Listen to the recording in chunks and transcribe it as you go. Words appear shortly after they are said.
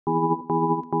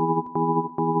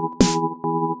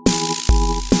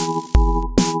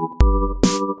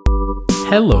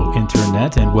Hello,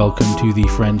 Internet, and welcome to the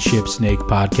Friendship Snake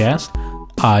Podcast.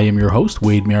 I am your host,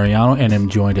 Wade Mariano, and am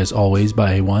joined as always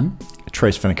by one,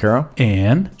 Trace Finicaro,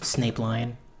 and Snape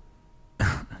Lion.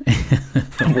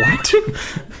 What?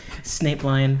 Snape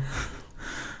Lion.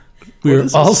 We're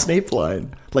all Snape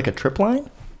line, like a trip line.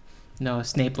 No,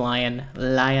 Snape Lion.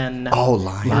 Lion. Oh,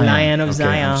 lion. Lion of Okay,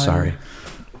 Zion. I'm sorry.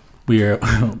 we are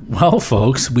well,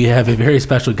 folks. We have a very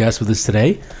special guest with us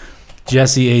today.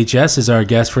 Jesse H.S. is our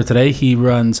guest for today. He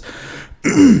runs,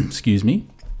 excuse me,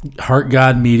 Heart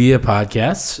God Media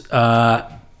podcasts.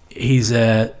 He's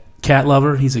a cat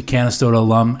lover. He's a Canastota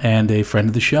alum and a friend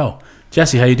of the show.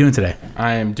 Jesse, how you doing today?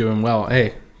 I am doing well.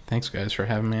 Hey, thanks guys for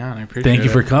having me on. I appreciate it. Thank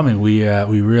you for coming. We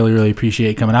really, really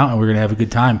appreciate coming out, and we're going to have a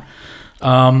good time.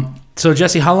 So,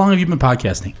 Jesse, how long have you been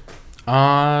podcasting?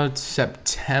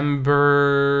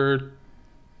 September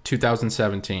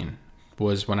 2017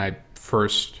 was when I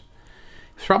first...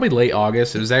 It was probably late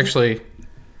August. It was actually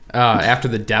after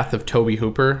the death of Tobe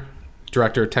Hooper,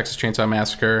 director of Texas Chainsaw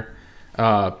Massacre,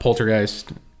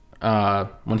 Poltergeist.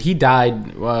 When he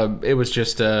died, it was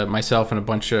just myself and a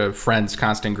bunch of friends,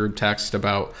 constant group text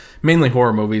about mainly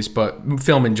horror movies, but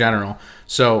film in general.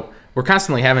 So we're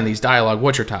constantly having these dialogue.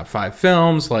 What's your top 5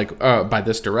 films, like by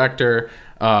this director,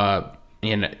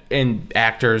 and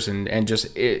actors, and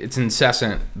just it's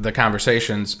incessant, the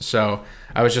conversations. So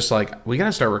I was just like, we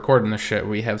gotta start recording this shit.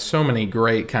 We have so many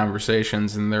great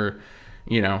conversations, and they're,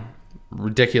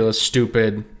 ridiculous,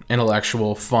 stupid,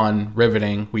 intellectual, fun,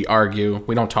 riveting. We argue.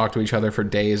 We don't talk to each other for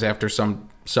days after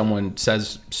someone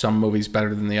says some movie's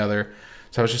better than the other.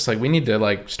 So I was just like, we need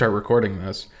to start recording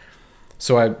this.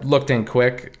 So I looked in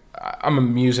quick. I'm a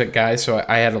music guy, so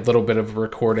I had a little bit of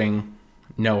recording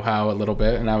know-how a little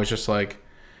bit, and I was just like,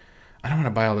 I don't want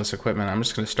to buy all this equipment. I'm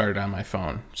just going to start it on my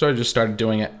phone. So I just started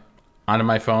doing it onto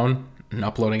my phone and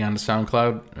uploading onto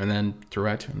SoundCloud and then through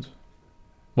iTunes.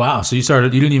 Wow. So you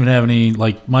didn't even have any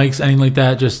mics, anything like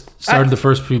that? Just started the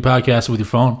first few podcasts with your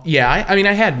phone? Yeah. I mean,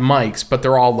 I had mics, but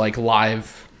they're all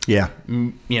live. Yeah.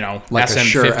 Like SM58. A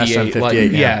Shure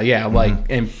SM58,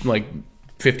 and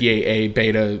 58A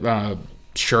beta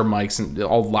Shure mics and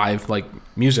all live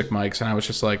music mics. And I was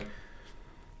just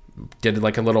did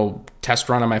a little test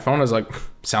run on my phone. I was like,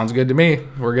 sounds good to me.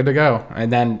 We're good to go.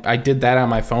 And then I did that on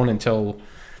my phone until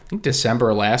I think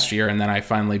December last year. And then I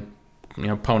finally,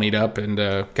 ponied up and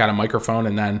got a microphone.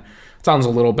 And then it sounds a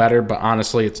little better, but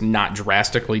honestly, it's not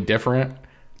drastically different.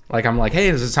 I'm like, hey,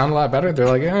 does it sound a lot better? They're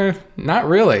like, not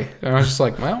really. And I was just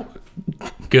like, well,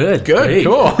 good, great.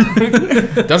 Cool.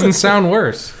 Doesn't sound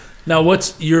worse. Now,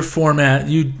 what's your format?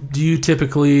 Do you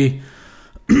typically...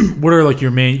 What are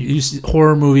your main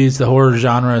horror movies, the horror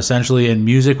genre essentially, and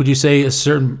music? Would you say a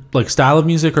certain style of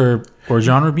music or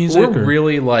genre of music? We're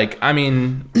really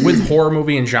with horror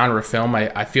movie and genre film,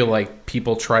 I feel like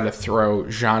people try to throw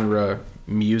genre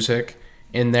music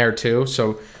in there too.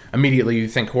 So immediately you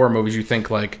think horror movies, you think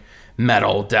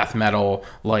metal, death metal,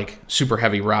 super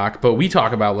heavy rock. But we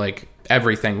talk about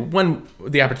everything when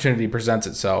the opportunity presents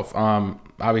itself.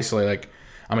 Obviously,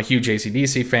 I'm a huge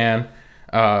AC/DC fan.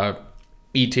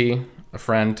 E.T., a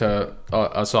friend to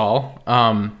us all.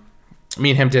 Me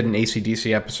and him did an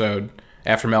AC/DC episode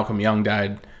after Malcolm Young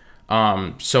died.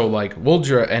 So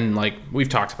we've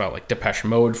talked about Depeche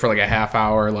Mode for a half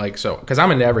hour, because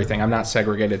I'm into everything. I'm not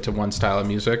segregated to one style of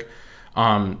music.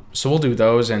 So we'll do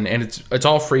those, and it's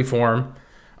all free form.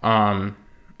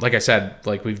 Like I said,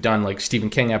 we've done Stephen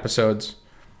King episodes.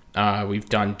 We've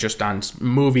done just on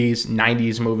movies,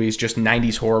 90s movies, just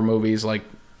 90s horror movies,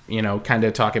 kind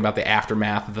of talking about the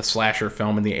aftermath of the slasher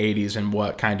film in the 80s and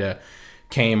what kind of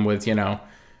came with,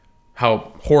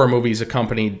 how horror movies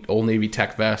accompanied Old Navy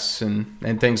tech vests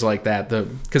and things like that.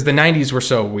 Because the 90s were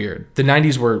so weird. The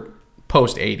 90s were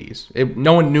post-80s.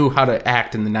 No one knew how to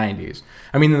act in the 90s.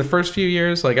 I mean, in the first few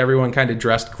years, everyone kind of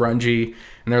dressed grungy,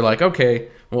 and they're like, okay,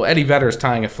 well, Eddie Vedder's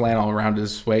tying a flannel around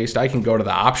his waist. I can go to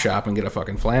the op shop and get a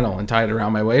fucking flannel and tie it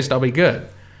around my waist. I'll be good.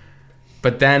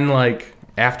 But then,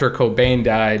 after Cobain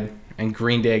died and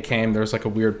Green Day came, there was a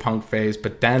weird punk phase.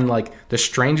 But then the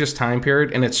strangest time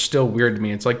period, and it's still weird to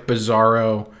me. It's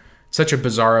bizarro, such a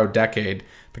bizarro decade,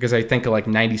 because I think of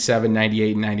 97,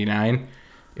 98, and 99.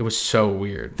 It was so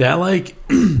weird. That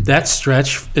that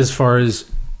stretch as far as,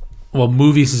 well,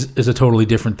 movies is a totally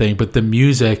different thing, but the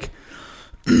music,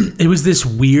 it was this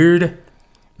weird,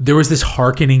 there was this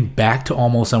hearkening back to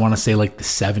almost, I want to say the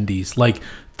 70s.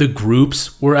 The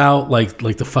groups were out, like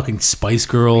the fucking Spice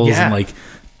Girls, yeah. and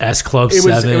S Club It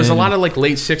 7. was a lot of like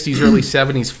late 60s, early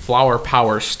 70s flower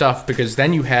power stuff, because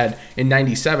then you had in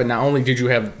 97, not only did you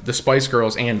have the Spice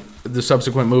Girls and the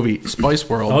subsequent movie Spice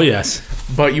World. Oh, yes.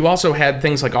 But you also had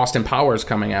things like Austin Powers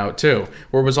coming out too,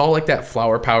 where it was all like that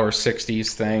flower power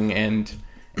 60s thing, and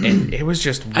it was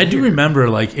just weird. I do remember,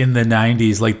 like, in the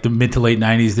 90s, like the mid to late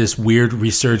 90s, this weird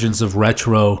resurgence of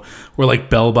retro where, like,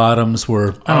 bell bottoms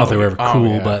were, I don't know if they were ever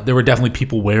cool, but there were definitely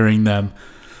people wearing them.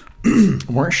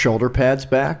 Weren't shoulder pads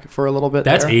back for a little bit?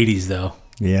 That's there? 80s, though.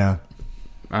 Yeah.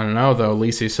 I don't know, though.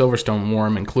 Lacey Silverstone wore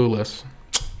them in Clueless.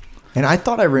 And I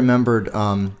thought I remembered.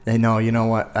 No, you know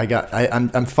what?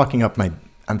 I'm fucking up my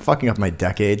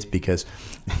decades because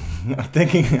I'm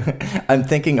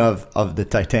thinking of the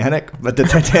Titanic, but the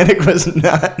Titanic was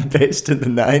not based in the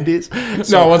 90s.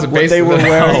 So no, it wasn't based. What they were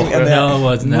wearing in No, it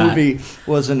was not. movie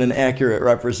wasn't an accurate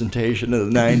representation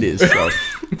of the 90s. So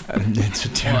it's a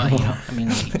terrible.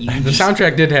 The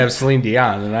soundtrack did have Celine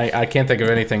Dion, and I can't think of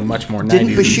anything much more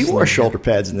 90s. But she wore shoulder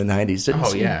pads in the 90s, didn't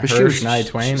she? Oh yeah, But her, she was Shania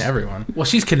Twain, everyone. Well,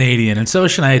 she's Canadian, and so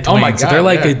is Shania Twain. Oh my So God, they're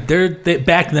like yeah.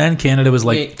 back then Canada was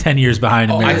like 10 years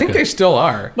behind America. I think they still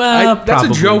are. Well, that's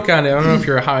probably. a joke on it. I don't know if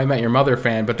you're a How I Met Your Mother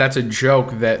fan, but that's a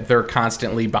joke that they're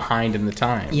constantly behind in the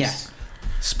times. Yes.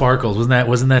 Sparkles,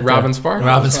 wasn't that Robin Sparkles?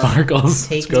 Robin Sparkles.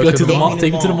 Take Go me to the mall.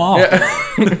 Take me to the mall.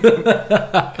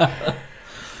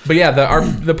 But yeah,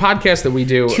 the podcast that we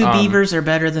do. Two beavers are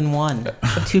better than one.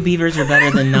 Two beavers are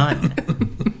better than none.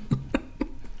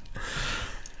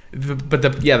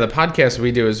 The podcast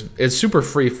we do is super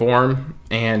free form,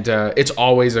 and it's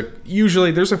always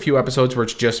usually there's a few episodes where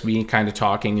it's just me kind of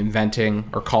talking, inventing,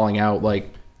 or calling out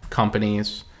like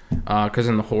companies, because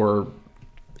in the horror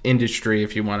industry,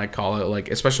 if you want to call it, like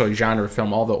especially genre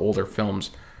film, all the older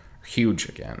films are huge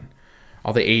again.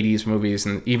 All the 80s movies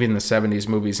and even the 70s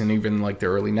movies and even like the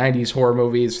early 90s horror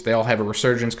movies, they all have a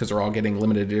resurgence because they're all getting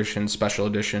limited edition, special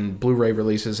edition, Blu-ray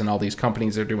releases, and all these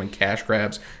companies are doing cash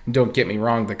grabs. And don't get me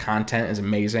wrong, the content is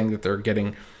amazing that they're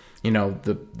getting,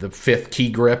 the fifth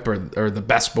key grip or the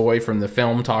best boy from the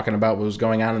film talking about what was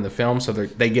going on in the film. So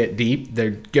they get deep. They're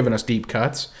giving us deep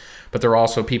cuts. But there are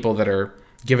also people that are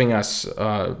giving us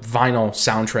vinyl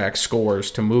soundtrack scores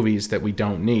to movies that we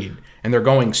don't need. And they're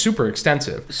going super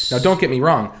extensive. Now, don't get me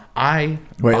wrong. I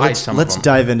buy some of them. Let's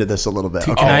dive into this a little bit.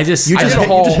 Can I just you just hit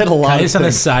a lot Can I of just on a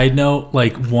things. side note,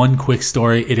 like one quick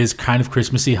story? It is kind of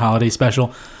Christmassy holiday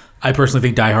special. I personally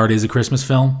think Die Hard is a Christmas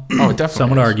film. Oh, it definitely Some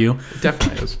would is. argue. It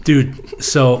definitely is. Dude,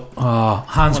 so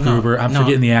Hans Gruber, I'm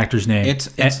forgetting the actor's name. It's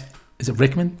is it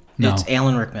Rickman? No. It's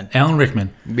Alan Rickman. Alan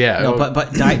Rickman. Yeah. No,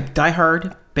 but Die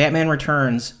Hard, Batman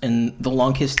Returns, and The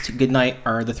Long Kiss Goodnight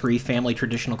are the three family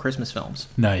traditional Christmas films.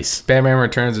 Nice. Batman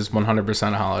Returns is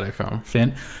 100% a holiday film.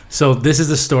 Finn. So this is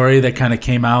the story that kind of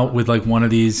came out with like one of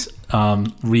these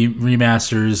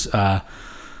remasters,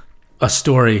 a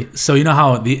story. So you know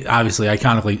how obviously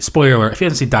iconically, spoiler alert, if you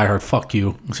haven't seen Die Hard, fuck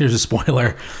you. Here's a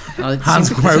spoiler. Hans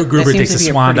Gruber takes a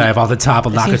swan dive off the top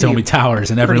of Nakatomi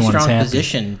Towers, and everyone's strong happy.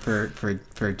 Position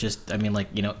for just, I mean, like,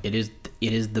 it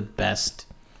is the best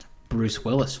Bruce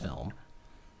Willis film.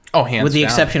 Oh, hands with the down.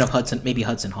 exception of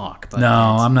Hudson Hawk. But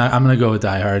No, I'm not. I'm gonna go with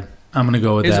Die Hard. I'm gonna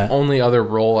go with His that. only other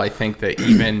role I think that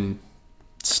even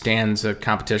stands a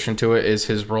competition to it is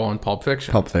his role in Pulp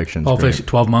Fiction. Pulp Fiction.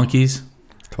 12 Monkeys.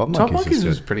 12 12 Monkeys. Monkeys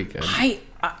was pretty good.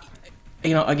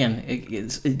 Again,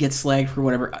 it gets slagged for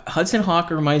whatever. Hudson Hawk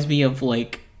reminds me of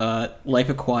like Life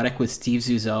Aquatic with Steve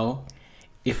Zissou.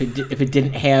 If it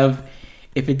didn't have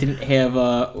what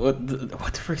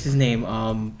the frick's his name?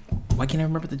 Why can't I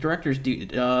remember the director's dude?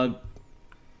 The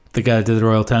guy that did the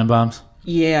Royal Tenenbaums.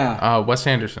 Yeah. Wes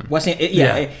Anderson.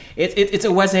 It's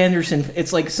a Wes Anderson.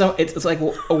 It's like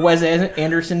a Wes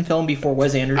Anderson film before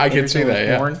Wes Anderson. I can see that.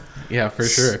 was born. Yeah, for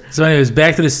sure. So, anyways,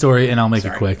 back to the story, and I'll make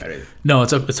it quick. No,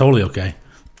 it's totally okay.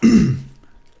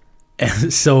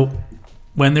 And so,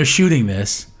 when they're shooting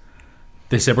this,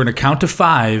 they said we're gonna count to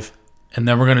 5, and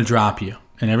then we're gonna drop you,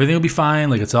 and everything will be fine.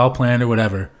 Like it's all planned or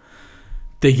whatever.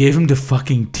 They gave him to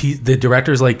fucking the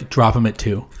director's like drop him at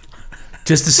 2.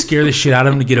 Just to scare the shit out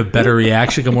of him to get a better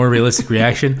reaction, a more realistic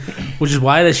reaction, which is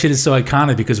why that shit is so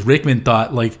iconic. Because Rickman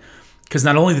thought because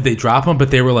not only did they drop him, but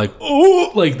they were like,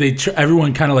 oh, like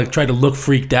everyone kind of like tried to look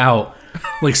freaked out,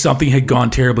 like something had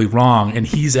gone terribly wrong, and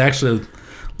he's actually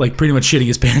like pretty much shitting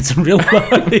his pants in real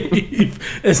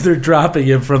life as they're dropping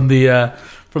him from the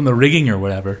rigging or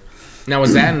whatever. Now,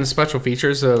 was that in the special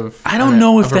features of? I don't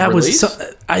know if a that release?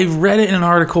 was. I read it in an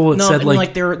article. It said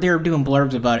like they were doing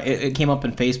blurbs about it. It came up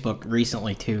in Facebook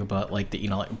recently too, but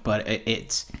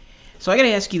it's. So I got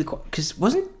to ask you because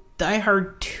wasn't Die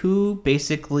Hard 2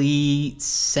 basically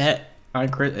set on?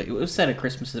 It was set at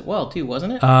Christmas as well too,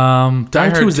 wasn't it? Die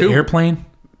Hard 2 was the2. airplane.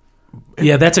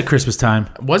 Yeah, that's at Christmas time.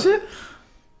 Was it? I haven't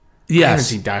Yes.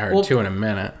 seen Die Hard 2 in a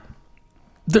minute.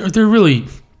 They're really...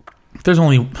 There's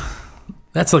only...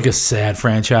 That's like a sad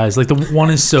franchise. Like, the one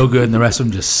is so good and the rest of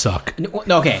them just suck.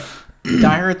 No, okay.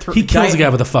 Die Hard 3. He kills a guy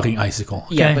with a fucking icicle.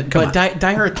 Okay? Yeah, but Come on.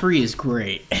 Die Hard 3 is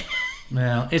great.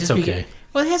 Well, it's Just okay.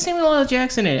 Well, it has Samuel L.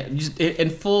 Jackson in it. Just in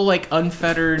full, like,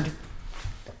 unfettered...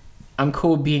 I'm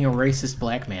cool being a racist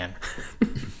black man.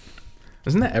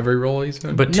 Isn't that every role he's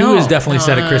in? But 2 No, is definitely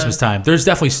set at uh, Christmas time. There's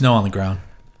definitely snow on the ground.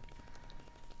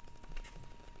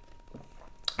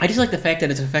 I just like the fact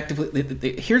that it's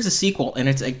effectively... Here's a sequel, and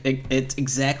it's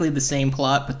exactly the same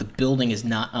plot, but the building is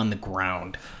not on the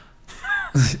ground.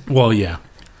 Well, yeah.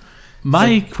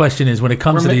 My question is, when it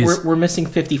comes to these... We're missing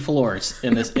 50 floors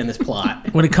in this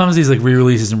plot. When it comes to these like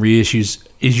re-releases and reissues,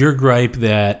 is your gripe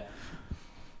that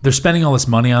they're spending all this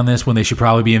money on this when they should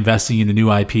probably be investing into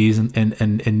new IPs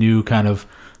and new kind of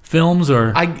films?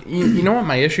 Or You know what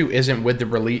my issue isn't with the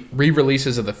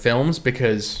re-releases of the films,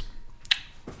 because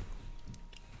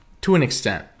to an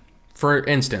extent, for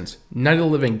instance, Night of the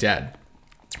Living Dead,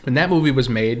 when that movie was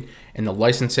made and the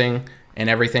licensing and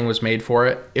everything was made for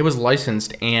it, it was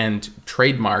licensed and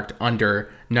trademarked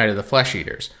under Night of the Flesh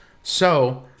Eaters.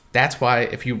 So that's why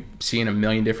if you see in a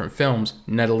million different films,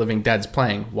 Night of the Living Dead's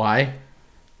playing. Why?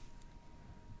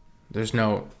 There's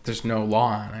no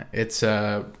law on it. It's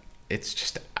out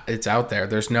there.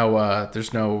 There's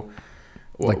no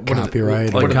Like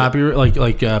copyright. like copyright,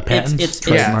 like patents, it's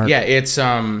trademark? it's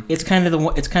It's kind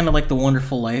of like the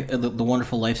Wonderful Life, the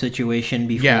Wonderful Life situation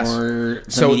before Yes. the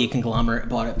So- media conglomerate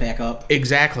bought it back up.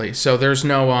 exactly. So there's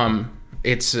no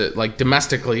it's like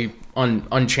domestically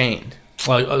unchained.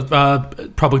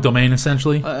 Like public domain,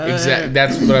 essentially.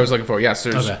 That's what I was looking for. Yes,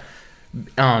 there's Okay.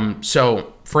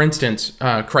 so for instance,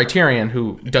 Criterion,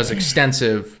 who does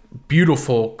extensive,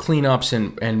 beautiful cleanups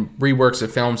and reworks of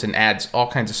films and adds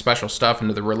all kinds of special stuff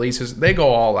into the releases, they go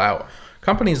all out.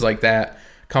 Companies like that,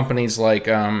 companies like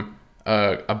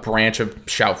a branch of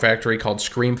Shout Factory called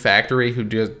Scream Factory, who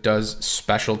does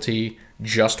specialty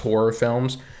just horror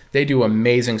films. They do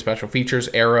amazing special features.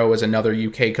 Arrow is another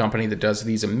UK company that does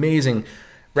these amazing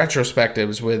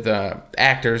retrospectives with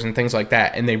actors and things like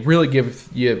that, and they really give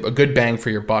you a good bang for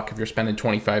your buck if you're spending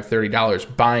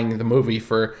 $25-$30 buying the movie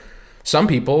for some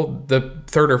people the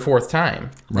third or fourth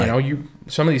time. Right.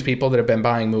 Some of these people that have been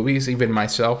buying movies, even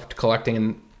myself, collecting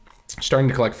and starting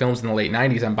to collect films in the late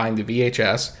 90s, I'm buying the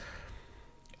VHS,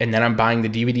 and then I'm buying the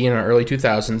DVD in the early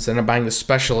 2000s, then I'm buying the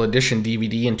special edition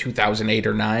DVD in 2008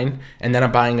 or 9, and then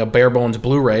I'm buying a bare bones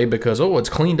Blu-ray because, it's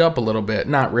cleaned up a little bit.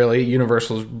 Not really.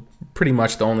 Universal's pretty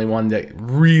much the only one that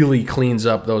really cleans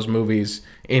up those movies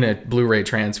in a Blu-ray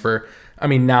transfer. I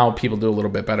mean, now people do a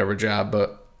little bit better of a job,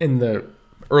 but in the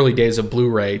early days of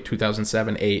Blu-ray,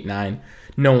 2007, 8, 9,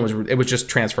 it was just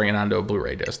transferring it onto a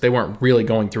Blu-ray disc. They weren't really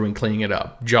going through and cleaning it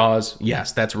up. Jaws,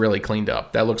 yes, that's really cleaned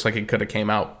up. That looks like it could have came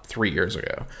out 3 years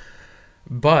ago.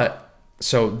 But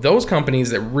so those companies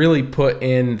that really put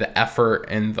in the effort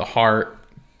and the heart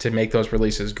to make those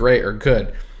releases great or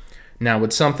good. Now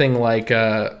with something like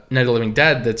Night of the Living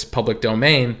Dead that's public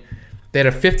domain, they had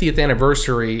a 50th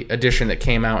anniversary edition that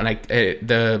came out, and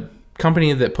the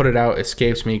company that put it out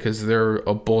escapes me because they're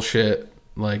a bullshit,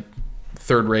 like,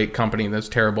 third-rate company that's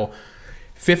terrible.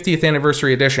 50th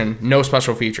anniversary edition, no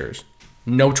special features,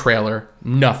 no trailer,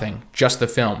 nothing, just the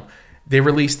film. They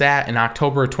released that in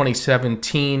October of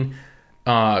 2017,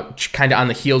 kind of on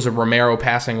the heels of Romero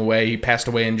passing away. He passed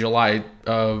away in July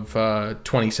of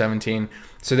 2017.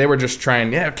 So they were just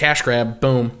trying, cash grab,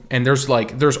 boom. And there's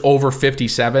over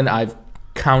 57. I've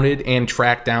counted and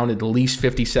tracked down at least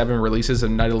 57 releases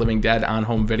of Night of the Living Dead on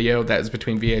home video. That is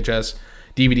between VHS,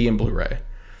 DVD, and Blu-ray.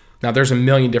 Now, there's a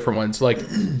million different ones. Like,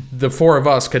 the four of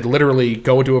us could literally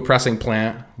go to a pressing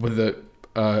plant with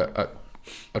a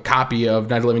copy of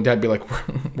Night of the Living Dead, be like,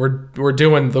 we're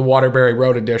doing the Waterbury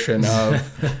Road edition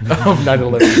of Night of the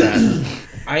Living Dead.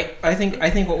 I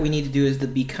think what we need to do is the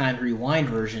Be Kind Rewind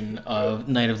version of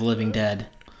Night of the Living Dead.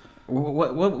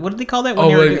 What did they call that?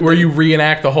 Where you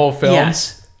reenact the whole film?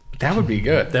 Yes. That would be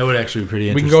good. That would actually be pretty We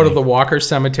interesting. can go to the Walker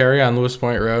Cemetery on Lewis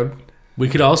Point Road. We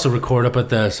could also record up at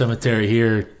the cemetery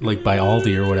here, like by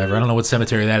Aldi or whatever. I don't know what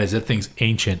cemetery that is. That thing's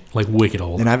ancient, like wicked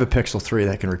old. And I have a Pixel 3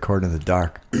 that can record in the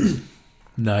dark.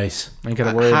 Nice. Ain't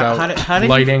got to worry How about did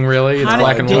lighting, really. It's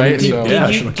black and white. So.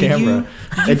 Professional camera.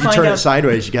 Did you If you find turn out- it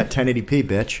sideways, you got 1080p,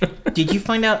 bitch. Did you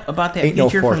find out about that Ain't no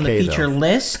feature from the 4K feature though.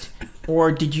 list,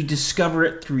 or did you discover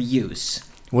it through use?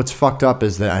 What's fucked up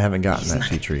is that I haven't gotten that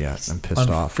feature yet. I'm pissed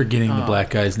I'm off. forgetting the black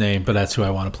guy's name, but that's who I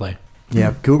want to play.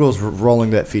 Yeah, Google's rolling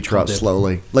that feature out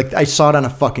slowly. Like, I saw it on a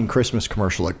fucking Christmas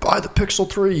commercial. Like, buy the Pixel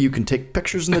 3. You can take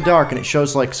pictures in the dark. And it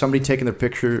shows, like, somebody taking their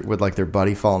picture with, like, their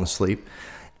buddy falling asleep.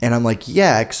 And I'm like,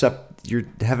 yeah, except you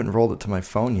haven't rolled it to my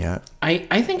phone yet.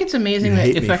 I think it's amazing You that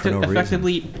hate me for no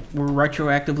effectively we're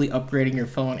retroactively upgrading your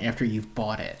phone after you've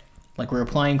bought it. Like, we're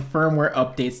applying firmware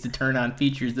updates to turn on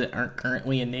features that aren't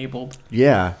currently enabled.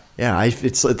 Yeah.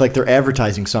 It's like they're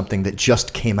advertising something that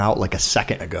just came out, like, a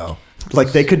second ago.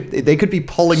 Like, they could be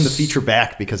pulling the feature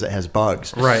back because it has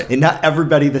bugs. Right. And not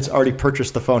everybody that's already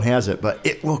purchased the phone has it, but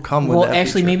it will come with that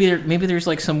actually, feature. maybe there's,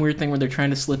 like, some weird thing where they're trying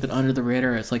to slip it under the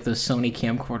radar. It's like those Sony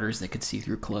camcorders that could see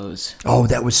through clothes. Oh,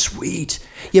 that was sweet.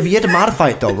 Yeah, but you had to modify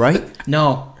it, though, right?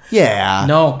 No. Yeah.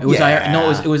 No, it was Yeah.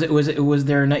 it was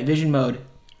their night vision mode.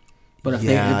 But if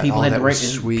Yeah. people Oh, had the that right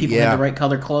was sweet. people Yeah. had the right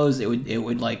color clothes, it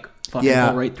would like fucking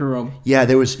Yeah. go right through them. Yeah,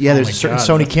 there's a certain God,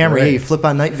 Sony that's camera. great. Yeah, you flip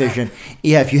on night vision.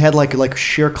 Yeah, if you had like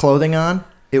sheer clothing on,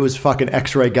 it was fucking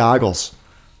X-ray goggles.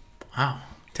 Wow.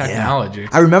 Technology.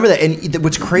 I remember that. And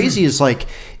what's crazy is like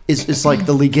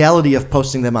the legality of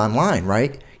posting them online,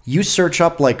 right? You search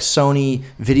up like Sony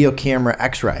video camera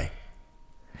X-ray,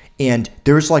 and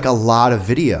there's like a lot of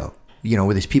video,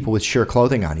 with these people with sheer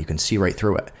clothing on. You can see right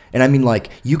through it. And I mean, like,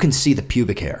 you can see the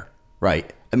pubic hair,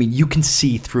 right? I mean, you can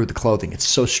see through the clothing. It's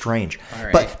so strange. All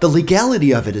right. But the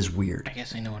legality of it is weird. I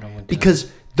guess I know what I'm gonna do. Because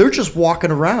they're just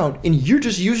walking around and you're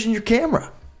just using your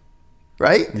camera,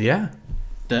 right? Yeah.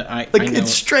 I Like, know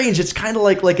it's strange. It's kind of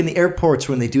like in the airports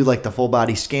when they do like the full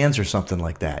body scans or something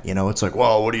like that. It's like,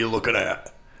 whoa, what are you looking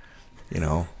at?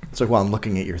 It's like, well, I'm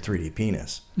looking at your 3D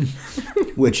penis.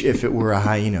 Which, if it were a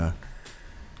hyena.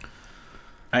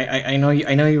 I know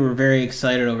you were very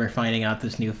excited over finding out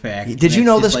this new fact. Did you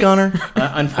know this, Gunner?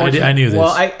 Unfortunately, I knew this. Well,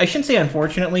 I shouldn't say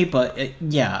unfortunately, but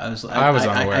yeah, I was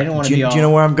unaware. I didn't want Do to you, be do you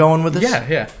know where I'm going with this?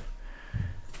 Yeah.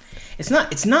 It's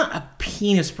not a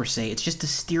penis per se. It's just a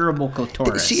steerable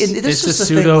clitoris. See, and this It's a is the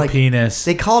pseudo thing, like, penis.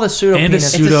 they call it a pseudo And a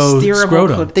penis. pseudo It's a steerable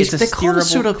scrotum. clit- They it's a call it a steerable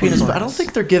pseudo penis, but I don't clitoris.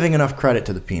 think they're giving enough credit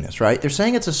to the penis, right? They're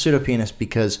saying it's a pseudo penis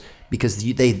because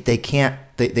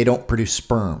they don't produce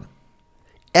sperm.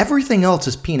 Everything else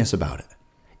is penis about it.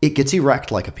 It gets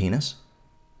erect like a penis.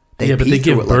 Yeah, but pee they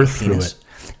give through it like a birth through penis. it.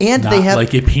 And Not they have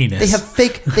like a penis.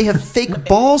 They have fake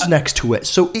balls next to it,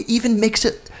 so it even makes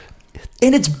it,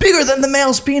 and it's bigger than the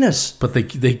male's penis. But they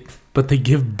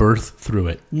give birth through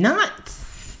it. Not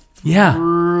Yeah.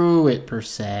 through it per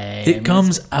se. It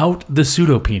comes out the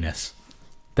pseudo penis.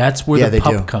 That's where the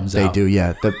pup comes They out. do,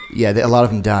 yeah. A lot of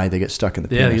them die. They get stuck in the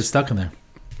Yeah, they get penis. stuck in there.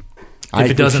 I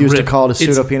if it doesn't refuse to rip, call it a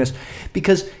it's- pseudo penis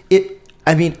because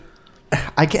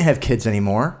I can't have kids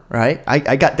anymore, right?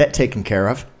 I got that taken care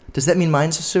of. Does that mean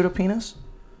mine's a pseudo penis?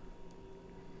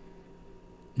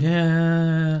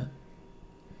 Yeah.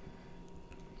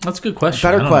 That's a good question.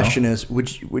 I Better don't question is, would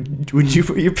you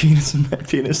put your penis in that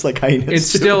penis like hyenas?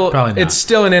 It's do? still Probably not. it's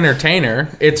still an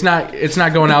entertainer. It's not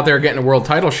going out there getting a world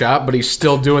title shot, but he's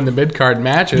still doing the mid card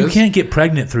matches. know. You can't get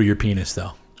pregnant through your penis,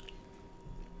 though.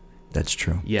 That's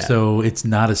true. Yeah. So it's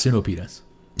not a pseudo penis.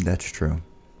 That's true.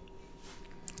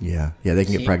 Yeah, they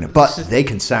can get See, pregnant, this but is- they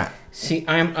consent. See,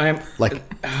 I'm Like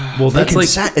Well, they that's like.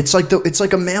 consent. It's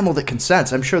like a mammal that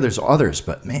consents. I'm sure there's others,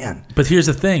 but man, But here's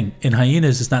the thing: in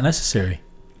hyenas, it's not necessary.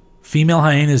 Female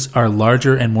hyenas are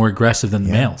larger and more aggressive than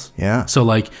the males. yeah. So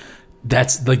like,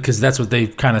 that's like because that's what they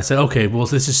kind of said. Okay, well,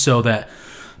 this is so that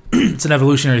it's an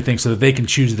evolutionary thing, so that they can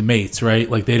choose the mates, right?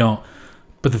 Like they don't.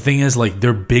 But the thing is, like,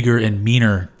 they're bigger and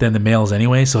meaner than the males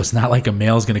anyway, so it's not like a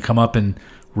male's going to come up and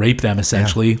rape them.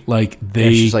 Essentially, like they.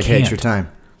 And she's like, can't. hey, it's your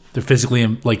time. They're physically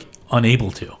like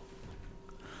unable to.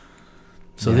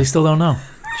 So they still don't know.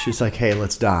 She's like, hey,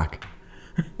 let's dock.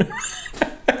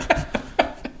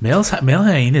 Male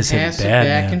hyenas have pass it it bad,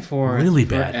 back man. and forth Really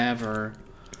bad. forever.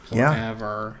 Yeah.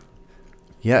 Forever.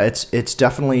 Yeah, it's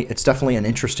definitely an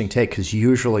interesting take because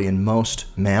usually in most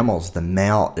mammals, the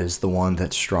male is the one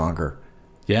that's stronger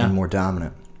Yeah. and more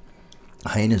dominant.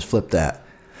 Hyenas flip that.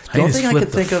 The only Hyenas thing I flip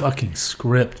could the think of, fucking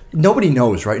script. nobody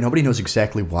knows, right? Nobody knows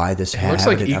exactly why this It happened. looks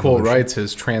like in equal evolution. rights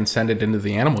has transcended into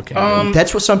the animal kingdom.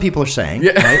 That's what some people are saying,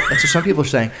 right? That's what some people are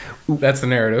saying. That's the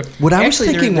narrative. What I was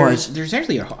Actually, thinking was, there's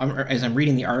actually as I'm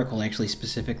reading the article, actually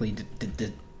specifically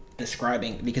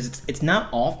describing because it's not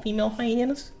all female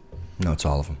hyenas. no, it's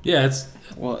all of them. Yeah, it's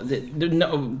Well,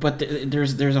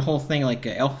 there's a whole thing like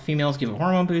alpha females give a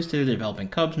hormone boost to their developing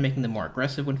cubs, making them more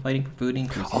aggressive when fighting for food.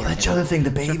 Oh, that's the other thing,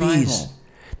 the babies. Survival.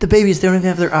 The babies, they don't even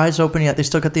have their eyes open yet. They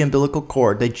still got the umbilical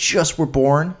cord. They just were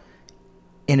born.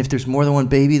 And if there's more than one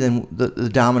baby, then the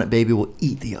dominant baby will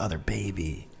eat the other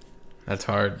baby. That's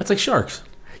hard. like sharks.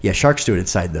 Yeah, sharks do it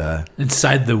inside the.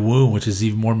 inside the womb, which is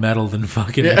even more metal than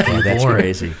fucking. Yeah, after that's born.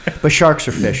 crazy. But sharks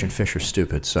are fish, and fish are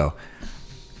stupid. So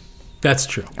That's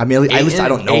true. I mean, at least I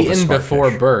don't know the Eaten smart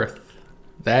before fish. birth.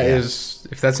 That is,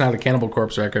 if that's not a Cannibal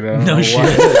Corpse record, I don't No know shit.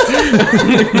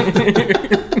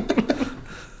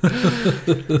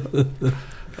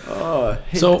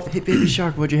 Hey, So- hey, baby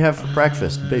shark, what'd you have for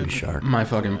breakfast? Baby shark. My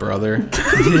fucking brother,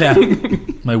 Yeah,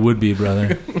 my would-be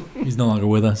brother. He's no longer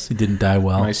with us. He didn't die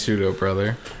well. my pseudo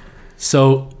brother.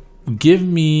 So, give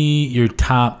me your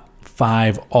top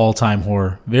 5 all-time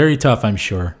horror. Very tough, I'm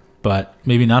sure, but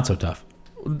maybe not so tough.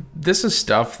 This is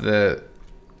stuff that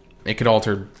it could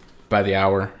alter by the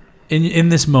hour. In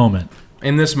this moment,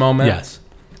 In this moment, yes.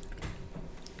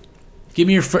 Give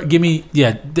me.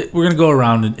 Yeah, we're gonna go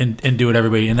around and do it,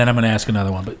 everybody, and then I'm gonna ask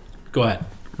another one. But go ahead.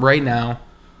 right now,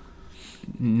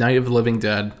 Night of the Living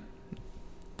Dead,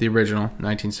 the original,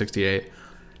 1968.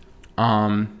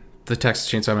 The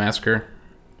Texas Chainsaw Massacre.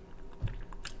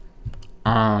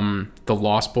 The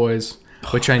Lost Boys,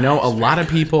 which I know a lot of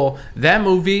people. That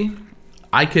movie,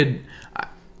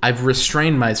 I've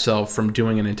restrained myself from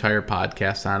doing an entire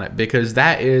podcast on it because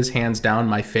that is hands down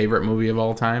my favorite movie of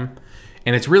all time.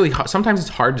 And it's really sometimes it's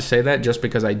hard to say that just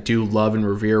because I do love and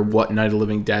revere what Night of the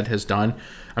Living Dead has done.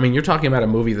 I mean, you're talking about a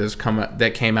movie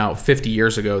that came out 50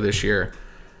 years ago this year,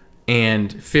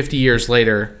 and 50 years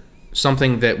later,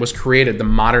 something that was created, the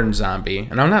modern zombie.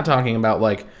 And I'm not talking about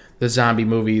like the zombie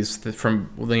movies from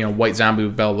White Zombie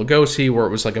with Bela Lugosi, where it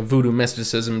was like a voodoo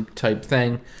mysticism type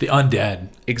thing. The undead.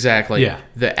 Exactly. Yeah.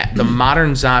 The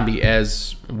modern zombie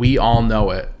as we all know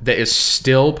it, that is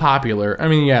still popular. I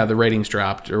mean, yeah, the ratings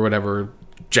dropped or whatever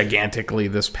gigantically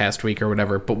this past week or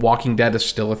whatever, but Walking Dead is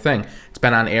still a thing. It's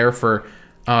been on air for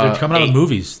They're coming out with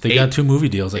movies. They got 2 movie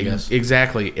deals, I guess.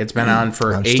 Exactly. It's been on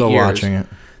for I'm 8 still years. watching it.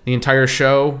 The entire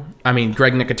show. I mean,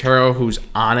 Greg Nicotero, who's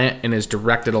on it and has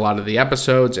directed a lot of the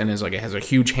episodes and has a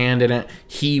huge hand in it.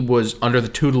 He was under the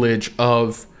tutelage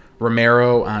of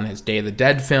Romero on his Day of the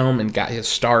Dead film and got his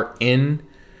start in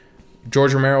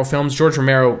George Romero films. George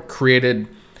Romero created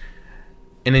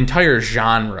an entire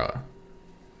genre.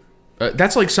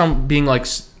 That's like being like,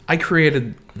 I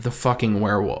created the fucking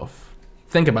werewolf.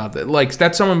 Think about that. Like,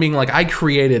 that's someone being like, I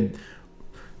created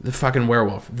the fucking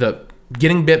werewolf. The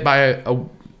getting bit by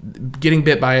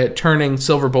it, turning,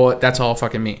 silver bullet, that's all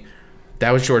fucking me.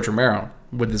 That was George Romero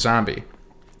with the zombie.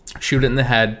 Shoot it in the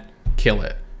head, kill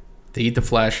it. They eat the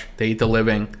flesh, they eat the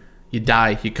living, you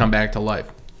die, you come back to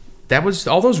life.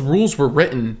 All those rules were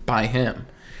written by him.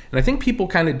 And I think people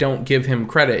kind of don't give him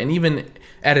credit. And even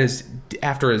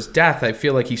after his death, I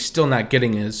feel like he's still not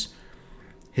getting his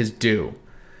due.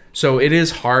 So it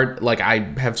is hard. Like, I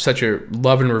have such a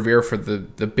love and revere for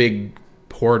the big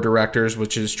horror directors,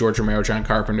 which is George Romero, John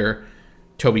Carpenter,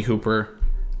 Tobe Hooper,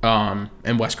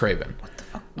 and Wes Craven.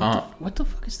 What the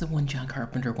fuck is the one John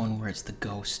Carpenter one where it's the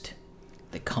ghost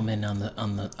that come in on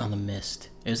the mist?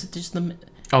 Is it just the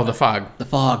Fog. The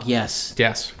Fog? Yes.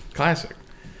 Yes, classic.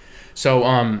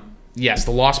 So, yes,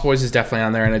 The Lost Boys is definitely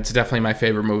on there, and it's definitely my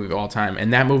favorite movie of all time.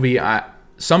 And that movie,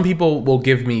 some people will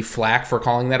give me flack for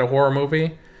calling that a horror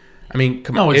movie. I mean,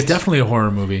 come on. No, it's definitely a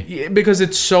horror movie. Because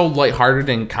it's so lighthearted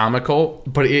and comical,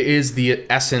 but it is the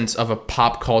essence of a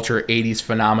pop culture 80s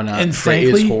phenomena And that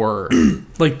frankly, is horror.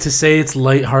 Like, to say it's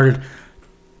lighthearted,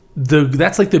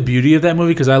 that's like the beauty of that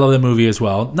movie, because I love that movie as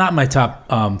well. Not my top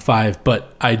 5,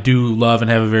 but I do love and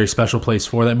have a very special place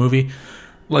for that movie.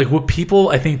 Like, what people,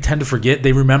 I think, tend to forget,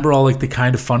 they remember all, like, the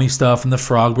kind of funny stuff and the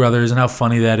Frog Brothers and how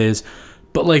funny that is.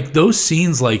 But, like, those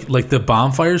scenes, like the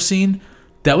bonfire scene,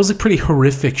 that was, like, pretty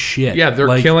horrific shit. Yeah, they're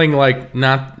like, killing, like,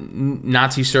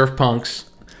 Nazi surf punks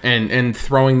and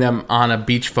throwing them on a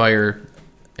beach fire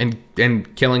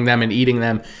and killing them and eating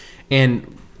them.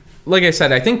 And like I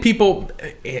said, I think people,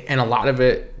 and a lot of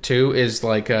it, too, is,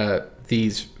 like,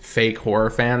 these fake horror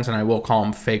fans, and I will call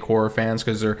them fake horror fans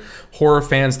because they're horror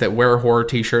fans that wear horror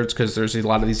t-shirts, because there's a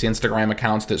lot of these Instagram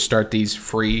accounts that start these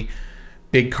free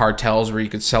big cartels where you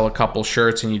could sell a couple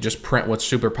shirts and you just print what's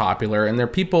super popular. And they're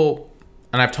people,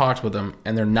 and I've talked with them,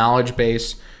 and their knowledge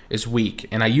base is weak.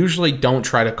 And I usually don't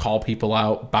try to call people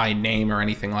out by name or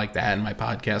anything like that in my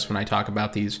podcast when I talk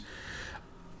about these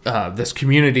this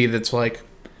community that's like,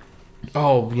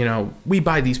 oh, we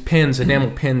buy these pins.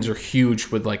 Enamel pins are huge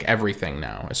with, like, everything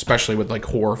now, especially with, like,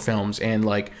 horror films and,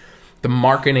 like, the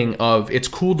marketing of it's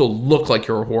cool to look like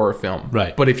you're a horror film.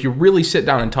 Right. But if you really sit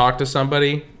down and talk to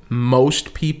somebody,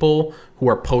 most people who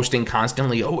are posting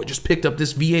constantly, oh, I just picked up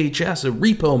this VHS, a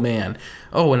Repo Man.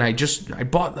 Oh, and I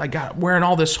got wearing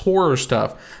all this horror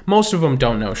stuff. Most of them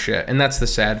don't know shit, and that's the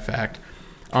sad fact.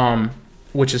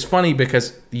 Which is funny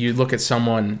because you look at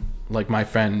someone like my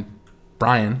friend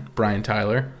Brian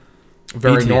Tyler.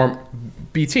 Very BT.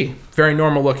 BT. Very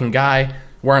normal looking guy,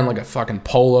 wearing like a fucking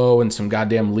polo and some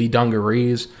goddamn Lee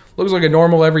dungarees. Looks like a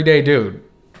normal everyday dude,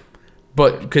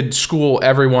 but could school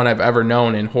everyone I've ever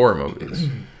known in horror movies.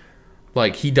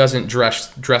 Like, he doesn't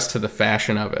dress to the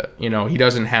fashion of it. You know, he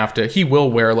doesn't have to. He will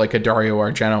wear like a Dario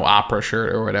Argento opera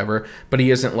shirt or whatever, but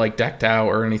he isn't like decked out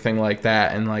or anything like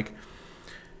that. And like,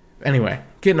 anyway,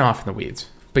 getting off in the weeds.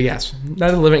 But yes, Night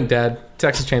of the Living Dead,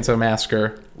 Texas Chainsaw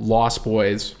Massacre, Lost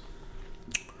Boys.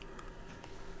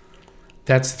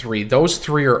 That's 3. Those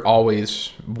 3 are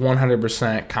always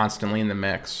 100% constantly in the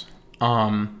mix.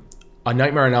 A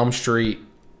Nightmare on Elm Street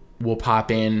will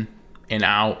pop in and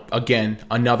out. Again,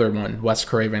 another one, Wes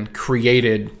Craven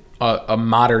created a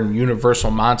modern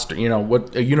universal monster. You know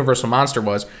what a universal monster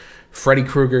was? Freddy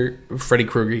Krueger,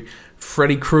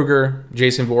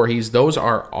 Jason Voorhees. Those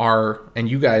are and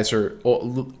you guys are a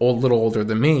little older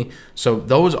than me, so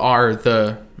those are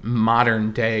the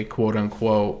modern day quote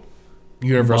unquote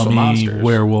universal Mummy, monsters.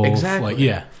 werewolf, Exactly. like,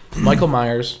 yeah. Michael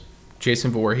Myers, Jason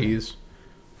Voorhees,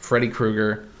 Freddy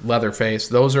Krueger, Leatherface.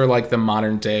 Those are like the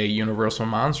modern day universal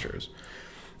monsters.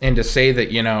 And to say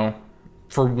that, you know,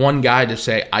 for one guy to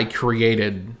say, I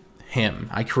created him,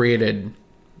 I created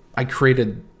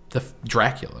the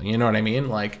Dracula, you know what I mean?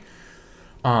 Like,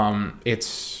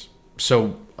 it's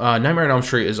so Nightmare on Elm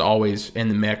Street is always in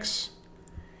the mix,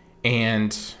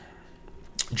 and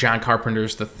John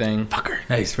Carpenter's The Thing. Fucker.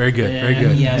 Nice. Very good. Very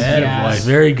good. Yes, Attaboy. yes.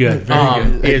 Very good.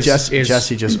 Very good.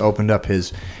 Jesse just opened up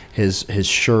his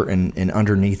shirt, and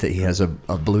underneath it he has a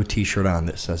blue T-shirt on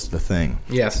that says The Thing.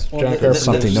 Yes, Well, John that's Carpenter's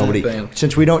Something The nobody. Thing.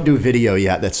 Since we don't do video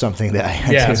yet, that's something that I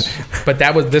had Yes, to. but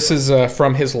this is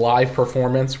from his live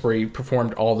performance where he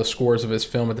performed all the scores of his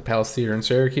film at the Palace Theater in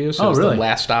Syracuse. It Oh, was really? the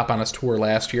last stop on his tour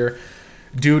last year.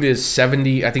 Dude is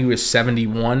 70, I think he was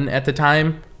 71 at the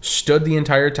time. Stood the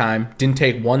entire time, didn't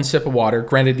take one sip of water.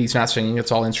 Granted, he's not singing,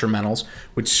 it's all instrumentals.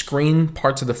 Would screen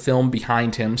parts of the film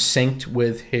behind him, synced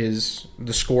with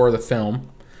the score of the film.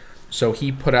 So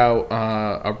he put out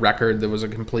a record that was a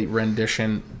complete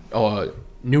rendition,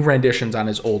 new renditions on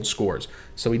his old scores.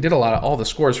 So he did all the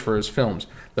scores for his films.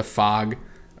 The Fog,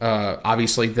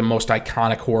 obviously the most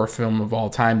iconic horror film of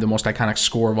all time, the most iconic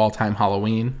score of all time,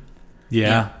 Halloween.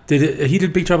 Yeah. He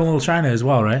did Big Trouble in Little China as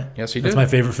well, right? Yes, he That's did. my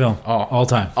favorite film. Oh. All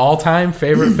time. All-time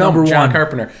favorite film, Number John one.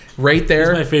 Carpenter. Right there.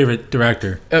 He's my favorite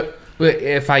director.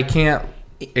 If I can't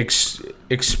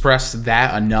express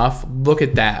that enough, look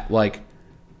at that. Like,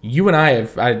 you and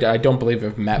I don't believe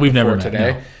have met We've before never met,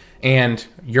 today. no. And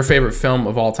your favorite film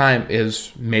of all time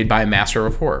is made by a master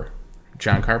of horror,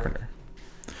 John Carpenter.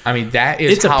 I mean, that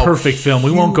is It's a perfect film.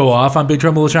 We won't go off on Big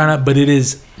Trouble in Little China, but it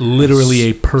is literally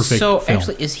a perfect So film.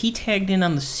 actually, is he tagged in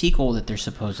on the sequel that they're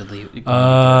supposedly?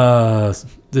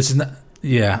 This is not.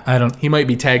 Yeah, I don't. He might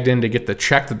be tagged in to get the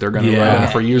check that they're going to Yeah. write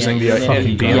him for using Yeah, there you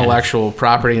the go. intellectual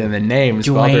property and the names.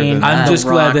 Dwayne Other than I'm that. just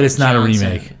The glad Rock that it's not Johnson. a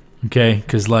remake. Okay,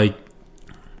 because like,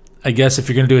 I guess if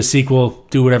you're gonna do a sequel,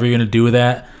 do whatever you're gonna do with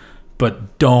that,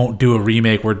 but don't do a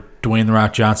remake where Dwayne the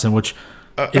Rock Johnson, which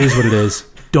it is what it is.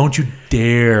 Don't you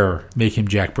dare make him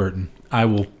Jack Burton. I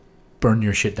will burn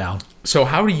your shit down. So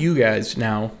how do you guys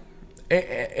now,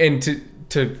 and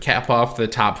to cap off the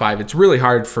top 5, it's really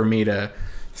hard for me to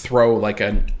throw like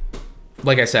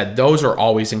I said, those are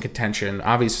always in contention.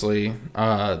 Obviously,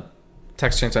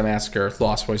 Texas Chainsaw Massacre,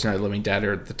 Lost Boys, Night of the Living Dead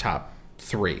are the top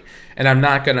 3. And I'm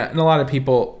not gonna, and a lot of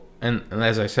people, and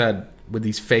as I said, with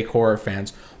these fake horror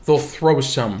fans, they'll throw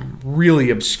some really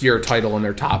obscure title in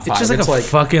their top 5. It's just like a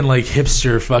fucking like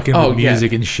hipster fucking Oh, yeah.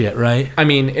 music and shit, right? I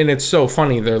mean, and it's so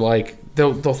funny. They're like,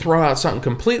 they'll throw out something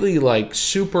completely like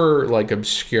super like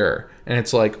obscure, and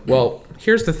it's like, well,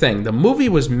 here's the thing: the movie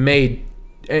was made,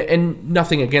 and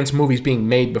nothing against movies being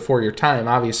made before your time.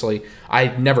 Obviously, I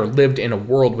never lived in a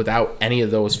world without any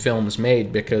of those films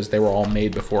made because they were all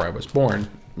made before I was born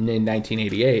in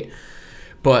 1988.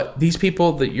 But these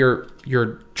people that you're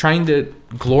trying to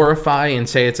glorify and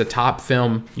say it's a top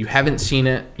film, you haven't seen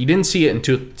it. You didn't see it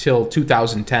until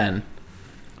 2010.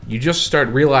 You just start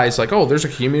realize like, oh, there's a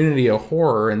community of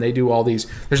horror and they do all these.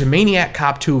 There's a Maniac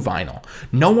Cop 2 vinyl.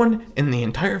 No one in the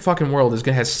entire fucking world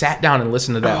has sat down and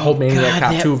listened to that whole Maniac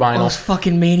Cop 2 vinyl. Those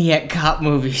fucking Maniac Cop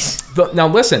movies. Now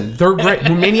listen, they're great.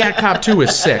 Maniac Cop 2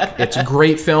 is sick. It's a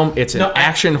great film. It's an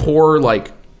action horror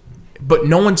but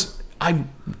no one's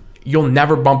you'll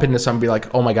never bump into somebody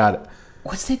like, oh my god,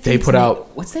 What's that? They dude's put name?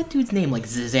 out- What's that dude's name? Like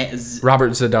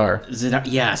Robert Zadar.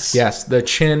 Yes. Yes,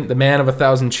 the man of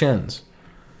 1,000 chins.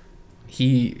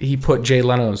 He put Jay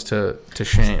Leno's to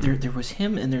shame. There was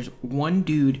him, and there's one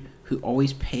dude who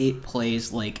always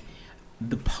plays like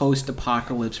the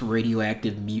post-apocalypse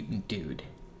radioactive mutant dude.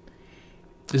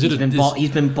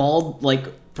 He's been bald like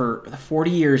for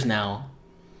 40 years now.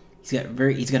 He's got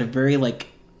a very like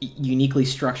uniquely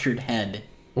structured head.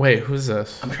 Wait, who's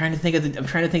this? I'm trying to think of the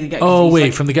guy. Oh he's wait,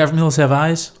 like, from The Guy from Hills Have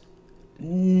Eyes.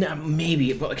 no,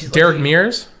 maybe. But Derek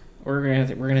Mears? We're gonna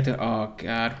have to. Oh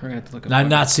God, we're gonna have to look. I've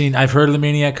not seen. I've heard of the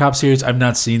Maniac Cop series. I've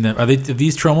not seen them. Are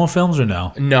these Troma films or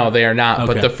no? No, they are not.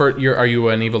 Okay. But the first, are you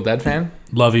an Evil Dead fan?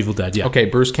 Love Evil Dead. Yeah. Okay,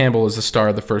 Bruce Campbell is the star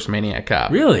of the first Maniac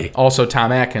Cop. Really? Also,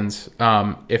 Tom Atkins.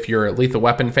 If you're a Lethal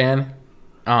Weapon fan,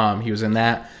 he was in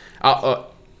that.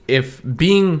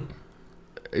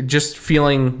 Just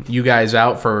feeling you guys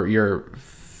out for your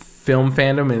film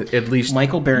fandom, at least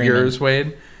Michael Berryman. Yours,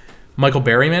 Wade. Michael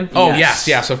Berryman? Oh,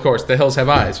 yes, of course. The Hills Have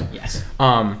Eyes. Yes.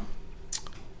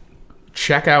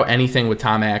 Check out anything with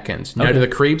Tom Atkins. Night of the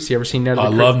Creeps. You ever seen Night of the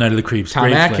Creeps? I love Night of the Creeps. Tom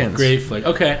Great Atkins. Flick. Great flick.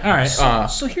 Okay, all right.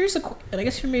 So here's and I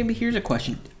guess here's a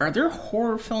question: are there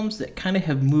horror films that kind of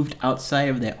have moved outside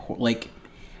of that? Like,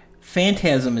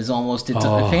 Phantasm is almost its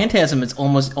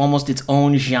almost its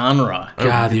own genre.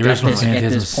 God, the original Phantasm.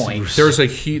 At this point,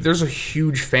 There's a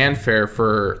huge fanfare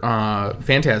for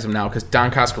Phantasm now because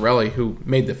Don Coscarelli, who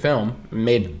made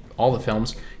all the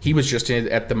films, he was just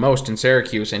at the Most in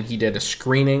Syracuse, and he did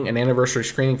an anniversary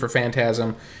screening for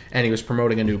Phantasm, and he was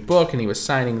promoting a new book, and he was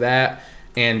signing that,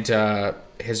 and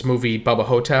his movie Bubba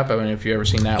Hotep. I don't know if you've ever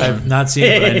seen that one. I've not seen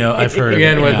it, but I know I've heard of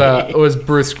Again, it. it was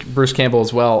Bruce Campbell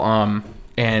as well.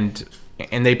 And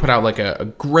they put out like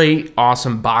a great,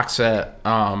 awesome box set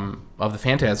of the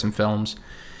Phantasm films,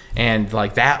 and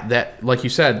like that like you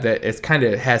said, that it kind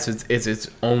of has its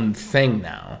own thing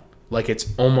now. Like it's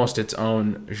almost its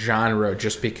own genre,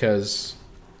 just because.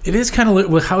 It is kind of.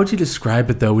 Well, how would you describe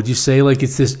it though? Would you say like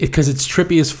it's this because it's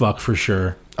trippy as fuck for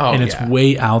sure, and it's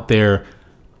way out there.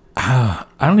 I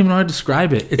don't even know how to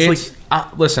describe it. It's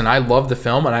like listen, I love the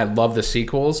film and I love the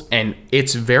sequels, and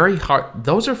it's very hard.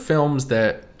 Those are films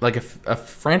that, like, a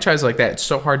franchise like that, it's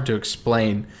so hard to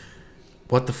explain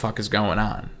what the fuck is going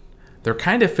on. They're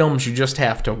kind of films you just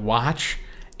have to watch,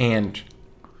 and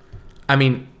I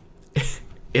mean,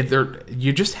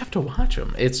 you just have to watch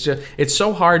them. It's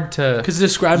so hard to, because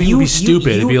describing would be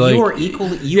stupid. It'd be like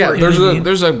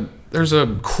there's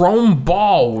a chrome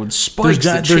ball with spikes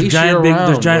that chase you around.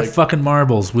 There's giant fucking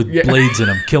marbles with blades in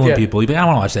them, killing people. You'd be like, I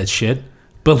don't want to watch that shit.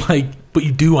 But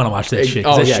you do want to watch that shit.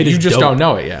 That shit is you just dope. don't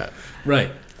know it yet.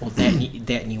 Right. Well, that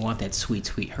and you want that sweet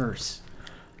hearse.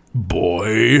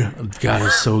 Boy, God,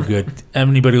 it's so good.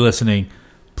 Anybody listening,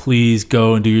 please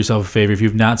go and do yourself a favor. If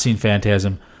you've not seen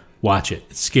Phantasm, watch it.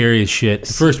 It's scary as shit.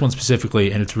 The first one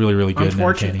specifically, and it's really, really good.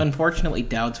 Unfortunately,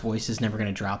 Dowd's voice is never going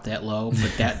to drop that low,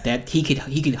 but that he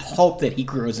could hope that he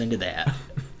grows into that.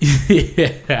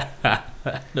 Yeah,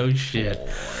 no shit.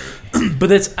 But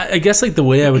that's, I guess, like the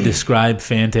way I would describe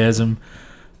Phantasm.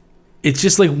 It's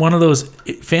just like one of those.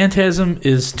 Phantasm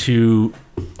is to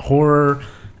horror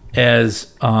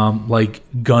as like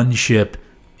Gunship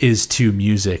is to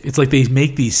music. It's like they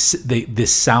make this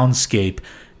soundscape.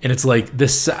 And it's like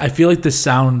this. I feel like the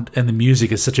sound and the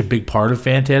music is such a big part of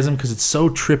Phantasm because it's so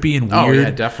trippy and weird. Oh yeah,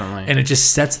 definitely. And it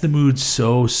just sets the mood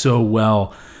so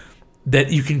well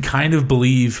that you can kind of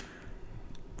believe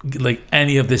like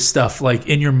any of this stuff. Like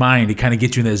in your mind, it kind of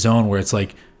gets you in that zone where it's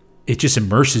like it just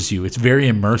immerses you. It's very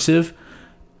immersive,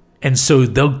 and so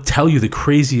they'll tell you the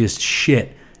craziest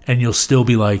shit, and you'll still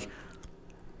be like,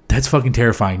 that's fucking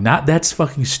terrifying. Not that's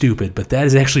fucking stupid, but that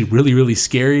is actually really, really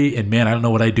scary. And man, I don't know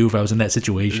what I'd do if I was in that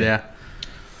situation. Yeah.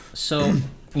 So,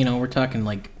 we're talking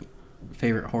like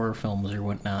favorite horror films or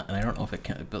whatnot, and I don't know if it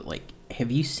can, but like, have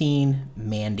you seen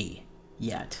Mandy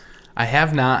yet? I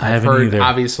have not. I've heard either.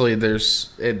 Obviously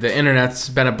the internet's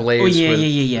been ablaze.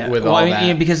 With well, all that.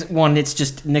 Yeah, because one, it's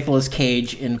just Nicolas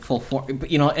Cage in full form,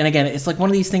 but and again, it's like one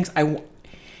of these things.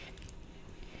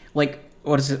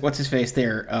 What's his face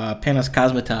there? Panos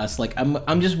Cosmatos. Like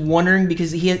I'm just wondering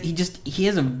because he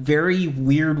has a very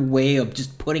weird way of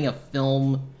just putting a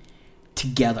film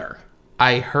together.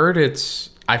 I've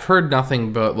heard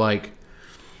nothing but like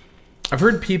I've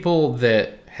heard people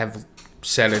that have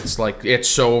said it's like it's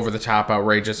so over the top,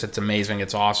 outrageous, it's amazing,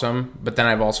 it's awesome. But then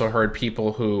I've also heard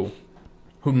people who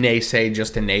naysay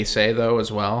just to naysay though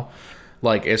as well.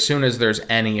 Like as soon as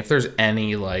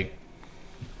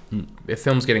if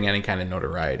film's getting any kind of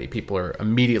notoriety, people are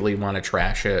immediately want to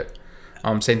trash it.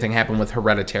 Same thing happened with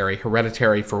Hereditary.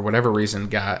 Hereditary, for whatever reason,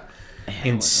 got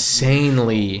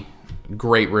insanely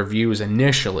great reviews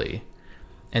initially,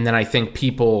 and then I think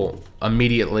people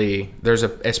immediately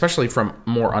especially from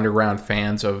more underground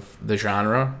fans of the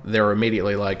genre, they're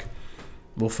immediately like,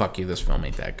 "Well, fuck you, this film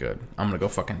ain't that good. I'm gonna go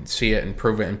fucking see it and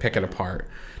prove it and pick it apart."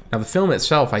 Now, the film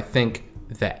itself, I think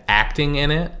the acting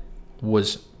in it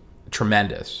was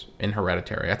tremendous in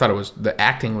Hereditary. I thought the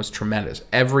acting was tremendous.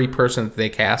 Every person that they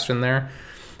cast in there,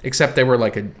 except they were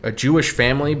like a Jewish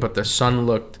family, but the son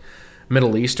looked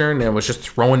Middle Eastern, and it was just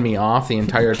throwing me off the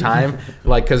entire time.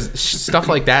 Like, because stuff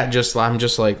like that, I'm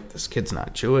just like, this kid's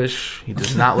not Jewish. He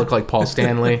does not look like Paul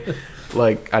Stanley.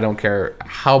 Like, I don't care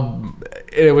how,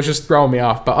 it was just throwing me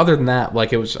off. But other than that,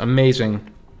 like, it was amazing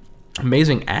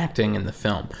acting in the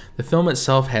film. The film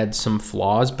itself had some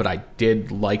flaws, but I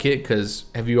did like it because,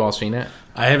 have you all seen it?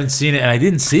 I haven't seen it, and I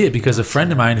didn't see it because a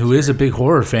friend of mine who is a big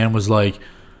horror fan was like,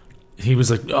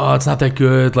 oh, it's not that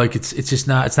good. Like, it's just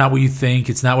not, it's not what you think.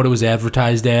 It's not what it was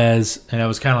advertised as. And I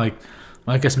was kind of like,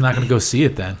 well, I guess I'm not going to go see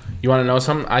it then. You want to know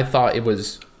something?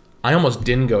 I almost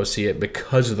didn't go see it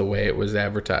because of the way it was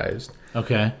advertised.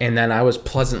 Okay. And then I was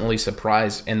pleasantly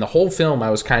surprised. And the whole film,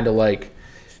 I was kind of like,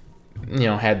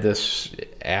 had this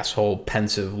asshole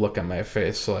pensive look on my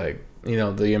face. Like,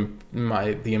 the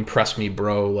impress me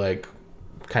bro, like,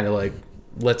 kind of like,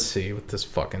 let's see what this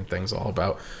fucking thing's all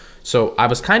about. So I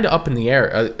was kind of up in the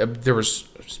air. There was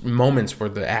moments where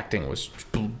the acting was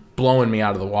blowing me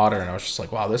out of the water, and I was just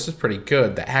like, wow, this is pretty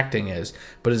good. The acting is,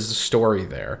 but is the story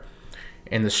there?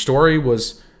 And the story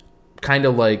was kind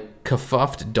of like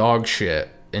kerfuffed dog shit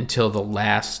until the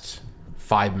last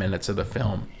 5 minutes of the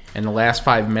film. And the last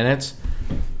 5 minutes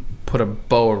put a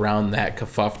bow around that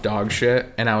kerfuffed dog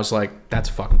shit, and I was like, that's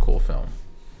a fucking cool film.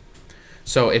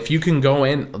 So if you can go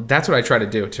in, that's what I try to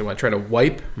do too. I try to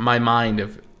wipe my mind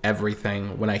of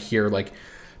everything when I hear, like,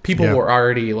 people were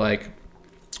already like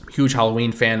huge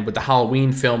Halloween fan with the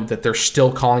Halloween film that they're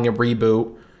still calling a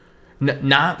reboot.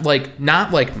 Not like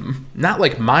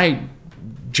my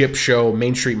Gyp Show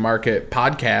Main Street Market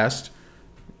podcast.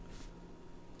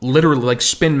 Literally, like,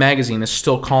 Spin Magazine is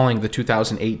still calling the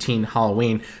 2018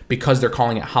 Halloween because they're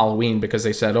calling it Halloween because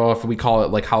they said, oh, if we call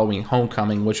it like Halloween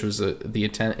Homecoming, which was the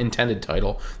intended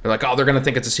title, they're like, oh, they're going to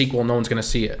think it's a sequel. No one's going to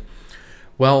see it.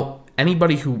 Well,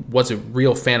 anybody who was a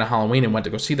real fan of Halloween and went to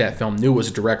go see that film knew it was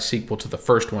a direct sequel to the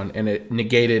first one, and it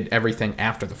negated everything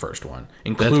after the first one,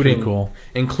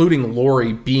 including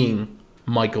Laurie being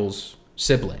Michael's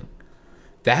sibling.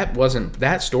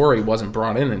 That story wasn't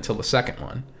brought in until the second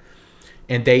one.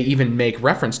 And they even make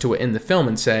reference to it in the film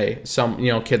and say, some,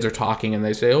 kids are talking and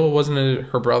they say, oh, wasn't it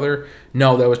her brother?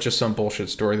 No, that was just some bullshit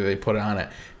story that they put on it.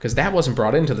 Because that wasn't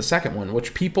brought into the second one,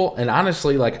 which people, and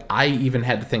honestly, like, I even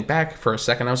had to think back for a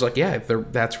second. I was like, yeah,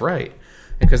 that's right.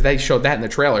 Because they showed that in the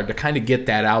trailer to kind of get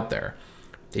that out there.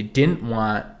 They didn't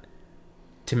want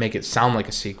to make it sound like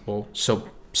a sequel. So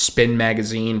Spin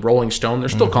Magazine, Rolling Stone, they're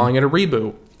still calling it a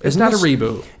reboot. It's not a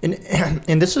reboot.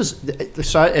 And this is,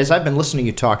 so as I've been listening to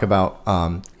you talk about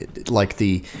like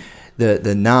the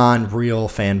non-real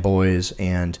fanboys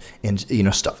and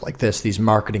stuff like this, these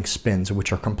marketing spins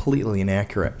which are completely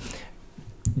inaccurate.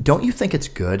 Don't you think it's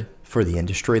good for the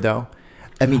industry though?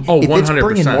 I mean, if it's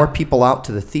bringing more people out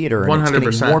to the theater and 100%.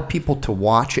 It's getting more people to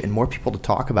watch it and more people to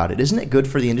talk about it, isn't it good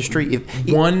for the industry?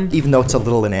 Even though it's a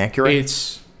little inaccurate?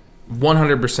 It's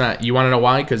 100%. You want to know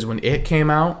why? Because when it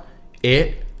came out,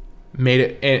 it made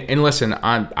it, and listen,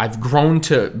 I've grown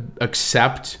to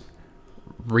accept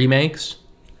remakes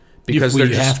because they're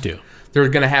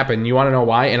going to happen. You want to know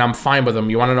why? And I'm fine with them.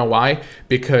 You want to know why?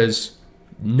 Because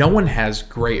no one has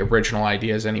great original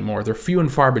ideas anymore. They're few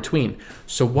and far between.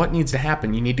 So what needs to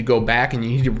happen? You need to go back and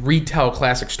you need to retell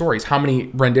classic stories. How many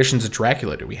renditions of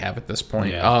Dracula do we have at this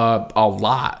point? Yeah. A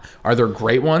lot. Are there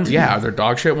great ones? Yeah. Are there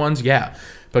dog shit ones? Yeah.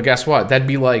 But guess what? That'd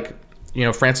be like,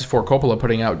 Francis Ford Coppola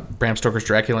putting out Bram Stoker's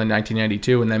Dracula in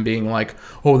 1992 and then being like,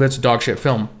 oh, that's a dog shit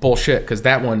film. Bullshit, because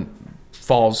that one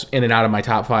falls in and out of my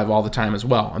top 5 all the time as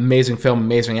well. Amazing film,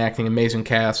 amazing acting, amazing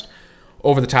cast.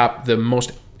 Over the top, the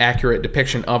most accurate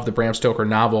depiction of the Bram Stoker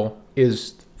novel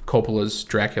is Coppola's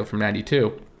Dracula from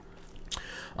 92.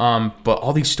 But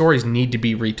all these stories need to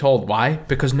be retold. Why?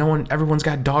 Because everyone's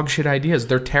got dog shit ideas.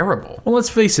 They're terrible. Well, let's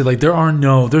face it. Like,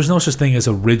 there's no such thing as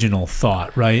original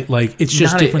thought, right? Like, it's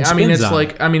just different spins on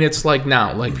it. It's like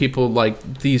now, like, people,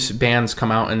 like, these bands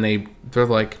come out and they're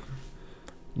like,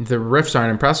 the riffs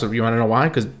aren't impressive. You want to know why?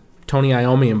 Because Tony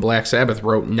Iommi and Black Sabbath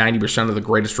wrote 90% of the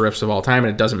greatest riffs of all time,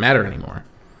 and it doesn't matter anymore.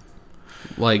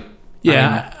 Like,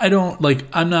 yeah, I don't, like,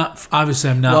 I'm not for...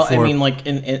 Well, I mean, like,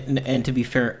 and to be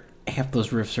fair, half those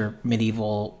riffs are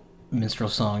medieval minstrel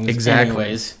songs.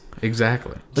 Anyways.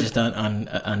 Exactly. Just on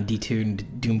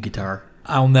detuned doom guitar.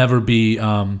 I'll never be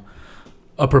a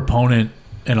proponent,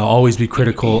 and I'll always be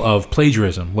critical of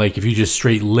plagiarism. Like, if you just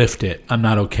straight lift it, I'm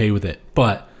not okay with it.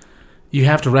 But you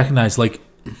have to recognize, like,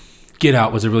 Get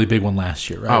Out was a really big one last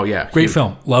year, right? Oh, yeah. Great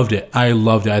film. Loved it. I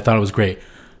loved it. I thought it was great.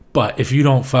 But if you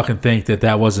don't fucking think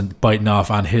that wasn't biting off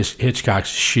on Hitchcock's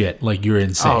shit, like, you're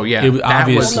insane. Oh, yeah. It was That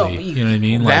was- obviously, you know what I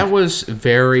mean? That Like, was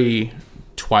very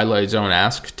Twilight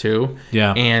Zone-esque too.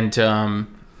 Yeah.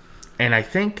 And I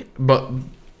think, but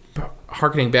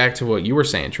harkening back to what you were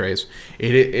saying, Trace,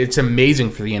 it's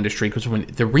amazing for the industry because when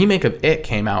the remake of It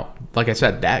came out, like I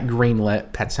said, that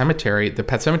greenlit Pet Sematary, the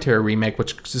Pet Sematary remake,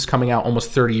 which is coming out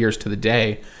almost 30 years to the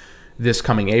day, this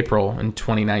coming April in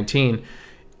 2019,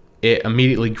 it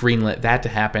immediately greenlit that to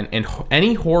happen. And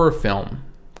any horror film,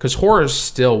 because horror is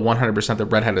still 100% the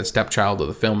redheaded stepchild of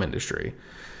the film industry,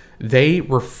 they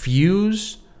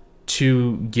refuse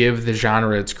to give the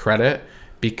genre its credit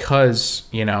because,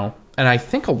 you know, and I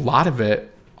think a lot of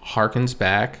it harkens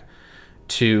back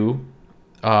to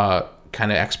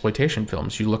kind of exploitation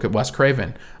films. You look at Wes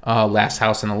Craven, Last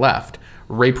House on the Left,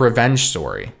 Rape Revenge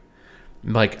Story.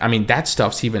 Like, I mean, that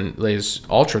stuff's even is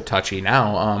ultra touchy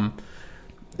now.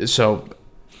 So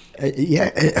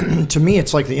to me,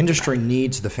 it's like the industry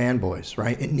needs the fanboys,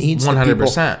 right? It needs 100%. the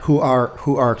people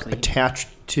who are attached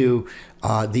to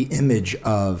the image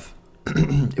of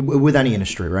with any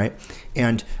industry, right?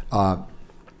 And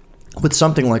with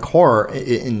something like horror,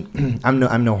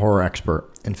 I'm no horror expert.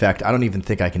 In fact, I don't even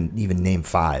think I can even name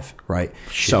 5, right?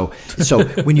 So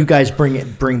when you guys bring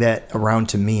that around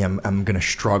to me, I'm going to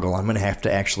struggle. I'm going to have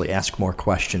to actually ask more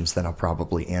questions than I'll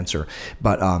probably answer.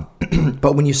 But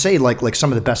but when you say like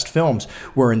some of the best films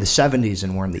were in the 70s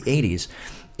and were in the 80s,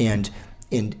 and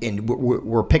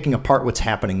we're picking apart what's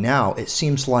happening now, it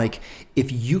seems like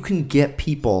if you can get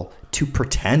people to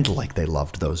pretend like they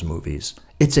loved those movies,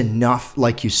 it's enough,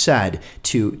 like you said,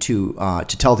 to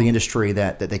tell the industry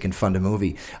that they can fund a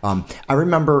movie. I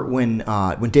remember when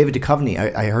David Duchovny,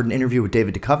 I heard an interview with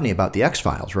David Duchovny about the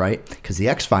X-Files, right? Because the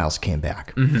X-Files came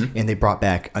back, and they brought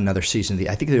back another season.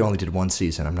 I think they only did 1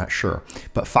 season, I'm not sure.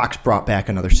 But Fox brought back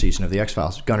another season of the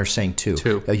X-Files. Gunner's saying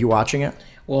 2. Are you watching it?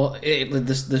 Well,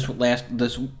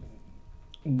 this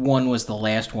one was the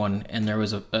last one, and there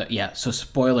was so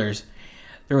spoilers.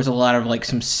 There was a lot of like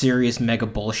some serious mega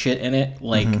bullshit in it,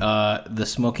 like the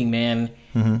smoking man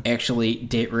actually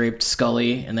date raped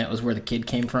Scully, and that was where the kid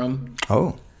came from.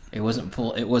 Oh, it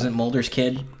wasn't Mulder's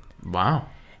kid. Wow.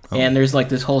 And there's like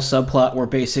this whole subplot where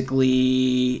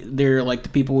basically they're like the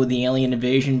people with the alien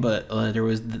invasion, but there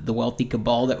was the wealthy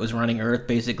cabal that was running Earth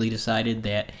basically decided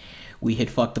that we had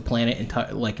fucked the planet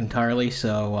entirely,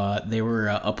 so they were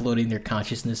uploading their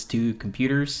consciousness to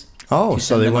computers. Oh,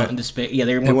 so they went into space. Yeah,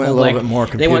 they went a little bit more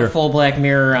computer. They went full Black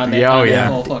Mirror on that,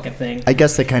 that whole fucking thing. I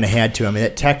guess they kind of had to. I mean,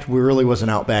 that tech really wasn't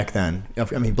out back then.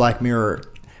 I mean, Black Mirror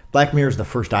is the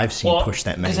first I've seen push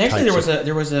that many. Because actually,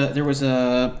 there was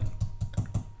a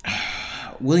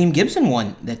William Gibson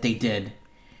one that they did,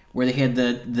 where they had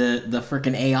the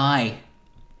freaking AI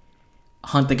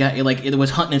hunt the guy, like it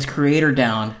was hunting his creator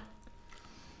down.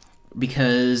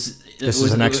 Because this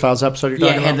is an X-Files episode you're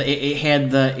talking about?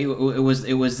 It was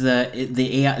the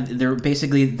AI. They're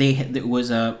basically it was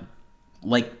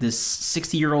like this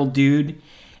 60-year-old dude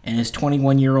and his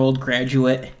 21-year-old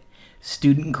graduate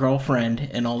student girlfriend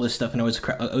and all this stuff, and it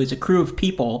was a crew of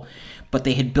people, but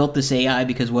they had built this AI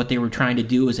because what they were trying to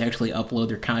do was actually upload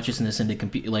their consciousness into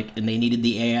and they needed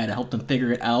the AI to help them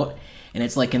figure it out. And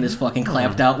it's like in this fucking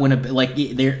clapped out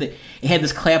it had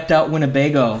this clapped out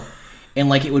Winnebago. And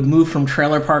like it would move from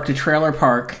trailer park to trailer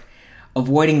park,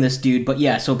 avoiding this dude. But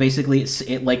yeah, so basically,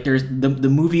 there's the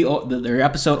movie. Their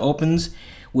episode opens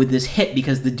with this hit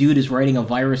because the dude is writing a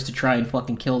virus to try and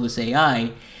fucking kill this AI,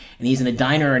 and he's in a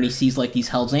diner and he sees like these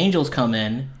Hell's Angels come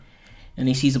in, and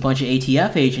he sees a bunch of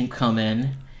ATF agents come in,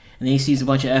 and then he sees a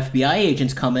bunch of FBI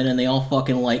agents come in, and they all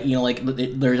fucking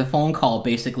there's a phone call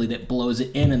basically that blows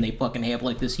it in, and they fucking have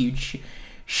like this huge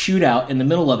shootout in the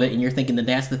middle of it, and you're thinking that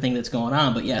that's the thing that's going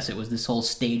on, but yes, it was this whole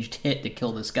staged hit to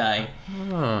kill this guy.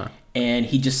 And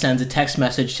he just sends a text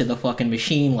message to the fucking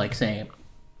machine like saying,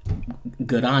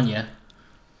 good on ya.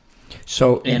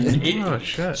 So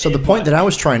the point that I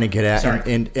was trying to get at,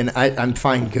 and I'm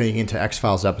fine getting into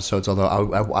X-Files episodes, although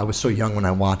I was so young when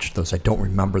I watched those, I don't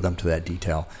remember them to that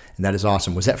detail, and that is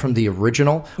awesome. Was that from the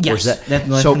original? Yes,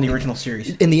 that's from the original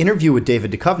series. In the interview with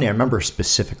David Duchovny, I remember a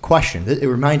specific question. It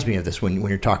reminds me of this when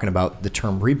you're talking about the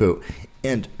term reboot,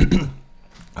 and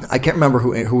I can't remember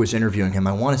who was interviewing him.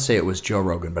 I want to say it was Joe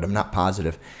Rogan, but I'm not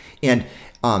positive. And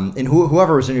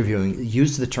whoever was interviewing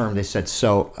used the term. They said,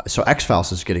 "So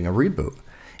X-Files is getting a reboot,"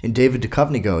 and David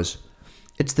Duchovny goes,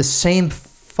 "It's the same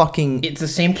fucking. It's the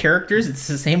same characters. It's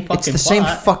the same fucking. It's the same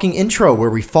fucking intro where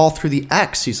we fall through the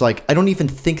X." He's like, "I don't even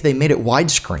think they made it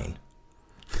widescreen."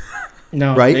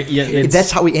 No, right?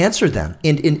 That's how we answered them,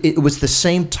 and it was the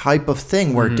same type of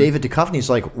thing where David Duchovny's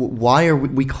like, "Why are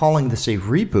we calling this a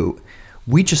reboot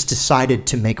We just decided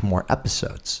to make more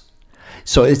episodes.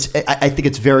 So I think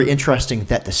it's very interesting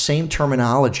that the same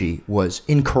terminology was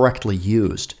incorrectly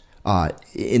used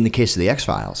in the case of the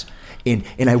X-Files. And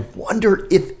I wonder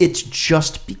if it's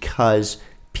just because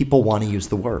people want to use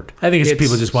the word. I think it's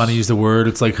people just want to use the word.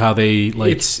 It's like how they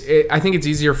like. I think it's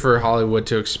easier for Hollywood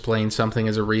to explain something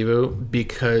as a reboot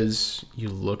because you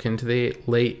look into the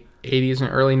late 80s and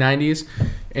early 90s,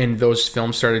 and those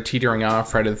films started teetering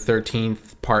off. Friday the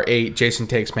 13th, Part 8, Jason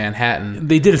Takes Manhattan.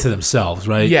 They did it to themselves,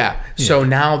 right? Yeah. So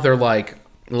now they're like,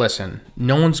 listen,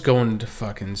 no one's going to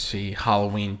fucking see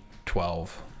Halloween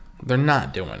 12. They're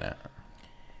not doing it.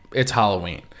 It's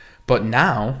Halloween. But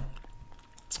now,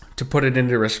 to put it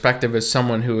into perspective as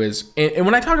someone who is... And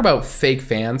when I talk about fake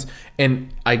fans,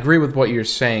 and I agree with what you're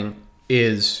saying,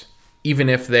 is even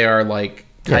if they are like...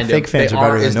 Kind fake of, fans they are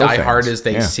better aren't as than no diehard fans. as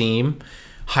they seem.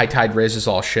 High tide raises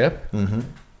all ship.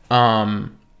 But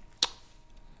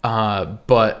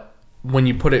when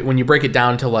you break it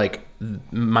down to like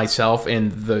myself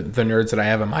and the nerds that I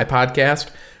have on my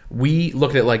podcast, we look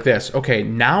at it like this. Okay,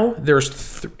 now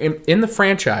there's in the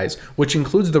franchise, which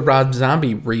includes the Rob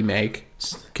Zombie remake.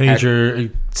 Can I get your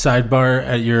sidebar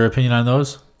at your opinion on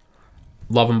those?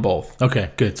 Love them both.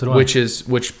 Okay, good. So do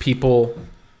Which people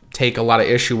take a lot of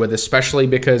issue with, especially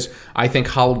because I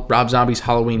think Rob Zombie's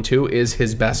Halloween 2 is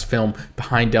his best film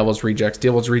behind Devil's Rejects.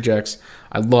 Devil's Rejects,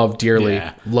 I love dearly.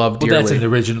 Yeah. Love dearly. Well, that's an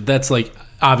original. That's like,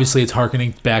 obviously it's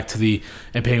harkening back to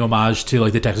and paying homage to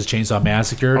like the Texas Chainsaw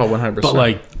Massacre. Oh, 100%. But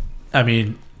like, I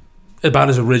mean, about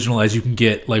as original as you can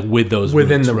get, like with those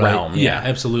within roots, the right? realm. Yeah,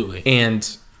 absolutely.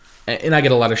 And I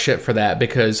get a lot of shit for that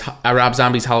because Rob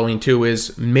Zombie's Halloween 2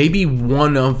 is maybe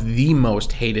one of the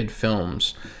most hated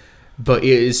films. But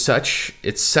it's such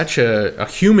a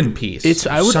human piece.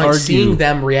 I would argue seeing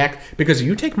them react, because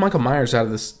you take Michael Myers out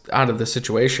of the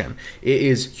situation, it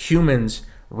is humans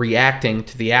reacting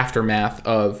to the aftermath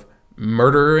of the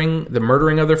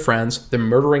murdering of their friends, the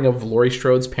murdering of Laurie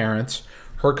Strode's parents,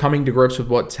 her coming to grips with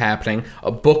what's happening,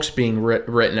 books being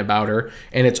written about her,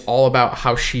 and it's all about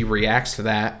how she reacts to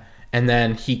that. And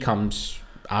then he comes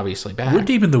obviously back. We're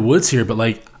deep in the woods here, but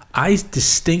like, I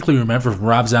distinctly remember from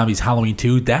Rob Zombie's Halloween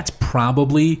 2, that's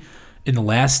probably, in the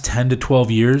last 10 to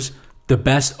 12 years, the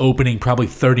best opening probably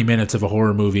 30 minutes of a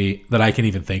horror movie that I can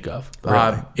even think of.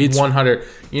 It's 100.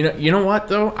 You know what,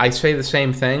 though? I say the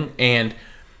same thing, and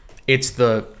it's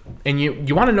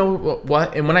you want to know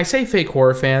what? And when I say fake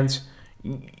horror fans,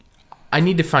 I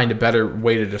need to find a better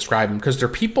way to describe them, because they're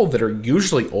people that are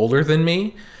usually older than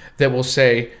me that will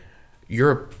say,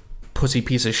 you're a pussy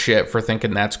piece of shit for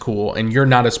thinking that's cool, and you're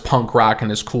not as punk rock and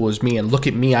as cool as me, and look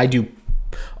at me, I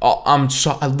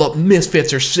love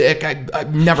Misfits are sick. I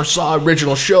never saw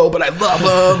original show, but I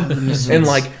love them. And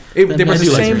like they were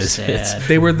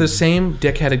the same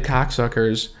dickheaded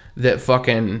cocksuckers that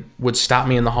fucking would stop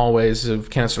me in the hallways of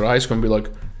Canastota High School and be like,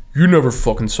 you never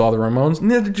fucking saw the Ramones.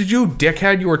 Neither did you,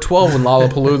 dickhead. You were 12 when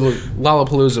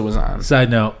Lollapalooza was on. Side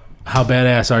note, how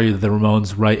badass are you that the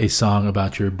Ramones write a song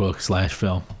about your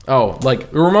book/film? Oh,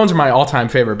 like the Ramones are my all-time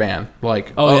favorite band.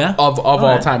 Like, yeah? of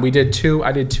all time. I did two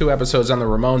episodes on the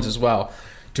Ramones as well,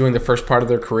 doing the first part of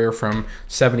their career from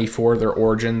 '74, their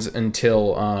origins,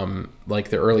 until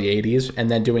like the early '80s, and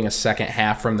then doing a second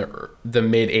half from the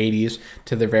mid '80s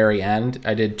to the very end.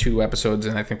 I did 2 episodes,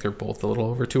 and I think they're both a little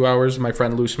over 2 hours. My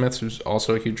friend Lou Smith, who's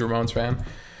also a huge Ramones fan.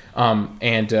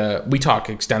 And we talk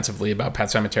extensively about Pet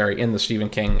Sematary in the Stephen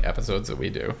King episodes that we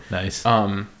do. Nice.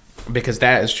 Because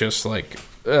that is just like...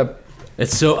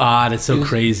 it's so odd. It's so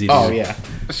crazy. Dude. Oh, yeah.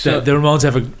 So, the Ramones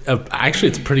have actually,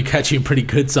 it's a pretty catchy and pretty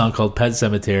good song called Pet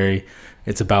Sematary.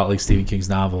 It's about like Stephen King's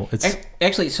novel. It's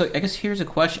actually, so I guess here's a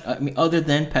question. I mean, other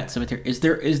than Pet Sematary, is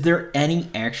there any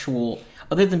actual,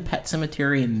 other than Pet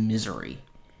Sematary and Misery,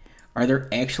 are there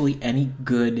actually any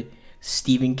good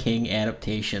Stephen King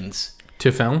adaptations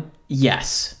to film?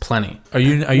 Yes, plenty. Are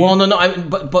you? Well, no. I mean,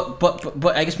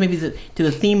 but I guess maybe to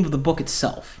the theme of the book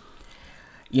itself.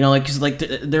 You know, like because like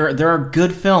there are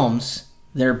good films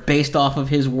that are based off of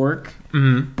his work,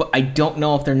 but I don't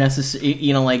know if they're necessary.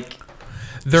 You know, like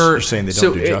you're saying they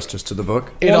don't do justice to the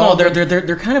book. Well, no,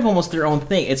 they're kind of almost their own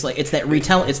thing. It's like it's that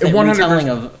retelling. It's that retelling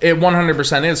of it.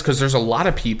 100% is, because there's a lot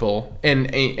of people,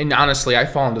 and honestly, I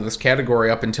fall into this category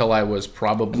up until I was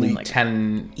probably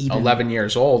 10, 11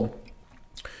 years old.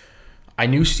 I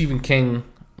knew Stephen King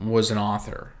was an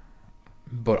author,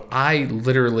 but I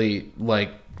literally,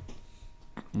 like,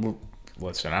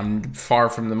 listen, I'm far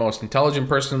from the most intelligent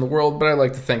person in the world, but I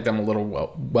like to think I'm a little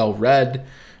well read.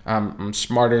 I'm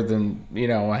smarter than,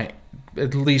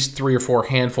 at least 3 or 4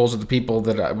 handfuls of the people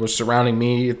that was surrounding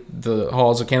me, the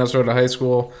halls of Canastota High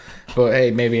School. But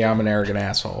hey, maybe I'm an arrogant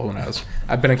asshole. Who knows?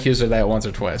 I've been accused of that once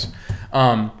or twice.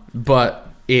 But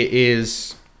it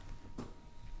is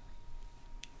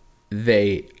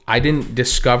I didn't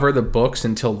discover the books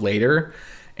until later,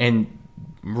 and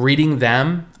reading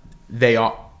them,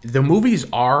 the movies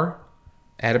are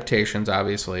adaptations,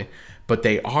 obviously, but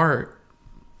they are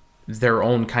their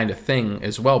own kind of thing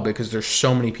as well, because there's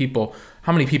so many people.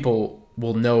 How many people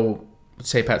will know,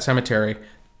 say, Pet Sematary?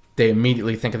 They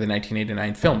immediately think of the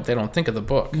 1989 film. They don't think of the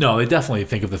book. No, they definitely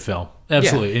think of the film.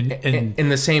 Absolutely. Yeah.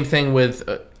 And the same thing with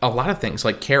a lot of things,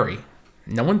 like Carrie.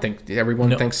 Everyone thinks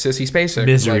Sissy Spacek.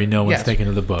 Misery, no one's thinking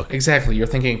of the book. Exactly. You're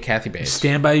thinking of Kathy Bates.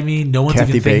 Stand By Me, no one's Kathy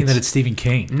even thinking Bates. that it's Stephen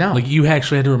King. No. Like, you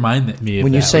actually had to remind me of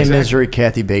When that. you say Like, Misery,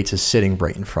 Kathy Bates is sitting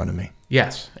right in front of me.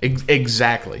 Yes,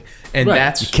 exactly. And Right.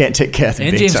 that's... You can't take Kathy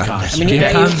And Bates James out. Caan. I mean,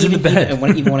 James Caan's in the bed.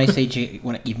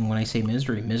 even when I say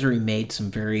Misery made some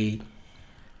very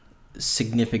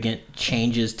significant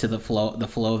changes to the flow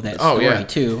of that story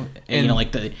too. And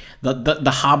like the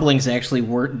hobbling's actually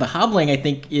the hobbling, I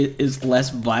think, is less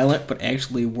violent, but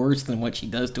actually worse than what she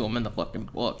does to him in the fucking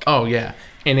book. Oh yeah,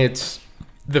 and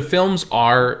the films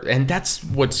are, and that's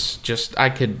what's just I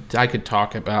could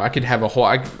talk about. I could have a whole.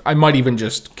 I might even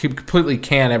just completely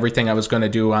can everything I was going to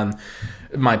do on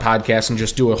my podcast and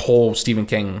just do a whole Stephen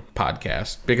King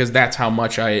podcast, because that's how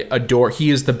much I adore. He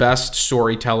is the best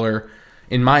storyteller,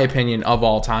 in my opinion, of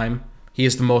all time. He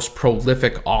is the most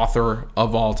prolific author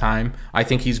of all time. I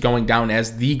think he's going down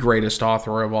as the greatest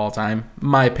author of all time.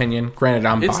 My opinion. Granted,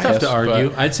 I'm It's biased. tough to argue.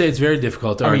 But I'd say it's very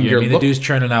difficult to argue. The dude's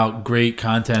churning out great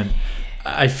content.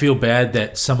 I feel bad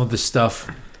that some of the stuff,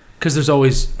 because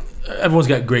everyone's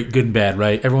got great, good and bad,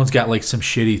 right? Everyone's got like some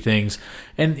shitty things.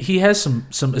 And he has some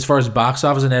as far as box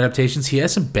office and adaptations, he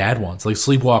has some bad ones, like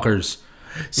Sleepwalkers.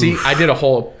 See, I did a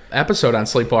whole episode on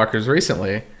Sleepwalkers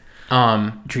recently.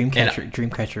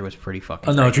 Dreamcatcher was pretty fucking.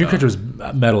 Oh no, great, Dreamcatcher was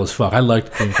metal as fuck. I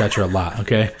liked Dreamcatcher a lot.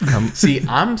 Okay. See,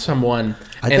 I'm someone.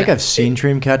 I think I've seen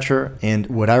Dreamcatcher, and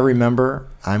what I remember,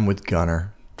 I'm with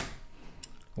Gunner.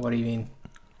 What do you mean?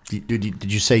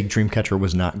 Did you say Dreamcatcher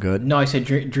was not good? No, I said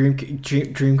Dreamcatcher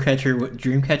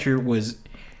was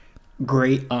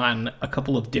great on a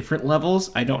couple of different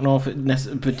levels. I don't know if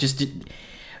but just.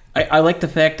 I like the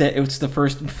fact that it was the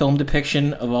first film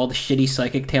depiction of all the shitty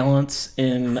psychic talents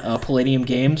in Palladium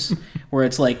Games, where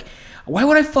it's like, why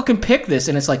would I fucking pick this?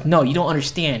 And it's like, no, you don't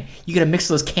understand. You gotta mix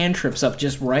those cantrips up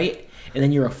just right, and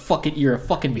then you're a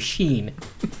fucking machine.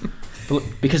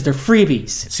 Because they're freebies.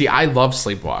 See, I love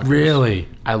Sleepwalkers. Really?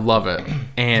 I love it.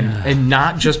 And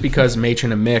not just because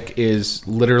Machen and Mick is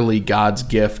literally God's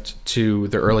gift to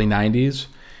the early 90s,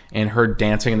 and her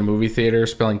dancing in the movie theater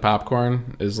spilling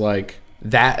popcorn is like...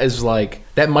 That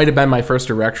might have been my first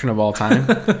erection of all time.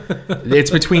 It's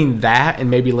between that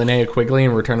and maybe Linnea Quigley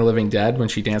in Return of the Living Dead when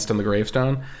she danced on the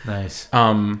gravestone. Nice.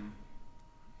 I'm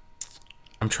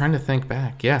trying to think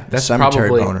back. Yeah, that's Cemetery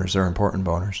probably boners are important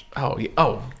boners.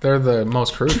 Oh, they're the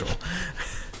most crucial.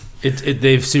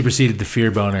 They've superseded the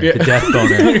fear boner, the death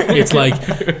boner. It's like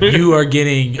you are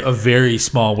getting a very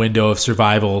small window of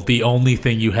survival. The only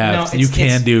thing you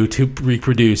can do to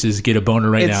reproduce is get a boner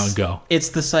right now and go. It's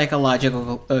the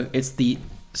psychological. It's the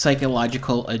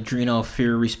psychological adrenal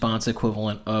fear response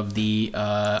equivalent of the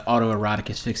autoerotic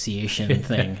asphyxiation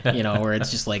thing. Where it's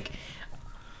just like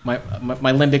my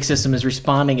limbic system is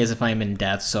responding as if I'm in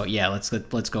death. So yeah, let's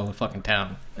go to fucking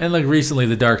town. And like recently,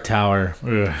 The Dark Tower.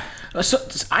 Ugh.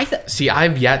 See,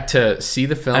 I've yet to see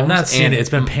the film. I've not seen it. It's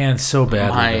been panned so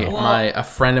badly. A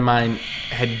friend of mine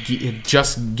had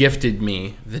just gifted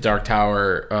me The Dark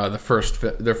Tower, the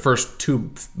first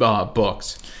 2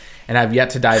 books, and I've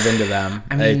yet to dive into them.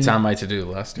 I mean, it's on my to-do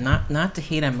list. Not to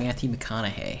hate on Matthew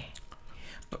McConaughey,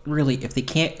 but really, if they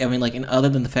can't, and other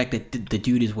than the fact that the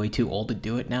dude is way too old to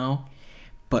do it now,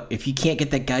 but if you can't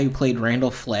get that guy who played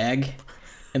Randall Flagg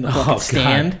in the fucking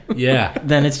Stand, yeah,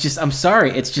 then it's just, I'm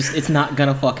sorry, it's not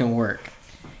gonna fucking work.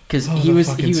 Because he was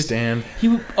Stand.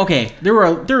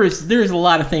 There's a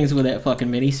lot of things with that fucking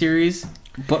miniseries,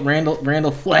 but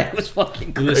Randall Flagg was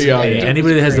fucking crazy.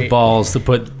 Anybody that has the balls to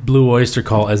put Blue Oyster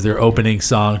Cult as their opening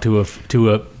song to a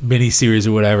miniseries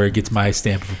or whatever gets my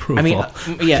stamp of approval. I mean,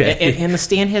 yeah, okay. and the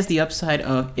Stand has the upside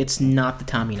of it's not the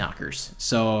Tommyknockers,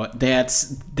 so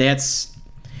that's.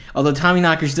 Although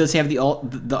Tommyknockers does have the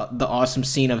awesome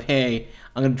scene of, hey,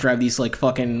 I'm gonna drive these like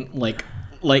fucking like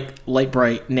light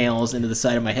bright nails into the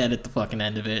side of my head at the fucking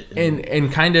end of it,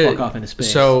 and kind of fuck off into space.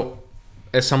 So,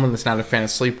 as someone that's not a fan of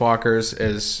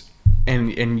Sleepwalkers,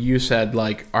 and you said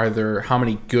like, how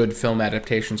many good film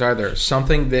adaptations are there?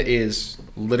 Something that is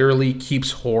literally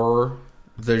keeps horror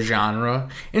the genre,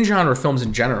 and genre films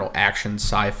in general, action,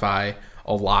 sci-fi,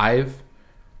 alive.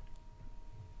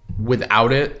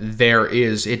 Without it,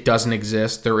 it doesn't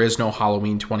exist. There is no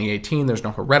Halloween 2018. There's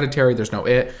no Hereditary. There's no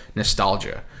It.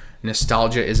 Nostalgia.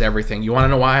 Nostalgia is everything. You want to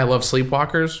know why I love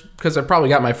Sleepwalkers? Because I probably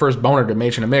got my first boner to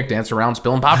Machen and Mick dancing around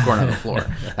spilling popcorn on the floor.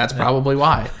 That's probably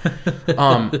why.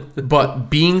 But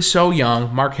being so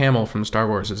young, Mark Hamill from Star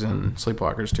Wars is in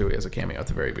Sleepwalkers too. He has a cameo at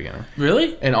the very beginning.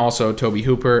 Really? And also Toby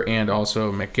Hooper, and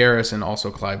also Mick Garris, and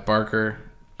also Clive Barker,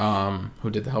 who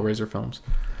did the Hellraiser films.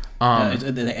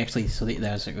 Actually, so that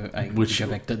was Which-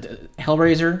 the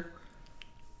Hellraiser,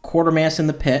 Quartermass in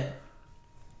the Pit,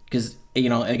 because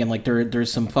again, like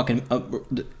there's some fucking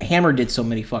Hammer did so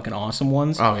many fucking awesome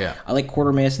ones. Oh yeah, I like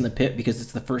Quartermass in the Pit because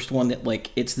it's the first one that like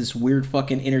it's this weird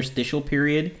fucking interstitial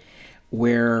period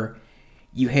where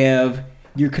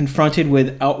you're confronted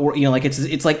with outward, like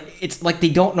it's like they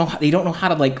don't know how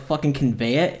to like fucking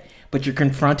convey it, but you're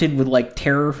confronted with like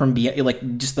terror from beyond,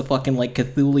 like just the fucking like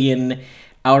Cthulhian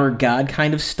outer god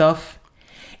kind of stuff,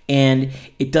 and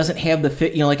it doesn't have the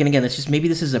fit, like, and again, it's just maybe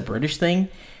this is a British thing,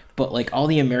 but like all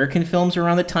the American films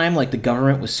around the time, like the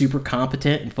government was super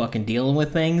competent in fucking dealing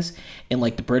with things, and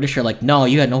like the British are like, no,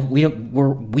 we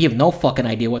have no fucking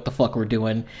idea what the fuck we're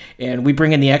doing, and we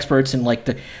bring in the experts, and like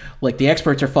the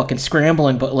experts are fucking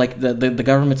scrambling, but like the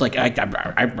government's like, and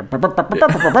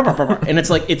it's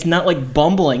like, it's not like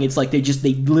bumbling, it's like they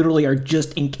literally are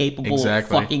just incapable of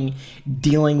fucking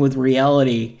dealing with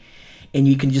reality. And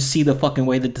you can just see the fucking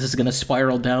way that this is going to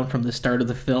spiral down from the start of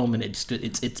the film, and it's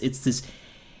this.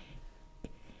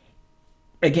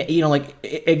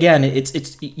 Again,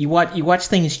 it's you watch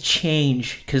things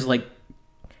change, because like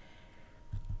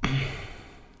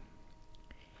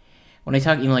when I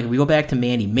talk, like we go back to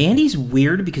Mandy. Mandy's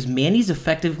weird because Mandy's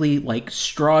effectively like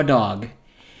Straw Dog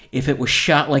if it was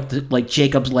shot like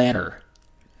Jacob's Ladder.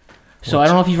 So I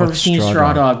don't know if you've ever seen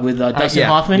Straw Dog with Dustin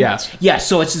Hoffman. Yes. Yeah.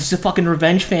 So it's just a fucking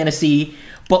revenge fantasy,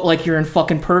 but like you're in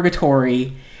fucking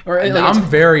purgatory. Or like, I'm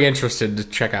very interested to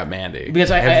check out Mandy. Because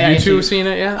have you two seen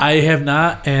it yet? I have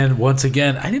not, and once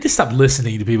again, I need to stop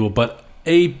listening to people. But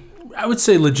I would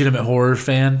say legitimate horror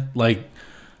fan like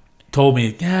told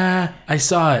me, yeah, I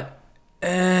saw it.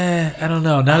 I don't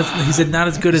know. He said not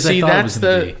as good as I thought it was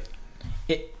going to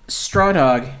be. Straw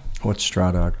Dog. What's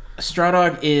Straw Dog? Straw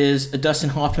Dog is a Dustin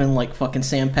Hoffman like fucking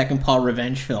Sam Peckinpah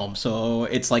revenge film. So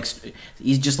it's like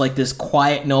he's just like this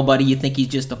quiet nobody. You think he's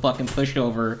just a fucking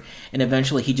pushover, and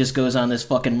eventually he just goes on this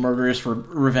fucking murderous for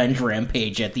revenge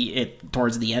rampage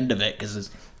towards the end of it, because his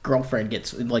girlfriend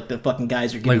gets like the fucking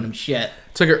guys are giving him shit.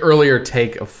 It's like an earlier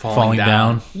take of Falling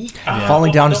Down. Yeah.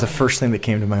 Falling Down is the first thing that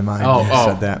came to my mind when you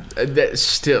said that. That's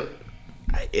still,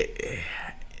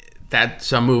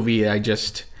 that's a movie.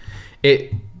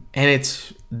 And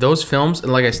it's those films,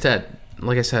 and like I said,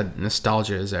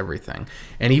 nostalgia is everything.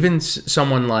 And even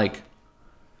someone like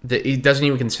that, he doesn't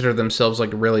even consider themselves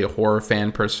like really a horror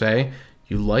fan per se.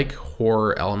 You like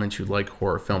horror elements, you like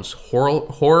horror films.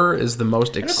 Horror is the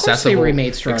most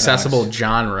accessible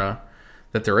genre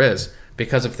that there is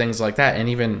because of things like that. And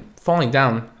even Falling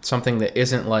Down, something that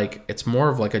isn't like, it's more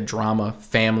of like a drama,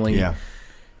 family. Yeah.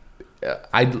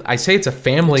 I say it's a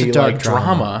family like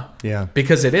drama, yeah,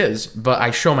 because it is. But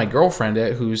I show my girlfriend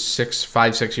it, who's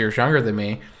 6 years younger than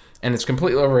me, and it's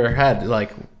completely over her head.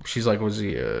 Like she's like, "Was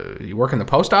he work in the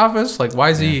post office? Like,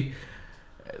 why is he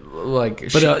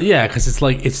like?" But yeah, because it's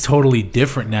like it's totally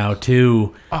different now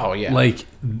too. Oh yeah, like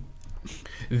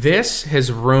this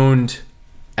has ruined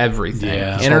everything.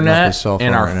 Yeah. Internet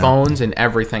and our phones and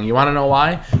everything. You want to know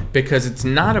why? Because it's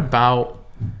not about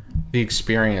the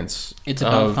experience. It's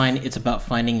about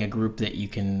finding a group that you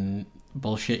can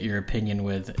bullshit your opinion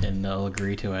with, and they'll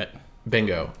agree to it.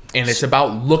 Bingo. And it's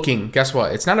about looking. Guess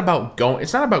what? It's not about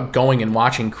going and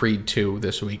watching Creed 2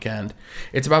 this weekend.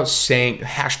 It's about saying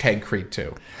hashtag Creed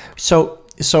 2. So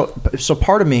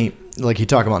part of me, like you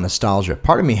talk about nostalgia,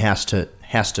 part of me has to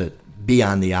be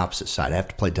on the opposite side. I have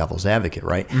to play devil's advocate,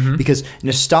 right? Mm-hmm. Because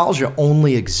nostalgia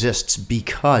only exists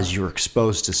because you're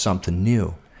exposed to something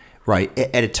new, right?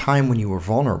 At a time when you were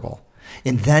vulnerable.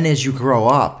 And then as you grow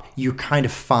up, you're kind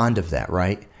of fond of that,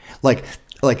 right? Like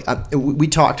we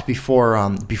talked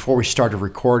before we started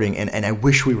recording, and I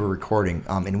wish we were recording,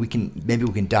 and we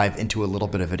can dive into a little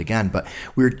bit of it again. But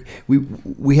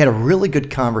we had a really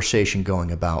good conversation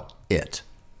going about It,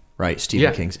 right?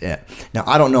 Stephen King's It. Now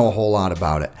I don't know a whole lot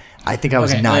about it. I think I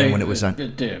was 9 when it was on.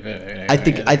 I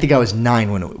think I was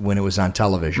 9 when it was on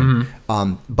television.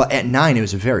 Mm-hmm. But at 9, it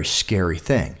was a very scary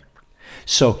thing.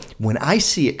 So when I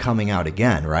see it coming out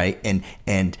again, right, and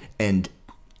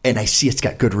and I see it's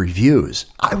got good reviews,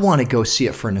 I want to go see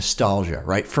it for nostalgia,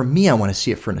 right? For me, I want to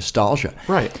see it for nostalgia.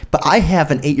 Right. But I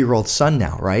have an 8-year-old son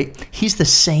now, right? He's the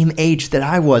same age that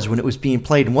I was when it was being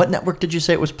played. And what network did you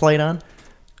say it was played on?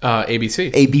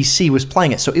 ABC. ABC was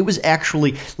playing it. So it was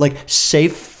actually like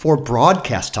safe for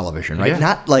broadcast television, right? Yeah.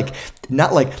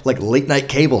 Not like late night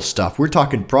cable stuff. We're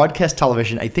talking broadcast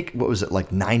television. I think, what was it,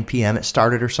 like 9 p.m. it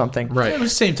started or something? Right. It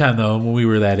was the same time though when we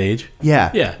were that age.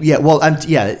 Yeah. Yeah. Yeah. Well,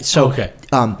 So, Okay.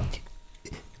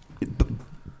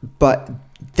 But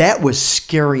that was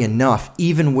scary enough,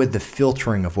 even with the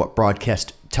filtering of what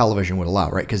broadcast television would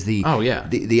allow, right? Because the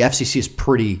FCC is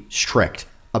pretty strict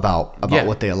about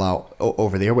what they allow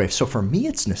over the airwaves. So for me,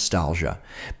 it's nostalgia.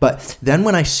 But then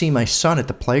when I see my son at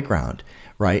the playground,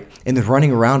 right, and they're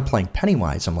running around playing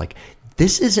Pennywise, I'm like,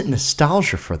 this isn't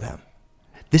nostalgia for them.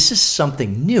 This is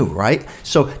something new, right?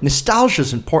 So nostalgia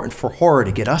is important for horror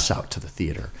to get us out to the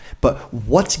theater. But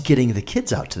what's getting the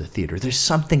kids out to the theater? There's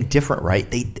something different,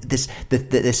 right?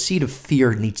 The seed of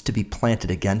fear needs to be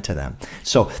planted again to them.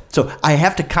 So I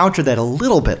have to counter that a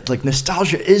little bit. Like,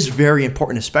 nostalgia is very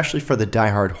important, especially for the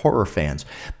diehard horror fans.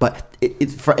 But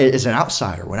as an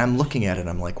outsider, when I'm looking at it,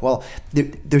 I'm like, well,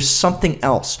 there's something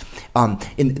else. And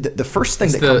the first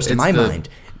thing that comes to my mind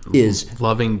is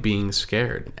loving being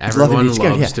scared. Everyone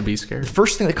loves to be scared. The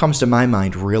first thing that comes to my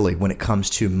mind, really, when it comes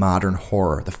to modern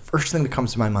horror, the first thing that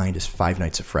comes to my mind is Five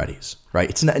Nights at Freddy's. Right?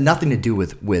 It's nothing to do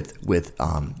with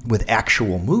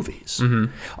actual movies.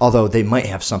 Mm-hmm. Although they might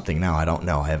have something now. I don't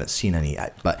know. I haven't seen any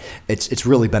yet. But it's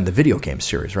really been the video game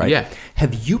series, right? Yeah.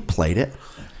 Have you played it?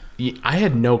 I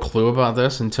had no clue about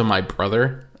this until my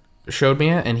brother showed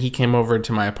me it, and he came over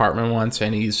to my apartment once,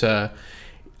 and he's a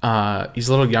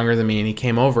little younger than me, and he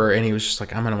came over and he was just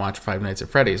like, I'm gonna watch Five Nights at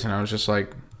Freddy's, and I was just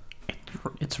like,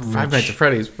 it's Five Nights at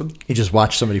Freddy's. You just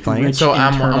watched somebody playing it? So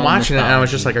I'm watching it, and I was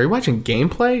just like, are you watching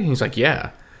gameplay? And he's like,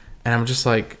 yeah. And I'm just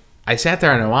like, I sat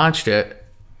there and I watched it,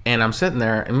 and I'm sitting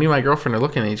there, and me and my girlfriend are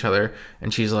looking at each other,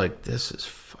 and she's like, this is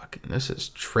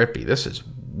trippy, this is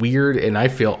weird, and I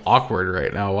feel awkward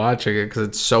right now watching it because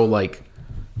it's so like,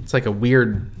 it's like a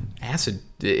weird acid.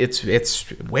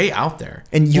 It's way out there,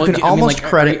 and you can almost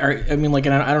credit. I don't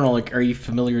know. Like, are you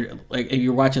familiar? Like,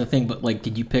 you're watching the thing, but like,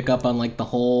 did you pick up on like the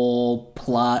whole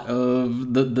plot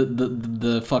of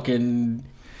the fucking?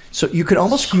 So you could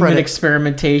almost human credit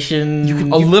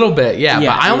experimentation. A little bit, yeah.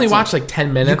 Yeah, but I only it's watched like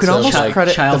 10 minutes. You can almost of, like,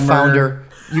 credit the child founder.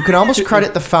 You can almost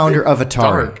credit the founder of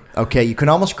Atari. Dark. Okay, you can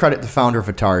almost credit the founder of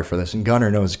Atari for this, and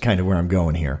Gunnar knows kind of where I'm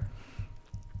going here.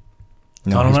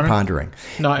 No, he's pondering.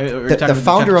 No, the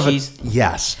founder of Cheese.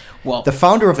 Yes. Well, the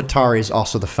founder of Atari is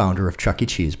also the founder of Chuck E.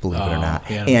 Cheese, believe it or not.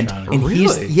 Yeah, and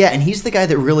Really? he's the guy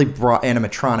that really brought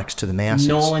animatronics to the masses.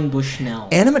 Nolan Bushnell.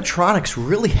 Animatronics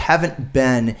really haven't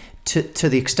been to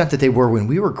the extent that they were when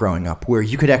we were growing up, where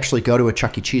you could actually go to a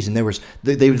Chuck E. Cheese and they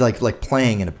would like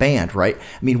playing in a band, right?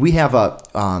 I mean, we have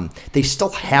they still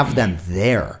have them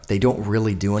there. They don't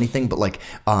really do anything, but like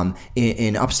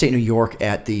in upstate New York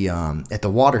at the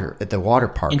water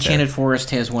park, Enchanted there,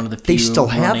 Forest has one of the few. They still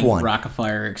have running one.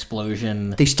 Rockafire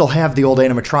explosion. They still have the old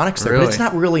animatronics there, Really? but it's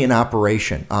not really in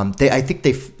operation. I think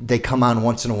they come on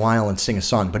once in a while and sing a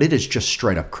song, but it is just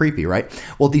straight up creepy, right?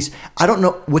 Well, I don't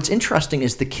know. What's interesting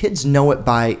is the kids know it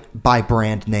by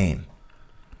brand name.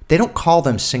 They don't call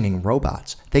them singing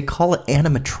robots. They call it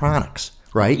animatronics,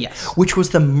 right? Yes. Which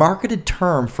was the marketed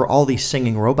term for all these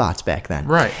singing robots back then.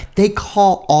 Right. They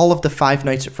call all of the Five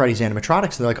Nights at Freddy's animatronics,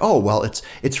 and they're like, oh well, it's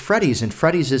Freddy's, and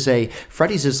Freddy's is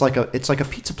like a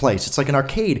pizza place. It's like an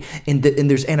arcade, and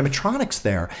there's animatronics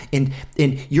there, and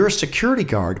you're a security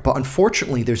guard, but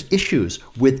unfortunately there's issues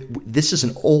with this is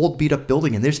an old beat up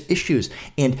building, and there's issues,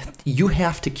 and you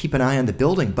have to keep an eye on the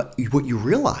building. But what you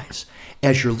realize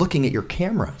as you're looking at your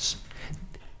cameras,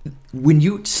 when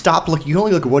you stop looking, you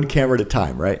only look at one camera at a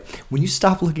time, right? When you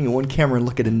stop looking at one camera and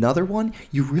look at another one,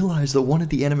 you realize that one of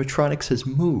the animatronics has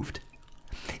moved.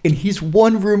 And he's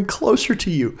one room closer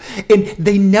to you. And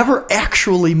they never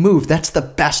actually move. That's the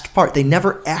best part. They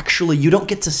never actually, you don't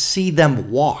get to see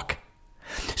them walk.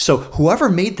 So whoever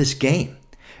made this game,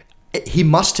 he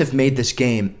must have made this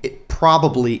game. It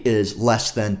probably is less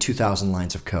than 2,000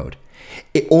 lines of code.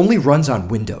 It only runs on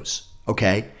Windows.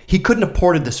 Okay? He couldn't have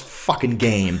ported this fucking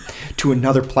game to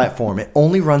another platform. It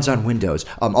only runs on Windows,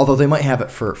 although they might have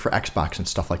it for Xbox and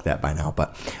stuff like that by now.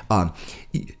 But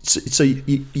so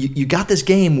you got this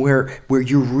game where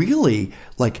you're really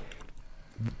like,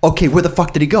 okay, where the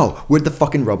fuck did he go? Where'd the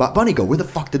fucking robot bunny go? Where the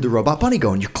fuck did the robot bunny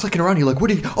go? And you're clicking around, you're like,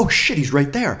 oh shit, he's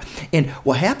right there. And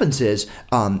what happens is,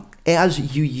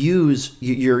 as you use,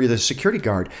 you're the security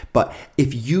guard, but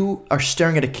if you are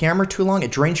staring at a camera too long,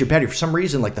 it drains your battery. For some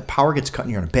reason, like the power gets cut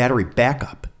and you're on a battery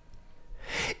backup.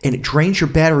 And it drains your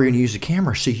battery when you use a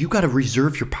camera, so you got to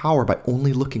reserve your power by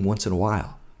only looking once in a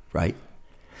while, right?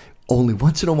 Only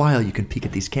once in a while you can peek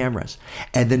at these cameras.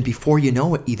 And then before you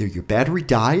know it, either your battery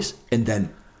dies and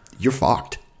then you're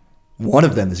fucked. One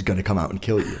of them is going to come out and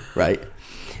kill you, right?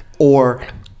 Or,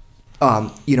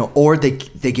 or they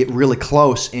get really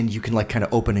close and you can like kind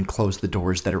of open and close the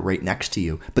doors that are right next to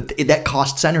you. But that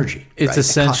costs energy. It's right?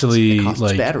 essentially it costs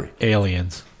like battery.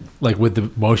 Aliens, like with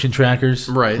the motion trackers,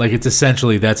 Right. Like that's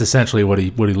essentially what he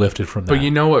lifted from that. But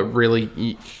you know what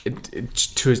really,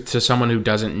 to someone who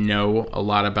doesn't know a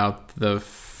lot about the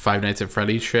Five Nights at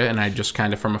Freddy's shit, and I just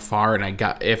kind of from afar, and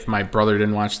if my brother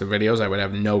didn't watch the videos, I would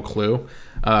have no clue,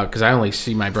 because I only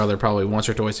see my brother probably once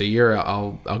or twice a year.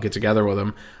 I'll get together with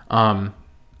him.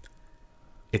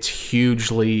 It's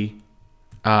hugely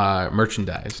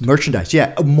merchandised. Merchandise,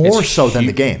 yeah, more It's so than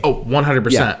the game. Oh,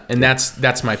 100%. Yeah. And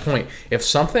that's my point. If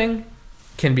something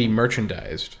can be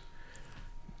merchandised,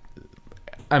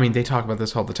 I mean, they talk about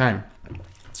this all the time.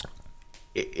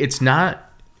 It's not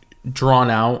drawn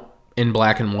out in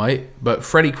black and white, but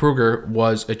Freddy Krueger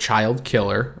was a child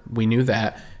killer. We knew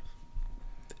that.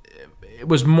 It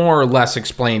was more or less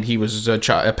explained he was a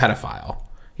pedophile.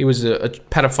 He was a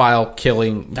pedophile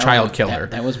killing child killer.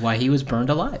 That was why he was burned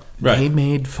alive. Right. They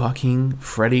made fucking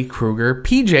Freddy Krueger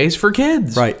PJs for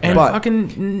kids. Right, And but-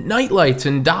 fucking nightlights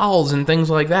and dolls and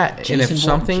things like that. and if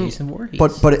Jason Voorhees.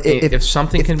 But if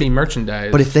something can be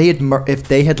merchandised. But if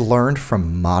they had learned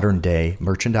from modern day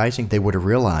merchandising, they would have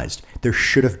realized there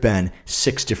should have been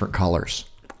 6 different colors.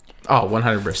 Oh,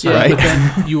 100%. Yeah, Right. but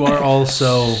then you are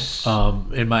also,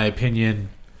 in my opinion,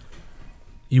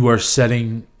 you are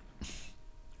setting.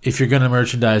 If you're going to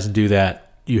merchandise and do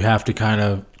that, you have to kind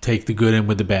of take the good in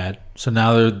with the bad. So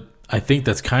now I think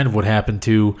that's kind of what happened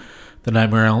to the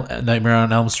Nightmare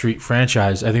on Elm Street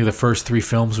franchise. I think the first 3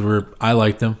 films I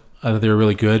liked them. I thought they were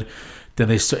really good. Then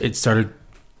it started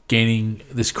gaining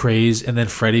this craze, and then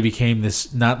Freddy became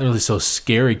this not really so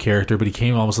scary character, but he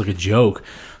came almost like a joke.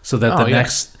 So that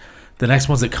the next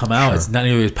ones that come out, it's not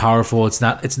nearly as powerful.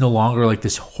 It's no longer like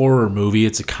this horror movie.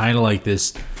 It's kind of like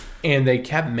this. And they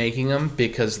kept making them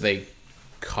because they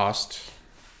cost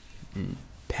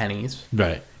pennies.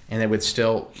 Right. And they would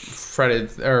still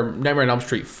Nightmare on Elm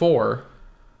Street 4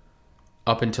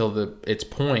 up until its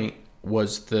point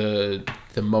was the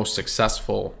most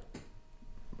successful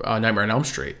Nightmare on Elm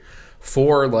Street.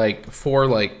 4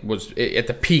 was at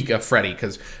the peak of Freddy,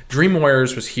 because Dream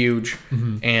Warriors was huge,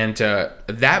 and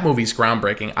that movie's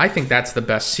groundbreaking. I think that's the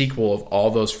best sequel of all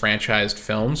those franchised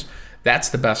films. That's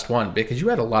the best one, because you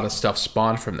had a lot of stuff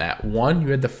spawned from that. One, you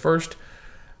had the first,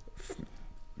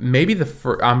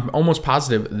 I'm almost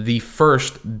positive, the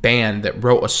first band that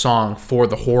wrote a song for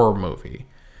the horror movie.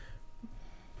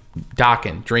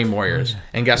 Dokken, Dream Warriors.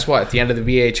 And guess what? At the end of the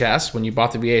VHS, when you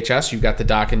bought the VHS, you got the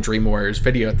Dokken Dream Warriors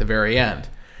video at the very end.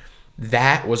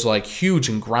 That was like huge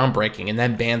and groundbreaking, and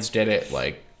then bands did it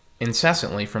like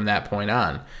incessantly from that point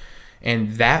on.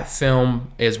 And that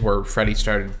film is where Freddy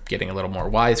started getting a little more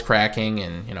wisecracking,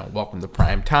 and welcome to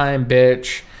prime time,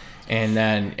 bitch. And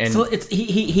then so it's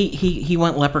he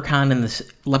went Leprechaun in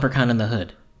the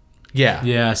Hood.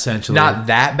 Yeah, essentially. not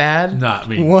that bad. Not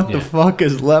me. What the fuck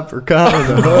is Leprechaun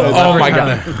in the Hood? Oh my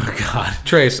god, Oh God.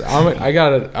 Trace, I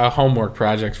got a homework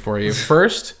project for you.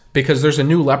 First, because there's a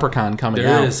new Leprechaun coming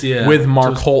There out is, yeah. with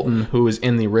Mark Holton, who is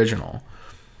in the original.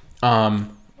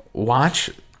 Watch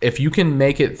if you can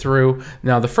make it through.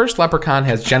 Now, the first Leprechaun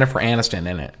has Jennifer Aniston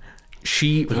in it.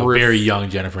 She Like a very young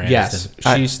Jennifer Aniston.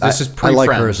 yes, this is I pre-Friends. like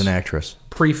her as an actress.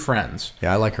 Pre-Friends.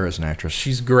 Yeah, I like her as an actress.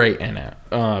 She's great in it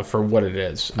for what it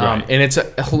is. And it's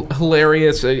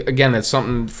hilarious. Again, it's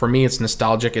something, for me, it's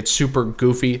nostalgic. It's super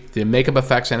goofy. The makeup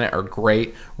effects in it are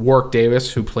great. Warwick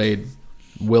Davis, who played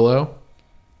Willow,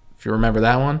 if you remember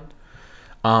that one.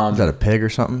 Is that a pig or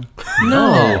something?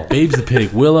 No, Babe's the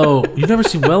Pig. Willow. You've never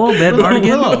seen Willow? Mad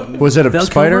Mardigan? Was it a Val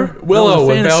spider? Kilmer? Willow No,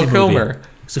 with it's a Val fantasy Kilmer. movie.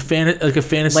 It's a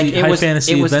fantasy, Like high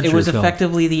fantasy adventure it was film.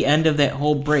 effectively the end of that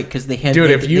whole break, because they had. Dude,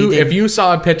 they, if they did, you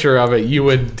saw a picture of it, you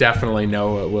would definitely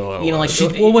know what Willow like was. She,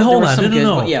 well, wait, hold there was on. some No, good-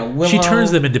 no. but yeah, Willow, she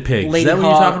turns them into pigs. Lady Is that what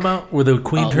you're Hawk, talking about? Where the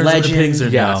queen turns them Legend. into pigs? Or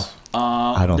Yes.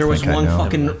 I don't there was think I one know.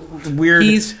 fucking weird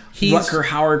He's- Rutger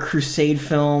Hauer Crusade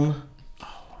film.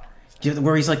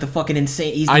 Where he's like the fucking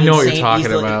insane. He's the I know what you're insane- talking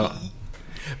he's like- about.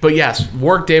 But yes,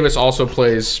 Warwick Davis also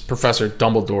plays Professor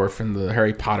Dumbledore in the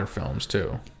Harry Potter films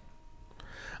too.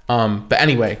 But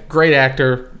anyway, great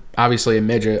actor. Obviously a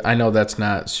midget. I know that's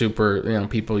not super.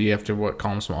 People, you have to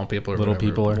call them small people or Little whatever.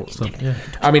 people or something. Yeah.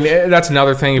 I mean, that's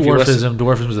another thing. If you listen,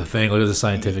 Dwarfism is a thing. Look at the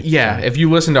scientific. yeah, if you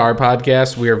listen to our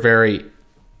podcast, we are very.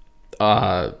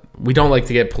 We don't like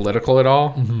to get political at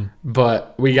all,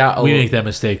 but we got. We make that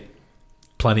mistake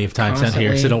plenty of times on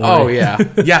here, so don't Oh worry. yeah,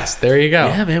 yes. There you go.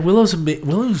 Yeah, man, Willow's great.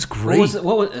 What was it?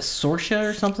 What was it? Sorsha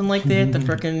or something like that? The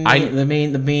freaking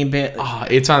the main bit. Oh,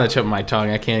 it's on the tip of my tongue.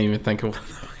 I can't even think of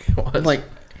what it was. Like,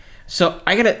 so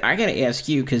I gotta ask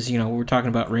you, because we're talking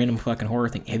about random fucking horror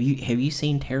thing. Have you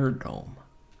seen Terror Dome?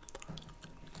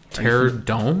 Terror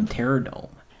Dome. Terror Dome.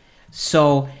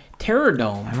 So Terror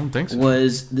Dome. I don't think so.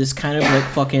 Was this kind of like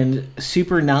fucking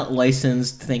super not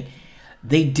licensed thing?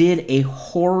 They did a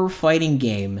horror fighting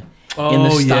game in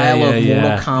the style of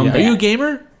Mortal Kombat. Are you a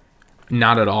gamer?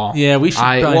 Not at all. Yeah, we should.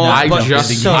 I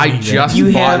just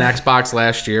You bought an have- Xbox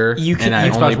last year. You can- and I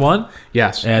Xbox One.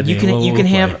 Yes. Yeah, You dude, can we'll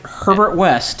have play. Herbert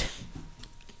West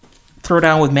throw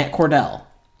down with Matt Cordell,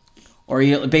 or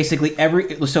basically every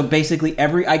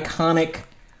iconic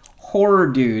horror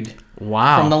dude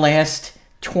Wow. from the last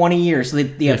 20 years. So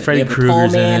they have Freddy the Tall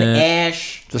Krueger's Man, in it.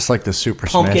 Ash. Just like the Super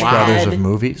Pumpkin Smash Brothers Head. of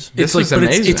movies. This It's is like, but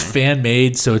amazing. it's fan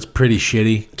made, so it's pretty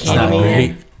shitty. It's not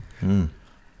Candyman. great.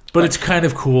 But it's kind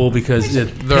of cool because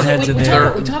Pinhead's in we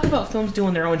there. talk about films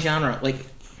doing their own genre. Like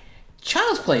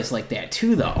Child's Play is like that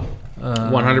too, though.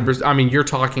 100%. I mean, you're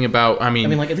talking about. I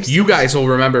mean, like, at least you it was- guys will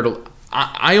remember.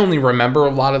 I only remember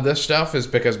a lot of this stuff is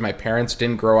because my parents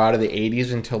didn't grow out of the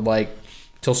 '80s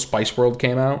until Spice World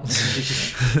came out,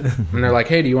 and they're like,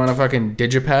 "Hey, do you want a fucking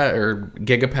Digipet or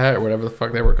Gigapet or whatever the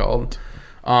fuck they were called?"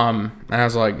 And I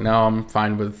was like, "No, I'm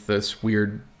fine with this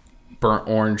weird burnt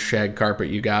orange shag carpet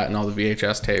you got and all the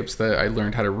VHS tapes that I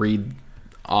learned how to read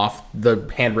off the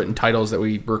handwritten titles that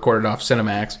we recorded off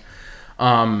Cinemax."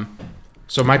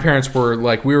 So my parents were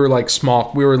like, we were like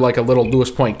a little Lewis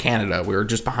Point, Canada. We were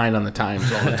just behind on the times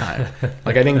all the time.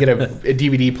 Like I didn't get a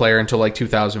DVD player until like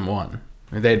 2001.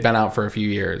 They'd been out for a few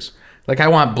years. Like I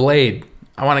want Blade.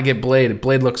 I want to get Blade.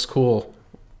 Blade looks cool.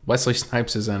 Wesley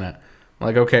Snipes is in it. I'm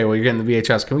like, okay, well you're getting the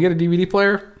VHS. Can we get a DVD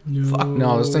player? Fuck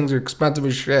no, those things are expensive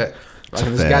as shit. Like,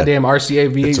 this fad. goddamn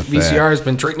RCA It's a fad. VCR has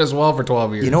been treating us well for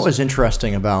 12 years. You know what was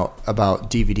interesting about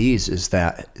DVDs is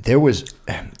that there was,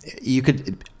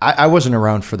 I wasn't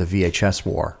around for the VHS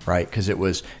war, right? Because it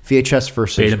was VHS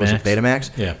versus was it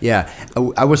Betamax. Betamax? Yeah.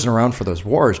 I wasn't around for those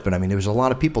wars, but I mean, there was a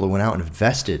lot of people that went out and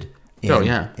invested in,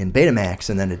 in Betamax,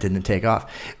 and then it didn't take off.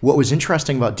 What was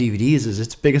interesting about DVDs is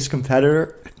its biggest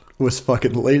competitor was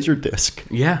fucking Laserdisc.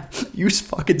 Yeah. You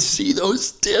fucking see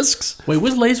those discs. Wait,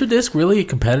 was Laserdisc really a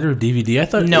competitor of DVD? I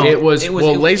thought No. It was It-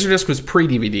 Laserdisc was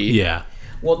pre-DVD. Yeah.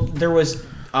 Well, there was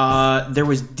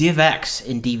DivX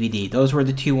in DVD. Those were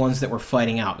the two ones that were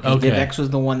fighting out. Because Okay. DivX was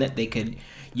the one that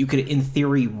you could in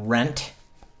theory rent.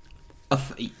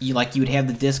 You would have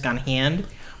the disc on hand,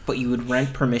 but you would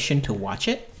rent permission to watch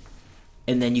it,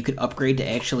 and then you could upgrade to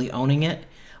actually owning it.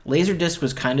 Laserdisc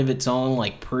was kind of its own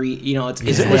like It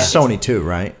was that- Sony too,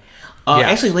 right? Yes.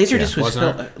 Actually, Laserdisc Yeah, was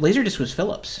wasn't Laserdisc was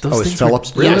Philips. Those it's things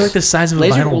Philips? were really Yes. like the size of a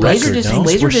Laser, vinyl Laserdisc, record, no?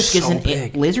 Those were Laserdisc so isn't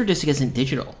big. Laserdisc isn't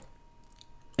digital.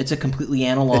 It's a completely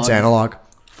analog. It's analog.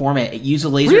 Format. It uses a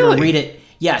laser Really? to read it.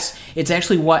 Yes, it's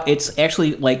actually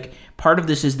like part of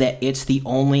this is that it's the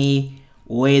only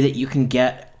way that you can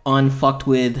get unfucked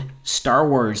with Star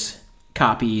Wars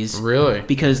copies. Really?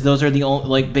 Because those are the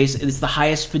only it's the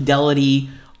highest fidelity,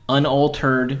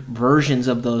 unaltered versions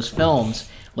of those films.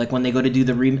 Like when they go to do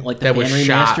the That fan was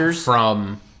shot remasters,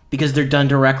 from. because they're done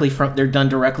directly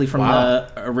from Wow.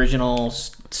 the original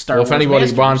Star Well, Wars. if anybody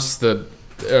masters. wants the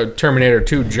Terminator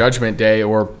 2 Judgment Day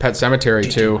or Pet Cemetery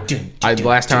 2,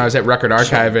 last time I was at Record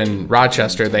Archive in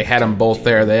Rochester, they had them both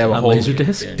there. They have a On whole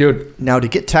Laserdisc? dude. Now, to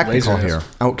get technical Laserdisc.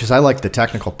 here, because I like the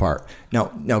technical part.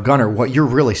 Now, Gunnar, what you're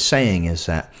really saying is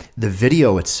that the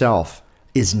video itself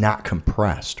is not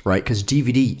compressed, right? Because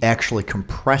DVD actually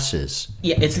compresses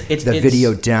Yeah, it's the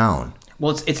video down,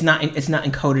 Well, it's not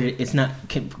encoded. It's not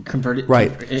converted. right?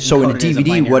 So in a encoded as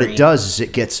DVD, what binary. it does is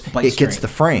it gets string. the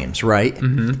frames, right?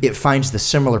 It finds the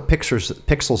similar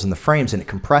pixels in the frames and it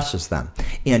compresses them,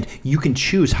 and you can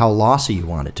choose how lossy you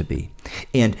want it to be.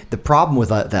 And the problem with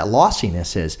that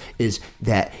lossiness is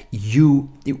that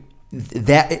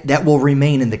that will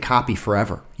remain in the copy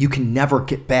forever. You can never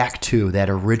get back to that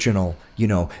original,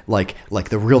 like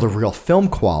the reel-to-reel film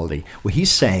quality. What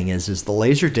he's saying is the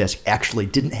Laserdisc actually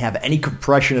didn't have any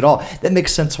compression at all. That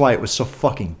makes sense why it was so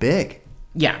fucking big.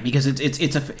 Yeah, because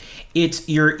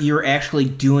you're actually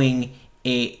doing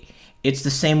it's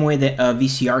the same way that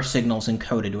VCR signal's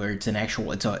encoded, where it's an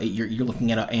actual you're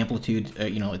looking at an amplitude.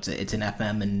 It's an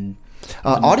FM and.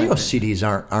 Audio CDs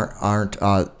aren't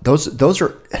those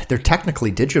are they're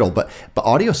technically digital, but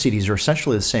audio CDs are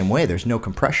essentially the same way. There's no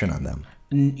compression on them.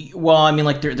 Well, I mean,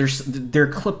 like they're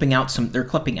clipping out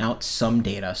some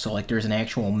data. So like there's an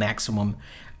actual maximum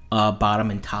bottom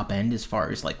and top end as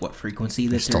far as like what frequency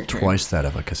that Still twice that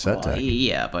of a cassette deck.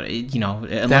 Yeah, but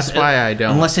That's why I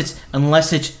don't.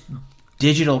 Unless it's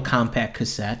digital compact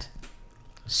cassette,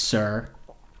 sir.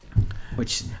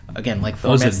 Which again, like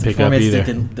Those formats, didn't pick up either.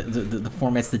 the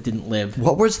formats that didn't live.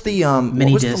 What was the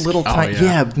Mini what was disc. the little Oh, tiny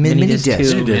yeah. mini Disc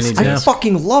disc? 2. Mini disc, I yeah.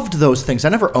 fucking loved those things. I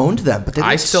never owned them, but they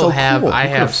I looked still so have. cool. I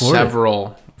have afford it.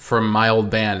 several from my old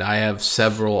band. I have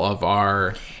several of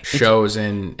our shows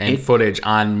and footage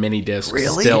on mini discs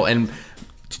Really? still. And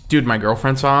dude, my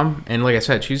girlfriend saw them, and like I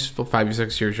said, she's 5 or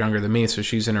 6 years younger than me, so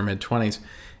she's in her mid-20s,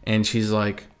 and she's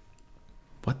like,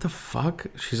 "What the fuck?"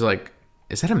 She's like,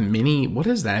 "Is that a mini? What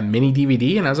is that? A mini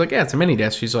DVD?" And I was like, "Yeah, it's a mini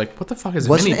disc." She's like, "What the fuck is a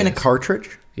Wasn't mini it in a disc?"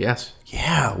 cartridge? Yes.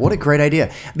 Yeah, what a great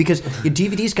idea! Because your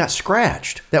DVDs got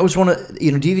scratched. That was one of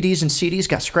DVDs and CDs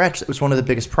got scratched. That was one of the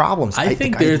biggest problems. I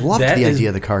think I loved that the is- idea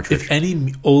of the cartridge. If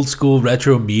any old school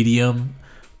retro medium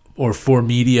or for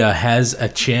media has a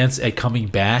chance at coming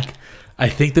back, I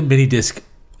think the mini disc.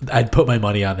 I'd put my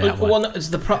money on that one. Well, no, it's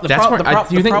the That's problem. where.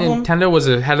 Do you think Nintendo was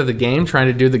ahead of the game trying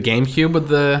to do the GameCube with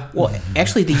the? Well,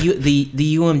 actually,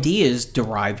 the UMD is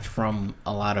derived from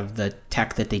a lot of the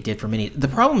tech that they did for mini. The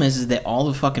problem is that all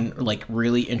the fucking like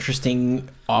really interesting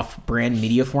off-brand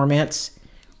media formats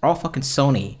are all fucking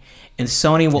Sony, and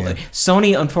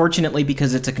Sony unfortunately,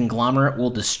 because it's a conglomerate, will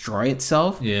destroy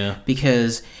itself. Yeah.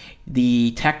 Because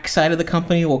the tech side of the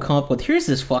company will come up with, here's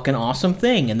this fucking awesome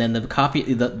thing, and then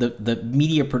the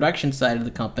media production side of the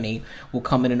company will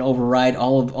come in and override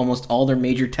almost all their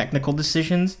major technical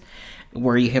decisions,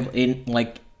 where you have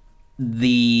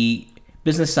the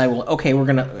business side will, okay, we're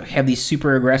gonna have these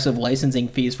super aggressive licensing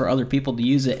fees for other people to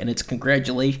use it, and it's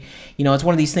congratulations. It's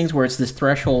one of these things where it's this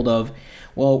threshold of,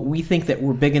 well, we think that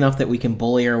we're big enough that we can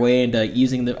bully our way into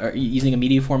using a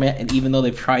media format, and even though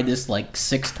they've tried this like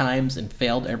 6 times and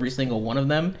failed every single one of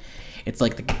them, it's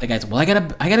like the guys, well, I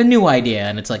got a new idea,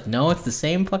 and it's like, no, it's the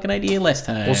same fucking idea last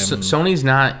time. Well, Sony's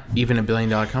not even $1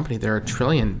 billion company; they're $1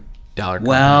 trillion company.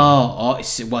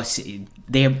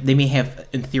 They may have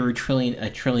in theory a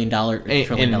trillion dollar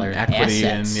equity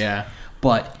assets, and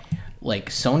but like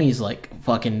Sony's like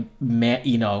fucking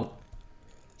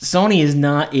Sony is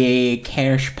not a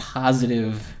cash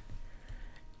positive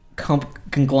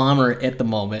conglomerate at the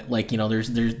moment. Like,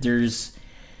 there's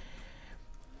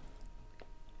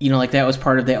like that was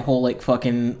part of that whole like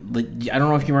fucking. I don't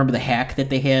know if you remember the hack that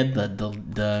they had.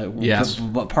 The yes.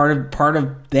 But part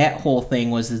of that whole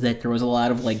thing is that there was a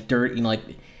lot of like dirt.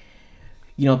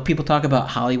 People talk about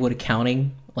Hollywood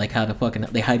accounting, like how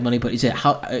they hide money, but is it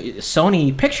how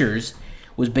Sony Pictures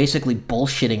was basically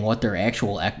bullshitting what their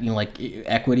actual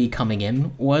equity coming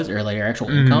in was, or like their actual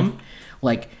income.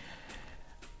 Like,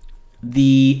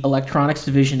 the electronics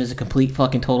division is a complete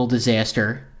fucking total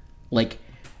disaster. Like,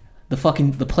 the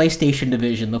PlayStation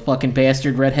division, the fucking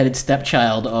bastard redheaded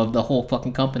stepchild of the whole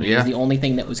fucking company, is the only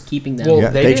thing that was keeping them. Well, yeah,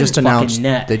 they just announced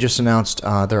net. they just announced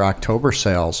their October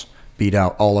sales beat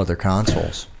out all other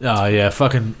consoles. Oh yeah,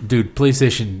 fucking dude,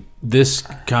 PlayStation. This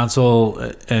console,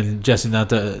 and Jesse, not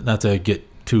to get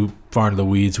too far into the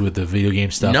weeds with the video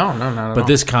game stuff. No, But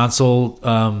this console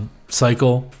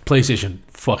cycle, PlayStation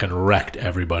fucking wrecked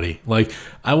everybody. Like,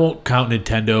 I won't count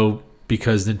Nintendo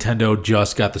because Nintendo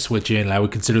just got the Switch in, and I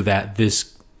would consider that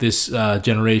this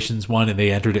generation's one, and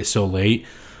they entered it so late.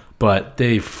 But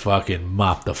they fucking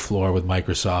mopped the floor with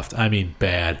Microsoft. I mean,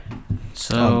 bad.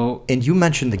 So, and you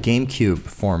mentioned the GameCube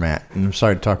format, and I'm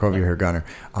sorry to talk over you here, Gunnar.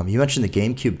 You mentioned the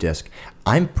GameCube disc.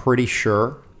 I'm pretty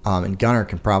sure, and Gunnar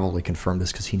can probably confirm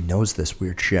this because he knows this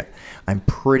weird shit. I'm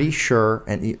pretty sure,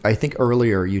 and I think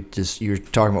earlier you were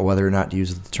talking about whether or not to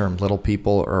use the term "little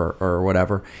people" or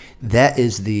whatever. That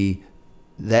is the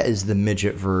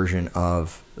midget version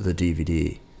of the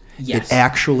DVD. yes. It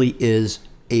actually is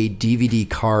a DVD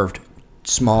carved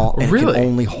small and Really? can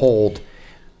only hold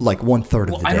like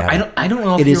 1/3 of the data. I don't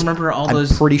know if you remember all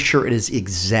those. I'm pretty sure it is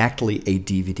exactly a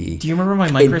DVD. Do you remember my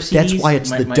micro And CDs? that's why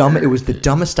it's it was the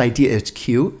dumbest idea. It's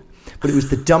cute, but it was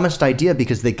the dumbest idea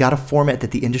because they got a format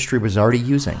that the industry was already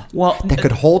using. Well, that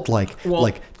could hold like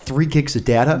 3 gigs of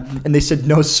data, and they said,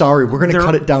 "No, sorry, we're going to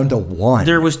cut it down to 1."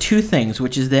 There was 2 things,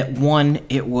 which is that one,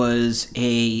 it was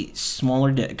a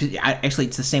smaller because actually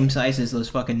it's the same size as those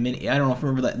fucking mini. I don't know if you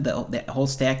remember that whole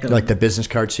stack of like the business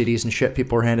card CDs and shit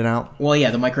people were handing out. Well,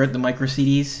 yeah, the micro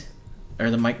CDs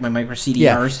or my micro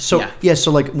CDRs. Yeah.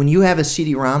 So like when you have a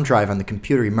CD-ROM drive on the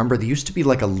computer, remember there used to be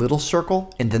like a little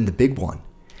circle and then the big one.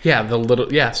 Yeah, the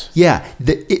little yes. Yeah,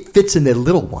 it fits in the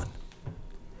little one.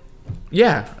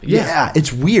 Yeah.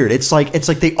 It's weird. It's like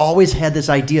they always had this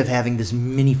idea of having this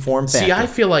mini form factor. See, I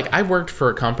feel like I worked for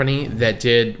a company that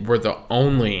were the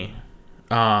only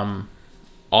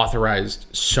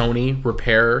authorized Sony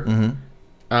repair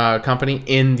company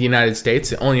in the United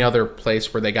States. The only other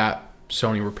place where they got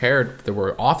Sony repaired that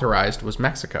were authorized was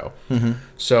Mexico.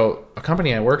 So a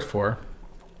company I worked for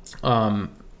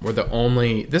were the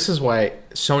only. This is why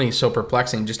Sony's so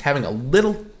perplexing. Just having a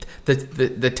little,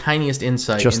 the tiniest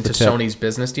insight Just into the tip. Sony's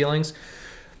business dealings.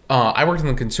 I worked in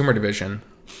the consumer division,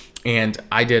 and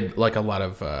I did like a lot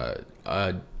of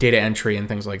data entry and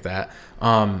things like that.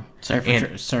 Sorry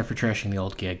for trashing the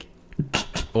old gig.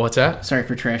 What's that? Sorry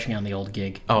for trashing on the old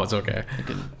gig. Oh, it's okay.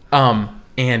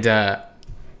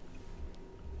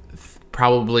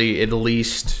 Probably at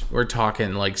least we're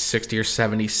talking like 60 or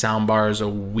 70 sound bars a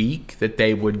week that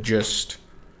they would just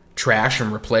trash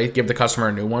and replace, give the customer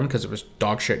a new one because it was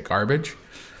dog shit garbage.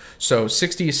 So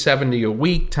 60, 70 a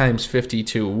week times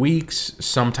 52 weeks.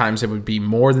 Sometimes it would be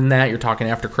more than that. You're talking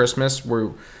after Christmas,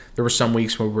 where there were some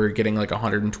weeks where we were getting like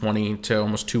 120 to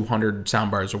almost 200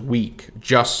 sound bars a week,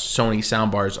 just Sony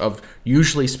sound bars of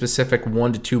usually specific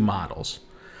 1 to 2 models.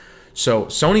 So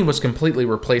Sony was completely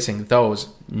replacing those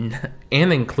and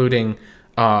including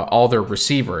all their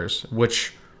receivers,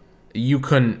 which you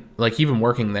couldn't, like, even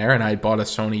working there, and I bought a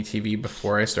Sony TV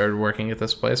before I started working at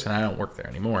this place, and I don't work there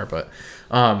anymore, but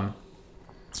Sony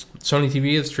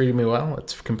TV has treated me well.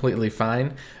 It's completely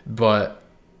fine, but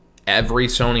every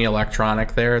Sony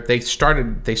electronic there, they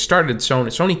started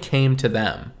Sony came to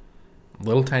them,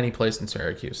 little tiny place in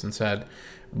Syracuse, and said,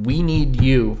 we need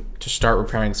you to start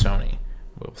repairing Sony.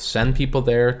 We'll send people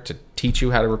there to teach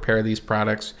you how to repair these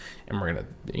products, and we're going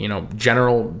to,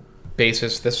 general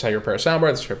basis, this is how you repair a soundbar,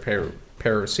 this is how you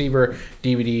repair a receiver,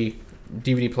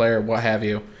 DVD player, what have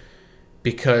you,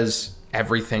 because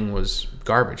everything was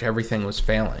garbage. Everything was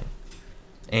failing.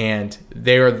 And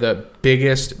they're the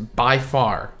biggest, by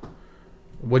far.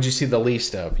 What'd you see the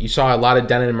least of? You saw a lot of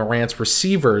Denon and Marantz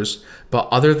receivers, but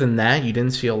other than that, you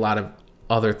didn't see a lot of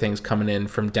other things coming in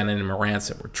from Denon and Marantz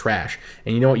that were trash.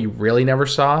 And you know what you really never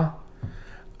saw?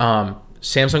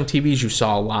 Samsung TVs you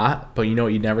saw a lot, but you know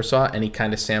what you never saw? Any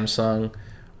kind of Samsung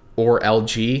or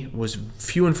LG was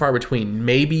few and far between.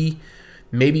 Maybe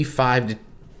 5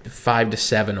 to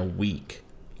 7 a week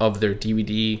of their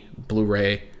DVD,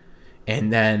 Blu-ray,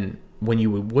 and then when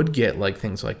you would get like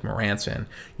things like Marantz in,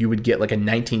 you would get like a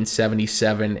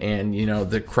 1977 and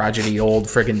the crotchety old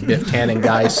friggin' Biff Tannen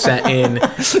guy sent in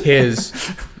his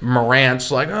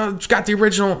Marantz, like, oh, it's got the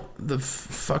original, the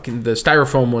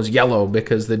styrofoam was yellow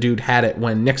because the dude had it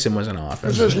when Nixon was in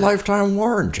office. This is lifetime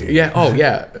warranty. Yeah, oh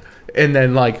yeah. And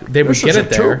then like they would This get is it a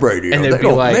there, tube radio. and they'd They be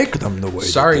don't like, make them the way that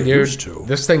sorry, they dude, used to."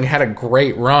 this thing had a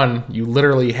great run. You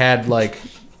literally had like,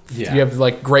 you have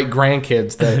like great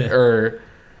grandkids that are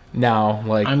now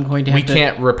like, I'm going to we have to-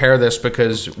 can't repair this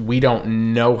because we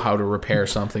don't know how to repair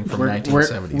something from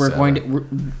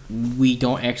 1977. We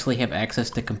don't actually have access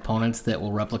to components that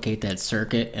will replicate that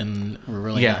circuit, and we're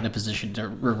really not in a position to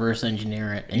reverse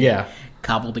engineer it and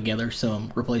cobble together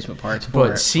some replacement parts for it.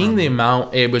 But seeing the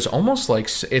amount, it's almost like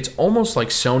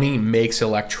Sony makes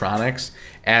electronics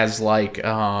as like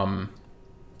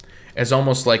as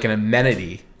almost like an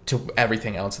amenity to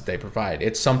everything else that they provide.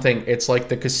 It's something. It's like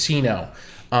the casino,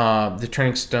 the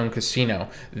Turning Stone Casino,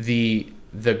 the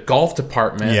golf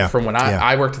department. From when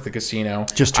I worked at the casino,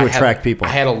 just to attract people.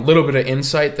 I had a little bit of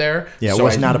insight there. Yeah, it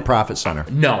was not a profit center.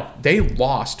 No, they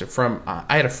lost from.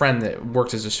 I had a friend that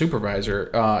worked as a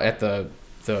supervisor at the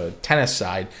tennis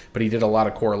side, but he did a lot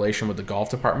of correlation with the golf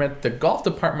department. The golf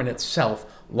department itself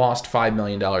lost $5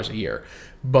 million a year.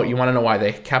 But you want to know why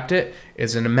they kept it?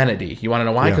 Is an amenity. You want to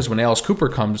know why? Because when Alice Cooper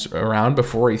comes around,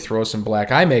 before he throws some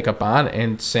black eye makeup on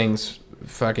and sings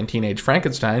fucking Teenage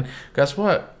Frankenstein, guess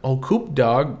what? Old Coop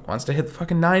Dog wants to hit the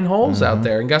fucking 9 holes out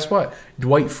there. And guess what?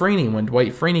 Dwight Freeney, when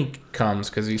Dwight Freeney comes,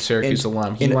 because he's Syracuse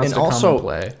alum, he wants to come and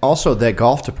play. Also, that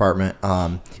golf department,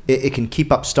 it can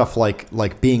keep up stuff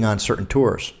like being on certain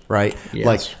tours, right?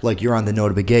 Yes. Like you're on the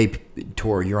Nota Begay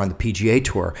tour, you're on the PGA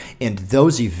tour, and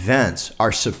those events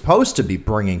are supposed to be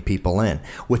bringing people in.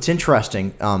 What's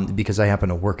interesting, because I happen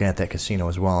to work at that casino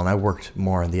as well, and I worked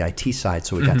more on the IT side,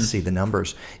 so we got to see the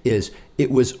numbers, is it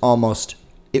was almost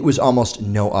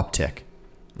no uptick.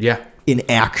 Yeah. In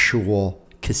actual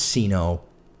casino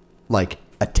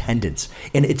attendance.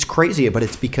 And it's crazy, but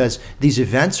it's because these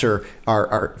events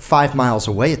are 5 miles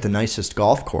away at the nicest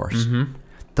golf course.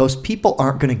 Those people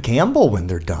aren't going to gamble when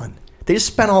they're done. They just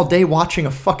spent all day watching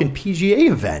a fucking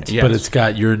PGA event. Yes. But it's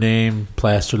got your name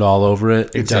plastered all over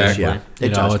it. Exactly.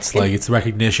 It does. It's like it's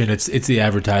recognition. It's the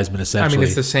advertisement essentially. I mean,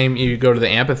 it's the same. You go to the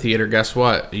amphitheater. Guess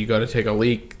what? You go to take a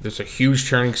leak. There's a huge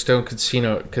Turning Stone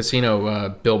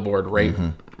casino billboard right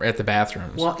at the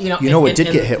bathrooms. Well, what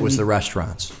did get hit was the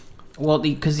restaurants. Well,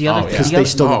 because the other Because the they other-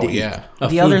 still need to eat. yeah.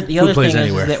 the other food plays thing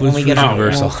anywhere. is that Food- when we get food's out,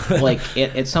 universal. like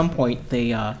at some point they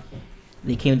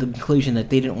came to the conclusion that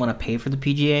they didn't want to pay for the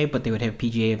PGA, but they would have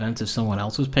PGA events if someone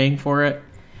else was paying for it,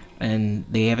 and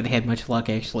they haven't had much luck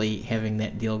actually having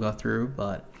that deal go through.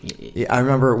 But Yeah, I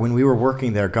remember when we were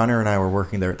working there, Gunnar and I were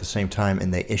working there at the same time,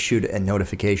 and they issued a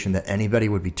notification that anybody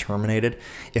would be terminated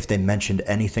if they mentioned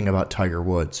anything about Tiger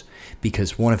Woods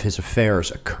because one of his affairs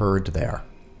occurred there.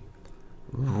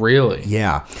 Really?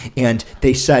 Yeah, and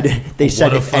they said What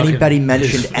a if fucking- anybody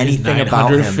mentioned his anything about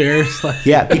 900 him, affairs, like-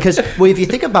 yeah, because well, if you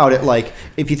think about it,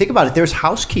 there's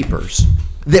housekeepers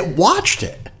that watched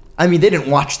it. I mean, they didn't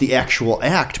watch the actual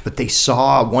act, but they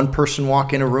saw one person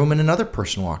walk in a room and another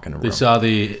person walk in a room. They saw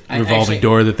the revolving Actually,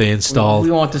 door that they installed.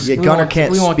 we won't Yeah, Gunnar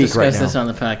can't we won't speak discuss right this now. on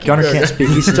the podcast. Gunnar can't speak.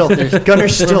 He's still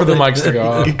Gunnar's For still the mics to go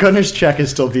off. Gunner's check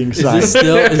is still being Is signed.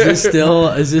 this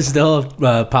still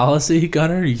a policy,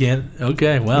 Gunnar? You can't.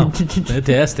 Okay, well,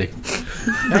 fantastic.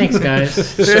 Thanks, guys.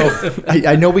 So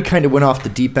I know we kind of went off the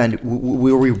deep end.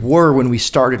 Where we were when we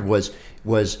started was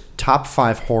top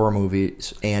 5 horror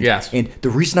movies, and Yes. and the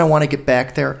reason I want to get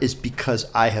back there is because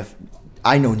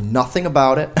I know nothing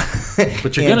about it.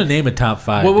 But you're gonna name a top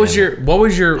 5. What was man.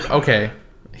 your okay?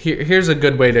 Here's a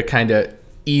good way to kind of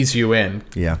ease you in.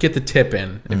 Yeah. Get the tip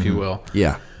in, if you will.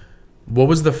 Yeah. What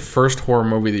was the first horror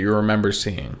movie that you remember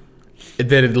seeing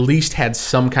that at least had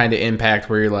some kind of impact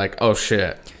where you're like, oh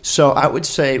shit? So I would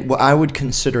say, well, I would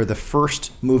consider the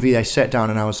first movie I sat down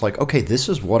and I was like, okay, this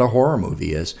is what a horror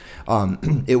movie is.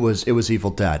 It was Evil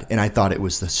Dead, and I thought it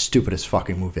was the stupidest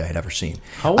fucking movie I had ever seen.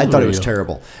 How old I thought were it was you?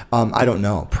 terrible. I don't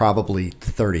know, probably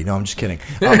 30. No, I'm just kidding.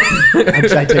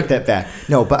 I take that back.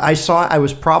 No, but I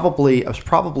was probably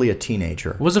a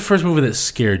teenager. What was the first movie that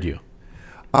scared you?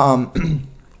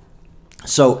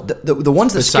 So the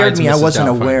ones that Besides scared me, I Mrs. wasn't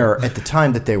Doubtfire. aware at the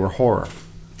time that they were horror,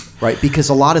 right? Because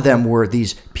a lot of them were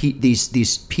these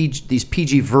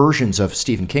PG versions of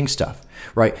Stephen King stuff,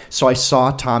 right? So I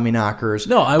saw Tommy Knockers.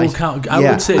 No, I will count. I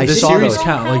yeah, would say I the saw series those.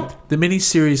 count. Like the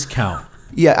miniseries count.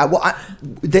 Yeah,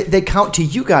 they count to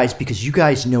you guys because you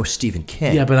guys know Stephen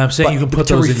King. Yeah, but I'm saying you can put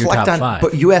to those in your reflect top on, 5.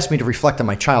 But you asked me to reflect on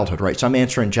my childhood, right? So I'm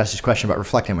answering Jesse's question about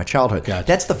reflecting on my childhood. Gotcha.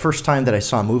 That's the first time that I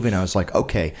saw a movie and I was like,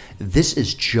 okay, this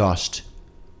is just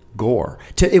gore.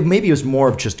 Maybe it was more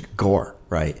of just gore,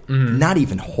 right? Mm-hmm. Not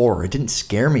even horror. It didn't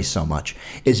scare me so much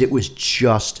as it was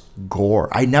just gore.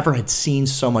 I never had seen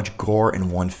so much gore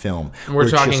in one film. We're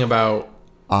talking about.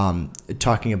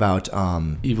 talking about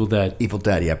Evil Dead. Evil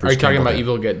Dead. Yeah, Are Bruce you talking Campbell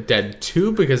about did. Evil Dead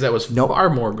 2? Because that was far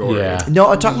more gory. Yeah. No,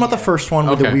 I'm talking about the first one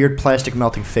with the Okay. weird plastic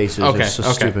melting faces. Okay, It's so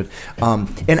okay. stupid.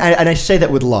 And I say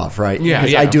that with love, right? Yeah,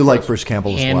 Because yeah, I do of like course. Bruce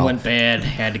Campbell as Hand well. went bad.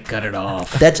 Had to cut it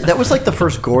off. That was like the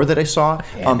first gore that I saw.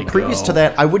 to Previous go. to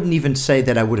that, I wouldn't even say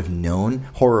that I would have known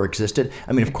horror existed.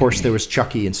 I mean, of course, there was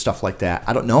Chucky and stuff like that.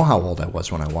 I don't know how old I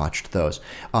was when I watched those.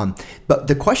 But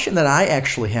the question that I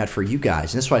actually had for you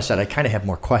guys, and this is why I said I kind of have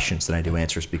more questions than I do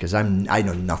answers because I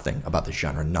know nothing about the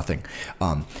genre, nothing.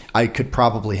 I could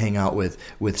probably hang out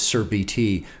with Sir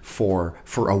BT for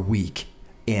a week.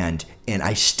 And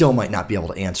I still might not be able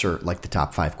to answer like the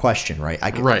top 5 question, right?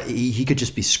 Right. He could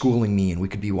just be schooling me, and we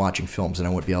could be watching films, and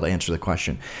I wouldn't be able to answer the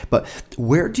question. But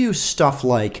where do stuff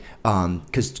like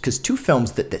because 2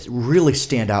 films that really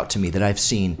stand out to me that I've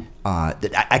seen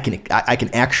that I can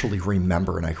actually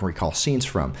remember and I can recall scenes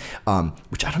from,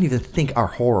 which I don't even think are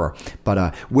horror.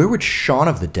 But where would Shaun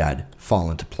of the Dead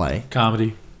fall into play?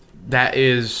 Comedy. That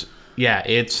is, yeah,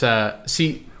 it's,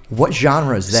 see, What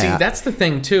genre is that? that's the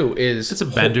thing too, is It's a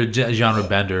bender genre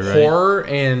bender, right? horror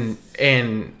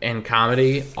and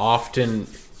comedy often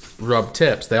rub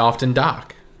tips. They often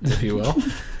dock, if you will.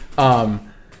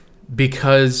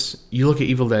 Because you look at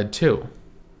Evil Dead 2,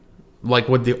 like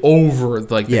with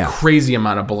the Yeah. crazy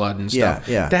amount of blood and stuff.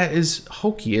 Yeah, yeah. That is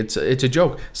hokey. It's a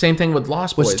joke. Same thing with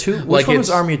Lost Boys. was 2? Which Like one was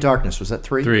it's Army of Darkness? Was that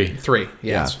 3? 3. 3.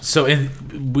 Yes. So, in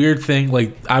weird thing,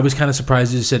 like I was kind of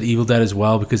surprised you said Evil Dead as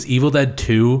well because Evil Dead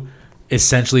 2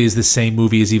 essentially is the same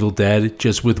movie as Evil Dead,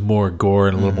 just with more gore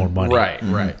and a little more money. Right.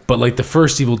 Right. But like the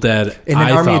first Evil Dead, And then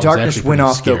I Army thought of Darkness was went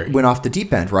actually off pretty went off the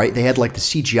deep end, right? They had like the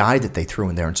CGI that they threw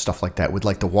in there and stuff like that with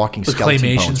like the walking The skeleton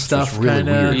claymation bones, which was stuff, really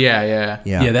kinda. weird. Yeah. Yeah.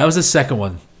 Yeah. Yeah, that was the second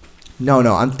one. No,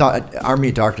 Army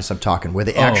of Darkness. I'm talking where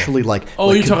they actually like. Oh,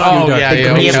 like, you're talking could- about Oh, yeah, the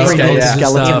yeah, green yeah, screen okay, and yeah.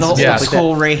 stuff. Yeah, the whole Yeah. old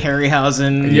school Ray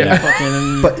Harryhausen. Yeah.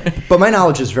 Fucking, But my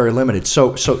knowledge is very limited.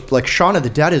 So like Shaun of the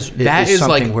Dead is is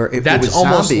something like- where it that's was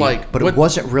almost zombie, like but what- it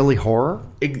wasn't really horror.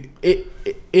 It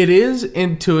is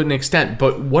to an extent,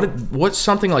 but what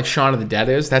something like Shaun of the Dead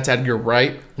is, that's Edgar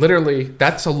Wright. Literally,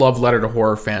 that's a love letter to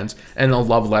horror fans and a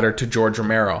love letter to George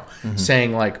Romero,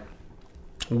 saying like,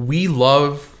 we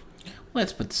love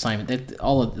Let's put Simon.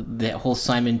 All of that whole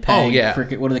Simon Pegg. Oh, yeah.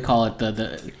 What do they call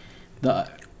it?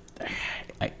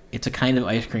 It's a kind of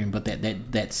ice cream, but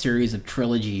that series of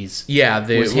trilogies. Yeah,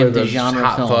 was him, the the genre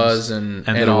Hot films. Fuzz and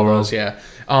the all World. those. Yeah.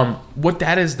 What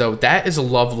that is though, that is a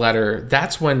love letter.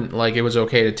 That's when like it was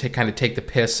okay to kind of take the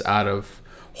piss out of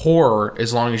horror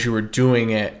as long as you were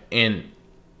doing it in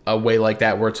a way like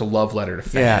that where it's a love letter to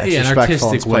fans. Yeah, it's Yeah, an respectful,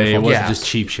 artistic it's way. It playful. wasn't Yeah. just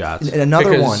cheap shots. And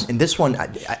another Because- one, and this one,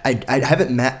 I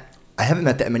haven't met. I haven't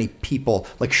met that many people.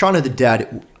 Like Shaun of the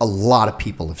Dead, a lot of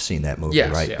people have seen that movie,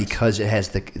 Yes, right? yes. Because it has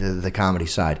the comedy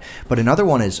side. But another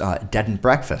one is Dead and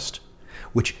Breakfast,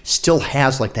 which still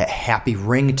has like that happy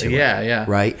ring to it. Yeah, yeah.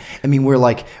 Right? I mean, we're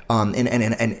like,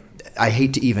 and I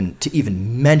hate to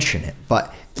even mention it,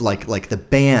 but like the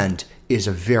band is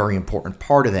a very important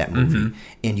part of that movie, Mm-hmm.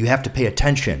 and you have to pay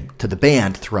attention to the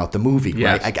band throughout the movie,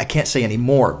 Yes. right? I can't say any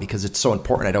more because it's so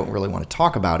important. I don't really want to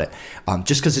talk about it,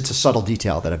 just because it's a subtle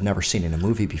detail that I've never seen in a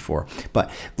movie before. But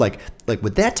like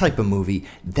with that type of movie,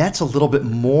 that's a little bit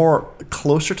more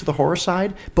closer to the horror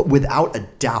side, but without a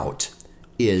doubt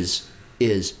is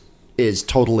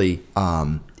totally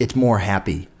it's more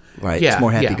happy, right? Yeah, It's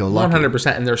more happy-go-lucky.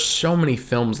 100%. And there's so many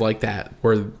films like that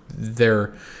where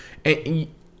they're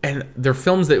and they're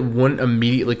films that wouldn't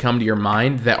immediately come to your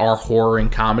mind that are horror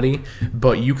and comedy,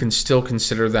 but you can still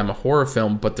consider them a horror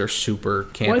film, but they're super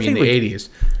campy Well, I in think the 80s.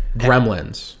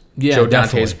 Gremlins. Yeah, Joe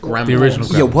Dante's definitely. Gremlins. The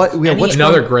original Yeah, what's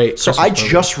Another great So Christmas I movie.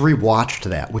 just rewatched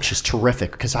that, which is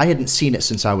terrific because I hadn't seen it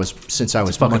since I was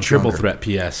Fucking much triple younger. threat.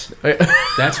 P.S.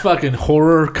 That's fucking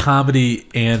horror, comedy,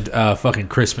 and fucking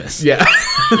Christmas. Yeah.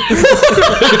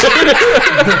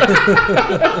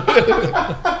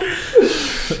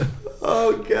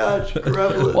 Oh gosh,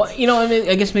 Gremlins. Well, I mean,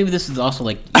 I guess maybe this is also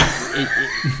like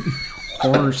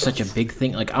horror is such a big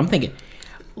thing. Like I'm thinking,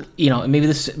 maybe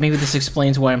this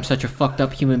explains why I'm such a fucked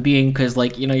up human being because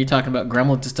like you're talking about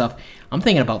Gremlins and stuff. I'm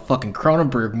thinking about fucking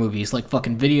Cronenberg movies like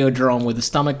fucking Videodrome with the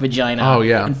stomach vagina. Oh,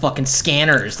 yeah. And fucking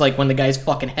Scanners, like when the guy's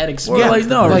fucking head explodes. Well, like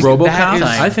no, like, RoboCop. that is-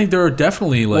 I think there are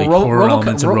definitely like Well, horror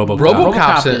elements in RoboCop.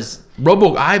 RoboCop is-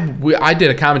 I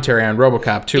did a commentary on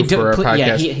RoboCop too He did- for a pl-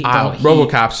 yeah, podcast. he-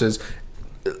 RoboCop says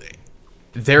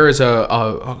there is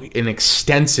an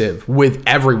extensive with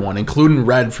everyone, including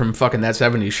Red from fucking That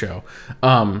 70s Show,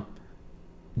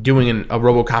 doing a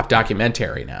RoboCop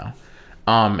documentary now.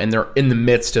 And they're in the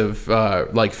midst of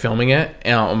like filming it.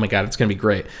 And, oh my god, it's gonna be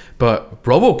great. But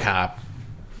RoboCop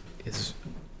is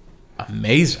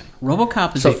amazing.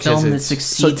 RoboCop is So- a film that it's-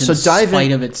 succeeds so in dive in-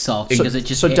 spite of itself because it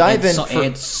just so dive adds in for-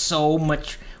 adds so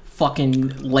much fucking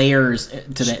layers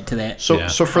to that. So, Yeah.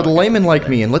 so for the layman like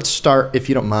me, and let's start, if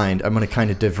you don't mind, I'm going to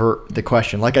kind of divert the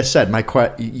question. Like I said,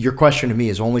 your question to me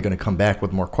is only going to come back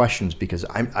with more questions because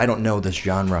I don't know this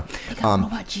genre.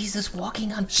 Robot Jesus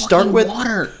walking on Start fucking with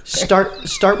water.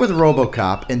 start with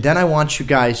RoboCop, and then I want you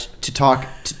guys to talk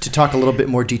a little bit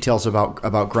more details about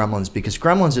Gremlins because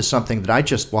Gremlins is something that I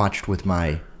just watched with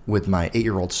my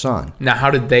 8-year-old son. Now,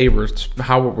 how did they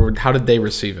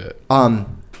receive it?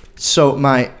 So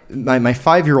my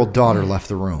 5-year-old daughter left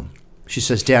the room. She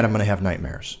says, "Dad, I'm going to have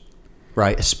nightmares."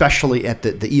 Right, especially at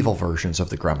the evil versions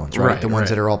of the Gremlins, right? Right, The ones right.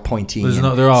 that are all pointy. There's and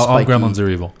no, they're all spiky. Gremlins are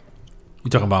evil.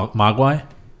 You talking about Mogwai?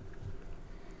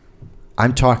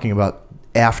 I'm talking about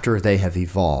after they have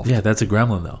evolved. Yeah, that's a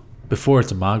Gremlin though. Before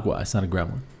it's a Mogwai, it's not a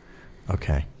Gremlin.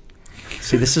 Okay.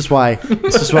 See, this is why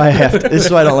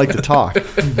I don't like to talk.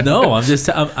 No, I'm just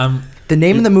I'm The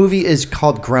name of the movie is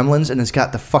called Gremlins, and it's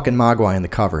got the fucking Mogwai in the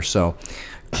cover. So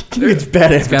it's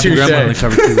bad. got the Touche. Gremlin on the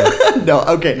cover too. No,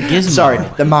 okay. Gizmo. Sorry,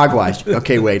 the Mogwais.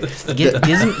 Okay, wait.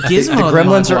 Gizmo the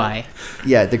Gremlins are- Mogwai.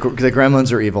 Yeah, the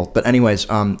Gremlins are evil. But anyways,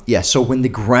 yeah. So when the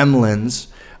Gremlins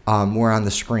were on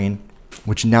the screen,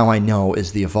 which now I know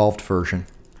is the evolved version.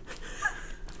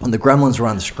 When the Gremlins were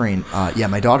on the screen, yeah,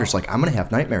 my daughter's like, "I'm gonna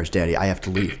have nightmares, Daddy. I have to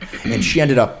leave," and she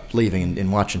ended up leaving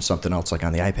and watching something else, like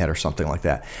on the iPad or something like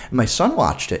that. And my son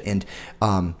watched it, and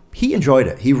he enjoyed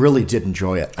it. He really did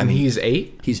enjoy it. I And mean, he's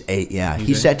 8? He's 8, yeah.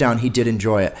 He sat down. He did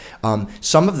enjoy it.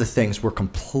 Some of the things were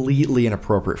completely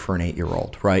inappropriate for an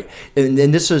 8-year-old, right? And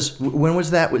this is when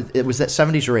was that? Was that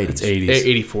 70s or 80s? It's 80s.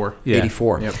 84. Yeah.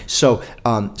 84. Yep. So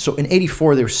in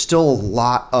 84, there was still a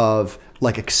lot of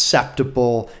like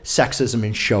acceptable sexism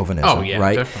and chauvinism, Oh, yeah,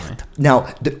 right? definitely. Now,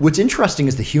 what's interesting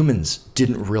is the humans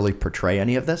didn't really portray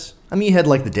any of this. I mean, you had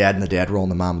like the dad and the dad role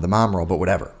and the mom role, but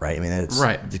whatever, right? I mean, it's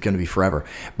going to be forever.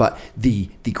 But the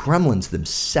Gremlins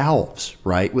themselves,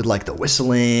 right, with like the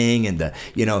whistling and the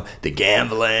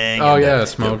gambling. Oh, and yeah, the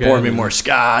smoking. pour me more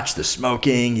scotch, the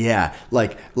smoking, yeah,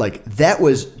 like that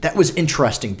was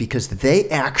interesting because they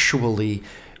actually,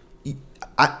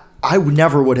 I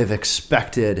never would have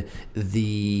expected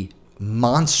the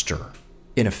monster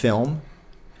in a film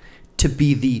to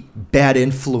be the bad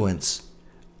influence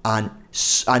on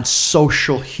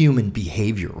social human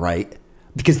behavior, right?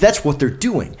 Because that's what they're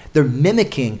doing. They're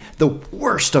mimicking the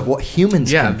worst of what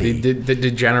humans can be. The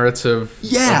degenerates of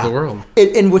the world.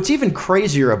 And what's even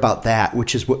crazier about that,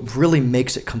 which is what really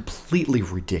makes it completely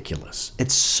ridiculous,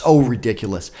 it's so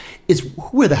ridiculous, is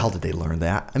where the hell did they learn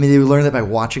that? I mean, they learned that by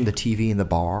watching the TV in the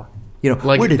bar. You know,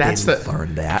 Like, where did that's they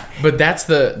learn that? But that's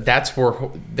where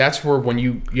when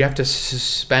you have to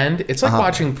suspend. It's like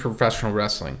watching professional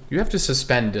wrestling. You have to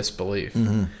suspend disbelief,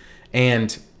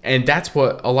 and that's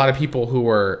what a lot of people who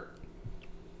are.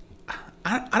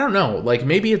 I don't know. Like,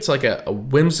 maybe it's like a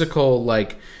whimsical,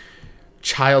 like,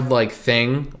 childlike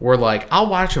thing where, like,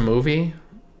 I'll watch a movie,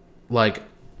 like,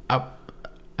 I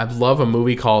love a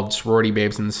movie called Sorority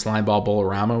Babes in the Slimeball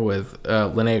Bowl-orama with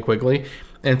Linnea Quigley,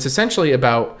 and it's essentially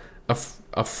about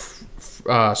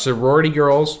sorority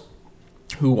girls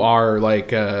who are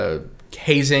like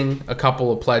hazing a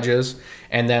couple of pledges,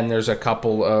 and then there's a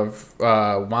couple of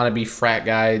wannabe frat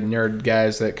guy nerd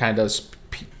guys that kind of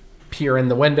peer in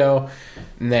the window,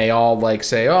 and they all like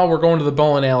say, "Oh, we're going to the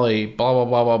bowling alley," blah blah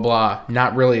blah blah blah.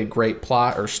 Not really a great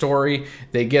plot or story.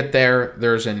 They get there,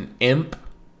 there's an imp,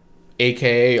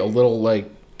 aka a little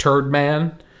like turd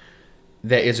man,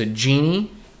 that is a genie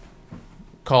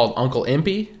called Uncle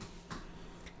Impy.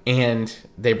 And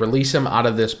they release him out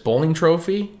of this bowling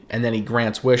trophy, and then he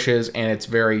grants wishes, and it's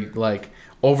very, like,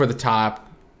 over the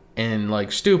top and,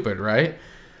 like, stupid, right?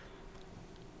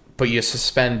 But you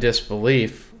suspend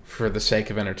disbelief for the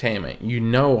sake of entertainment. You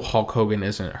know Hulk Hogan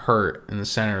isn't hurt in the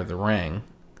center of the ring,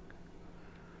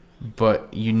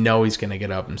 but you know he's going to get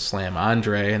up and slam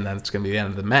Andre, and that's going to be the end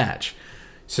of the match.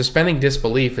 Suspending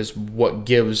disbelief is what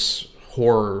gives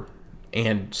horror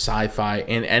and sci-fi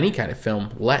and any kind of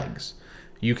film legs.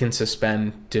 You can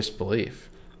suspend disbelief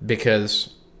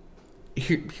because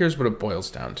here's what it boils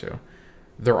down to.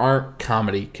 There aren't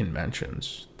comedy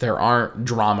conventions. There aren't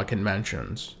drama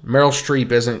conventions. Meryl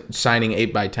Streep isn't signing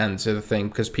 8x10s to the thing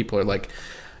because people are like,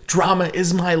 drama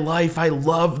is my life. I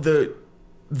love the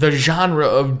genre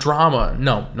of drama.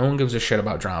 No one gives a shit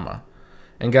about drama.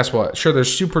 And guess what? Sure,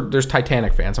 there's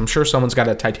Titanic fans. I'm sure someone's got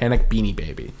a Titanic Beanie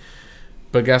Baby.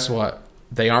 But guess what?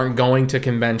 They aren't going to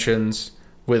conventions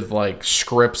with like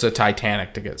scripts of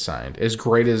Titanic to get signed. As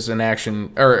great as an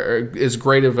action or as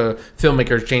great of a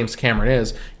filmmaker as James Cameron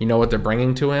is, you know what they're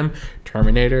bringing to him?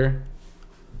 Terminator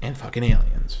and fucking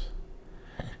Aliens.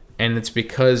 And it's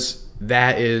because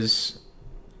that is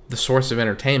the source of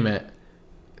entertainment.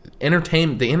 The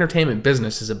entertainment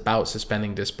business is about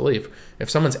suspending disbelief. If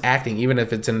someone's acting, even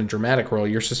if it's in a dramatic role,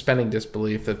 you're suspending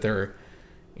disbelief that they're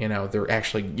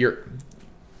actually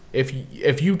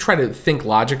If you try to think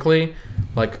logically,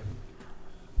 like,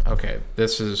 okay,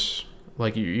 this is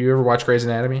like you ever watch Grey's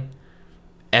Anatomy?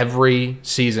 Every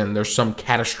season, there's some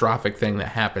catastrophic thing that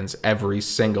happens every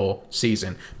single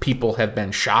season. People have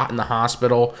been shot in the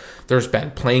hospital. There's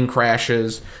been plane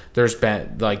crashes. There's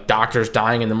been like doctors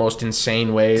dying in the most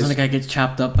insane ways. Doesn't the guy get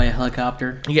chopped up by a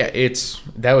helicopter? Yeah,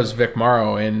 that was Vic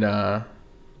Morrow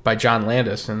by John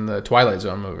Landis in the Twilight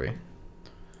Zone movie.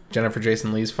 Jennifer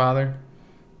Jason Leigh's father.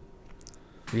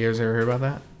 Have you guys ever heard about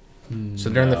that?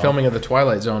 So during the filming of the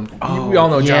Twilight Zone, we all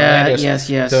know John Landis.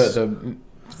 Yes. The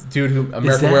dude who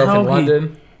American Werewolf in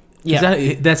London.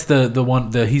 Yeah, that's the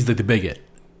one. He's like the bigot.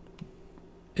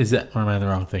 Is that? Or am I the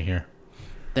wrong thing here?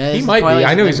 He might be.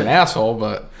 I know he's an asshole,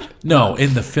 but no.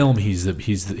 In the film,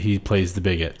 he plays the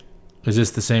bigot. Is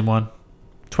this the same one?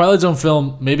 Twilight Zone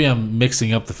film. Maybe I'm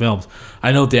mixing up the films.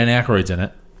 I know Dan Aykroyd's in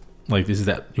it. Like, this is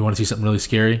that. You want to see something really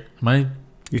scary? Am I?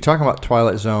 You're talking about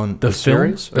Twilight Zone, the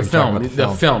series? The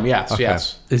film, yes, okay.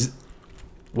 Yes.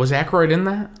 Was Aykroyd in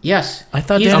that? Yes. I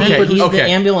thought he's the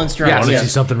ambulance driver. Want to see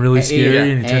something really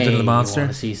scary and he turns into the monster? You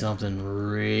want to see something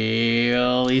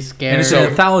really scary? And it's an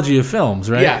anthology of films,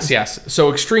 right? Yes.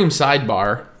 So, extreme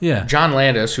sidebar. Yeah. John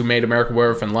Landis, who made American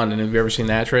Werewolf in London. Have you ever seen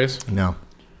that, Trace? No.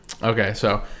 Okay,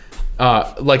 so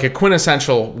like a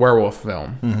quintessential werewolf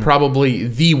film. Mm-hmm. Probably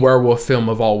the werewolf film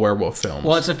of all werewolf films.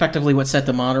 Well, it's effectively what set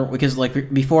the modern, because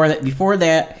like before that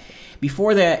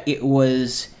it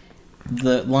was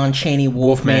the Lon Chaney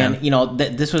Wolfman. You know,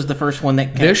 this was the first one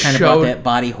that kind of brought that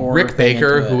body horror. Rick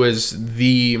Baker, who is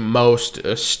the most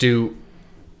astute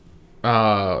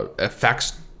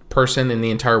effects person in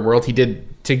the entire world. He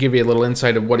did, to give you a little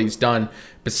insight of what he's done,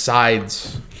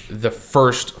 besides the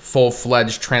first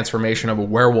full-fledged transformation of a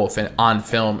werewolf on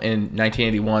film in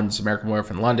 1981's American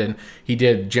Werewolf in London, he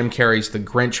did Jim Carrey's The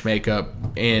Grinch makeup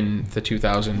in the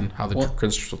 2000 How the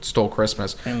Grinch Stole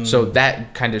Christmas. So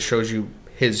that kind of shows you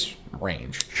his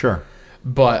range. Sure.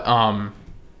 But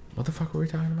what the fuck were we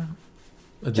talking about?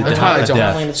 The Twilight Zone.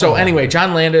 death. So anyway,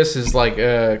 John Landis is like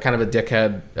kind of a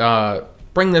dickhead.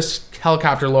 Bring this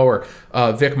helicopter lower.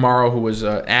 Vic Morrow, who was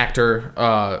an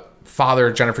actor, father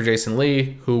of Jennifer Jason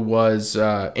Leigh, who was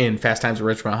in Fast Times at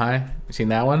Ridgemont High. You seen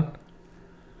that one?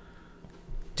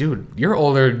 Dude, you're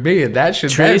older than me. That should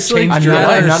Trace, change like, your I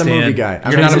life. I'm not a understand. movie guy.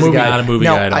 You're not a movie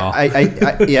No, guy at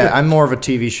all. I'm more of a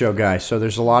TV show guy. So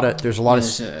there's a lot of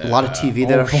TV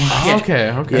that I've watched.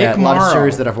 Okay. Yeah, a lot of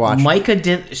series that I've watched. Micah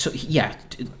did so. Yeah,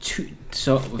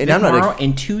 Vic I'm not Morrow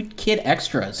and 2 kid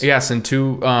extras. Yes, and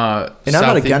 2. And I'm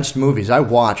not against movies. I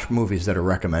watch movies that are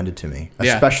recommended to me,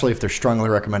 Yeah. especially if they're strongly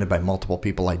recommended by multiple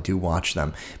people. I do watch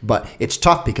them, but it's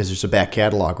tough because there's a back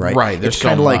catalog, right? Right, there's it's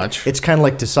kind so of like much. it's kind of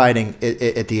like deciding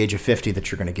at the age of 50 that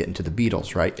you're going to get into the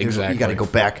Beatles, right? Exactly. You got to go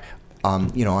back,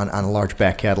 on a large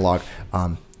back catalog,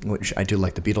 which I do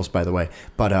like the Beatles, by the way.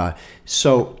 But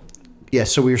so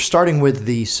we were starting with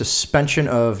the suspension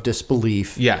of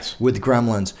disbelief. Yes. With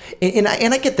Gremlins, and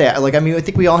I get that. Like, I mean, I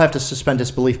think we all have to suspend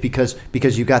disbelief because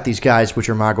you got these guys, which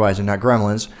are Mogwais and not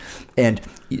Gremlins, and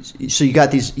so you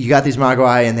got these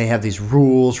Mogwai and they have these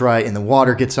rules, right? And the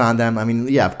water gets on them. I mean,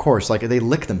 yeah, of course, like they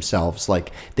lick themselves.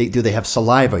 Like they have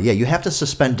saliva? Yeah, you have to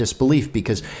suspend disbelief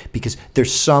because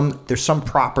there's some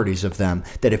properties of them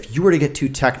that if you were to get too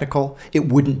technical, it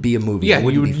wouldn't be a movie. Yeah, it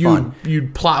wouldn't be fun.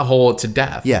 you'd plot hole it to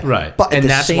death. Yeah, Right. But at And the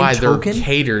that's same why token, they're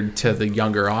catered to the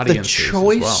younger the audiences as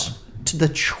well.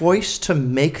 choice to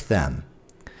make them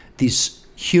these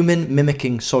human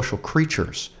mimicking social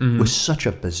creatures was such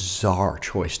a bizarre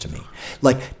choice to me.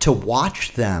 Like, to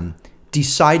watch them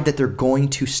decide that they're going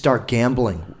to start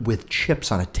gambling with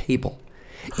chips on a table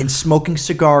and smoking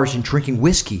cigars and drinking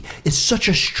whiskey is such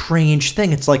a strange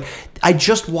thing. It's like, I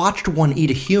just watched one eat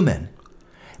a human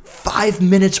 5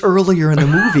 minutes earlier in the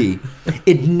movie,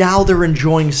 and now they're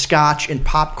enjoying scotch and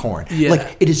popcorn. Yeah.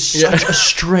 Like, it is such a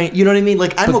strange. You know what I mean?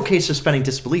 Like, I'm okay suspending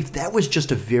disbelief. That was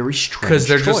just a very strange. Because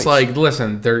they're just choice. like,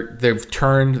 listen, they're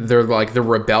like the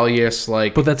rebellious,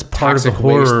 like, But that's part of the toxic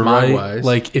waste horror, right? Mogwais.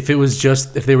 Like if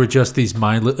they were just these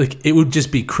mindless, like it would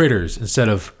just be critters instead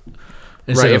of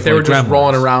right, if they were like just gremlins.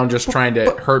 rolling around just trying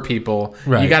to hurt people,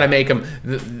 Right. you got to make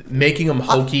them, making them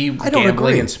hokey, I don't gambling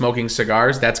agree. and smoking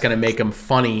cigars. That's going to make them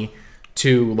funny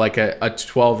to like a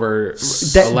 12 or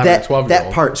 11 or 12 year that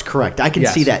old. part's correct. I can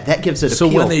Yes. see that. That gives it So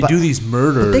appeal. when they but- do these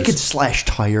murders, But they could slash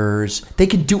tires. They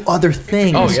could do other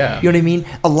things. Oh, yeah. You know what I mean?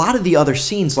 A lot of the other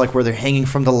scenes, like where they're hanging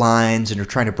from the lines and they're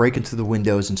trying to break into the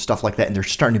windows and stuff like that, and they're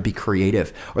starting to be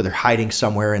creative, or they're hiding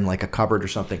somewhere in like a cupboard or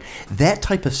something. That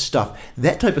type of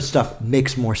stuff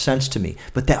makes more sense to me.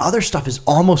 But that other stuff is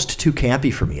almost too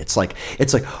campy for me. It's like,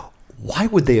 why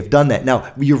would they have done that?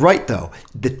 Now, you're right, though.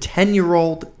 The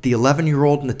 10-year-old, the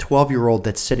 11-year-old, and the 12-year-old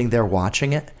that's sitting there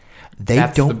watching it, they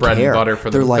That's don't the bread and care. butter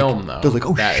for the they're like, film, though. They're like,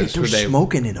 oh, That shit, is who they're they-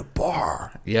 smoking in a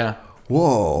bar. Yeah.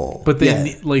 Whoa. but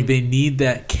they Yeah. they need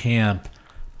that camp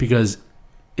because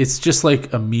it's just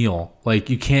like a meal. Like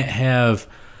you can't have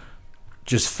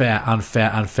just fat on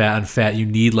fat on fat on fat. You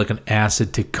need like an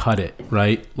acid to cut it,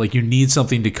 right? Like you need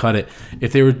something to cut it.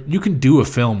 If they were, you can do a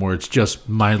film where it's just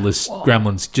mindless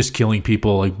gremlins just killing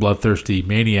people like bloodthirsty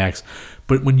maniacs.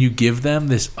 But when you give them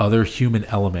this other human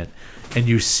element and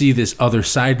you see this other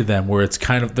side to them where it's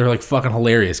kind of, they're like fucking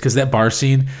hilarious. Because that bar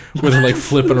scene where they're like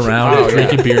flipping around and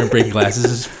drinking beer and breaking glasses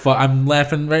is I'm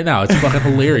laughing right now. It's fucking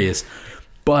hilarious.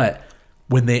 But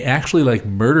when they actually like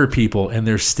murder people and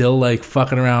they're still like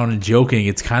fucking around and joking,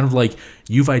 it's kind of like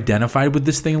you've identified with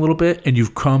this thing a little bit and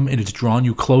you've come and it's drawn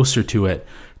you closer to it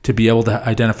to be able to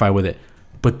identify with it.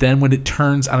 But then when it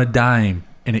turns on a dime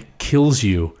and it kills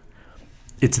you,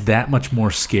 it's that much more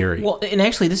scary. Well, and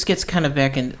actually, this gets kind of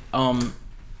back in.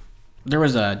 There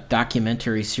was a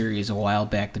documentary series a while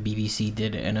back the BBC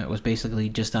did, and it was basically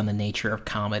just on the nature of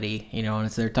comedy, you know. And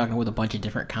they're talking with a bunch of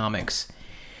different comics,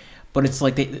 but it's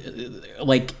like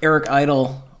like Eric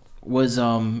Idle was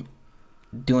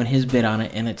doing his bit on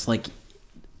it, and it's like,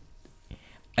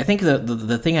 I think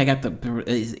the thing I got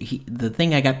the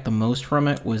thing I got the most from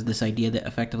it was this idea that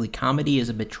effectively comedy is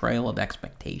a betrayal of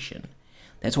expectation.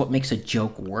 That's what makes a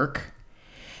joke work.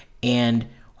 And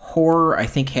horror, I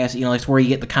think, has, you know, it's where you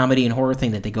get the comedy and horror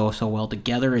thing that they go so well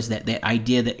together, is that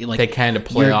idea that like They kind of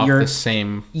play off the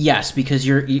same. Yes, because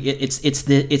it's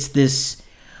this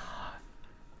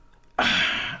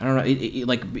I don't know,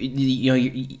 like, you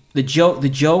know, the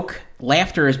joke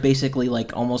laughter is basically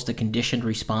like almost a conditioned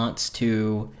response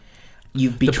to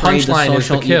you've betrayed the punchline is the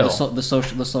social kill. the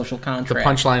social The contract.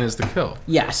 punchline is the kill.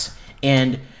 Yes,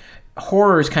 and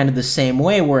horror is kind of the same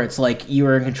way, where it's like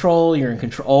you're in control.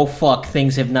 Oh fuck,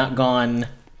 things have not gone.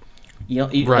 You know,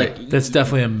 Right. like, That's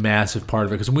definitely a massive part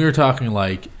of it. Because when we were talking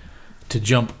like to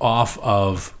jump off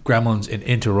of Gremlins and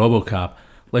into RoboCop,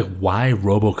 like why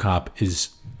RoboCop is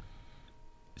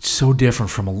so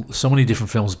different from so many different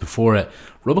films before it.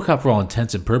 RoboCop, for all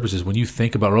intents and purposes, when you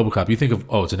think about RoboCop, you think of,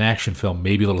 oh, it's an action film,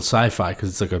 maybe a little sci-fi because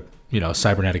it's like a, you know, a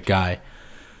cybernetic guy.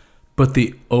 But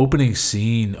the opening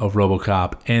scene of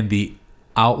RoboCop and the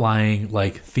outlying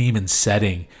like theme and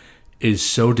setting is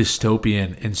so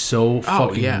dystopian and so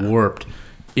fucking warped.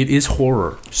 It is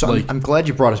horror. So like, I'm glad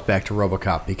you brought us back to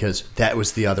RoboCop because that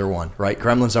was the other one, right?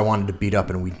 Gremlins I wanted to beat up,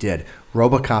 and we did.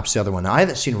 RoboCop's the other one. Now, I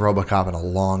haven't seen RoboCop in a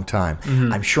long time.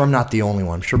 Mm-hmm. I'm sure I'm not the only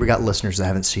one. I'm sure we got listeners that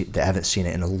haven't seen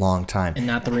it in a long time. And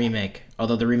not the remake.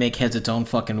 Although the remake has its own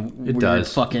fucking weird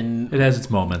does. fucking it has its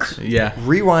moments. Yeah.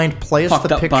 Rewind, play us fucked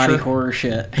the up picture. body horror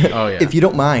shit. Oh yeah. If you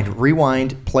don't mind,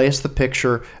 rewind, play us the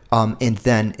picture, and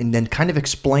then kind of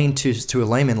explain to a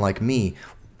layman like me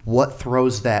what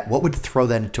would throw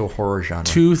that into a horror genre.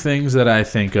 Two things that I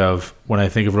think of when I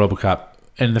think of RoboCop,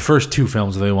 and the first two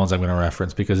films are the only ones I'm going to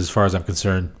reference because, as far as I'm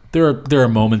concerned, there are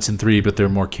moments in 3, but they're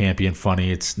more campy and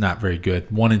funny. It's not very good.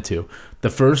 1 and 2. The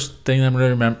first thing I'm going to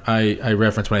remember, I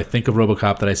reference when I think of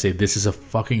RoboCop, that I say this is a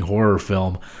fucking horror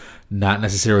film, not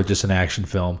necessarily just an action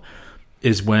film,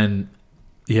 is when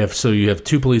you have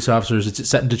two police officers. It's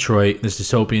set in Detroit, this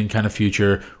dystopian kind of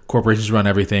future. Corporations run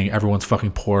everything. Everyone's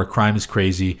fucking poor. Crime is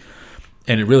crazy.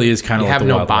 And it really is kind of you like have the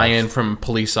no Wild buy-in West. from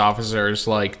police officers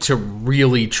like to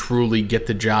really truly get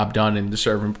the job done and to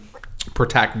serve and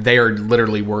protect. They are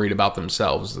literally worried about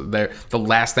themselves. The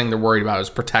last thing they're worried about is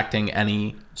protecting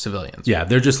any civilians. Yeah,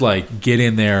 they're just like, get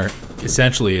in there.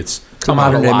 Essentially, it's Come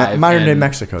out alive modern day and-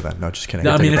 Mexico. Then no, just kidding.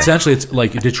 no. I take mean, it back. essentially, it's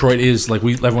like Detroit is like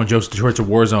everyone jokes Detroit's a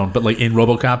war zone, but like in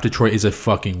RoboCop, Detroit is a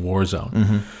fucking war zone.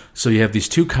 Mm-hmm. So you have these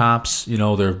two cops. You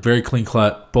know, they're very clean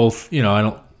cut. Both, you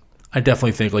know, I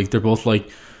definitely think like they're both like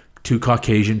two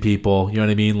Caucasian people. You know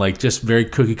what I mean? Like just very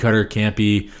cookie cutter,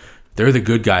 campy. They're the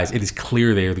good guys. It is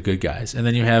clear they are the good guys. And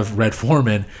then you have Red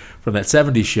Foreman from that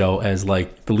 70s show as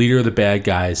like the leader of the bad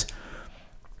guys,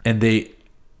 and they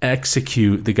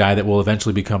execute the guy that will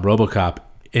eventually become RoboCop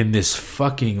in this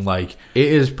fucking like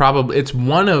It's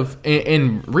one of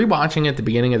in rewatching at the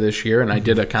beginning of this year, and I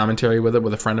did a commentary with it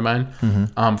with a friend of mine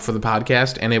for the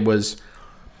podcast, and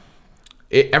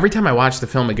every time I watch the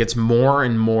film, it gets more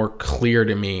and more clear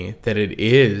to me that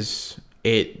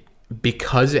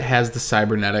because it has the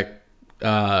cybernetic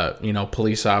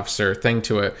police officer thing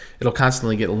to it, it'll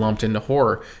constantly get lumped into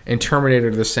horror. And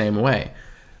Terminator the same way.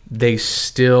 They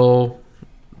still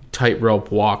tightrope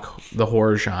walk the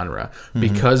horror genre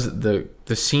because the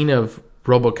scene of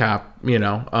RoboCop,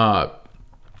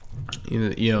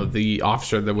 the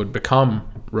officer that would become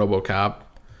RoboCop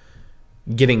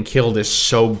getting killed is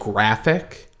so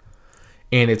graphic,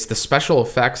 and it's the special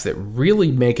effects that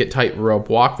really make it tightrope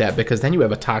walk that, because then you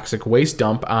have a toxic waste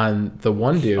dump on the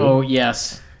one dude. Oh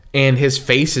yes. And his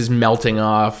face is melting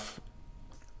off,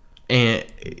 and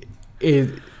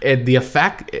the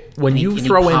effect when you and he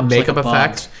throw in pops makeup like a bug.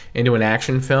 effects into an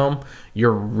action film,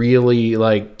 you're really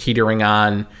like teetering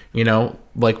on,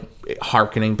 like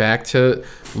harkening back to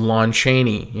Lon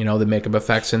Chaney, the makeup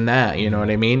effects in that, you know what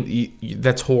I mean?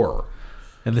 That's horror.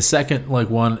 And the second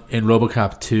one in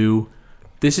RoboCop 2,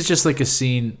 this is just like a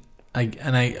scene. I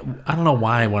don't know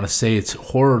why I want to say it's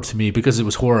horror to me, because it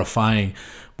was horrifying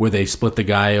where they split the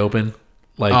guy open.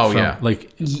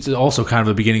 It's also kind of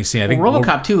the beginning scene. I think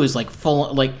RoboCop 2 is like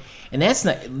full and that's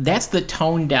the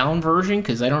toned down version,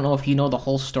 because I don't know if you know the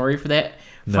whole story for that.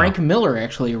 No. Frank Miller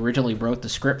actually originally wrote the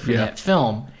script for that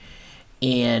film,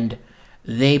 and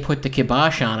they put the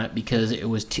kibosh on it because it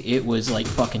was like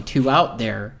fucking too out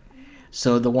there.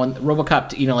 So the one RoboCop,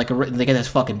 they got this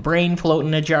fucking brain floating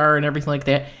in a jar and everything like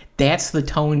that. That's the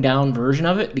toned down version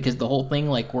of it, because the whole thing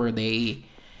where the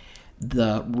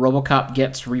RoboCop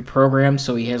gets reprogrammed,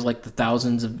 so he has the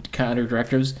thousands of counter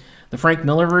directives. The Frank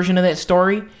Miller version of that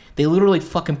story, they literally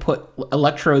fucking put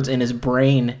electrodes in his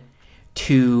brain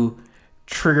to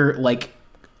trigger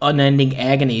unending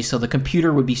agony, so the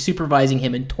computer would be supervising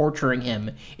him and torturing him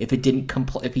if he didn't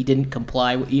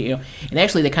comply. And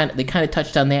actually they kind of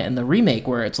touched on that in the remake,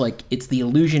 where it's the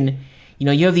illusion.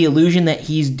 You have the illusion that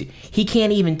he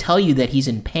can't even tell you that he's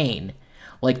in pain.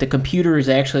 The computer is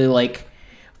actually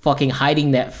fucking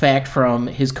hiding that fact from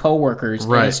his coworkers,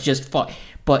 right? And it's just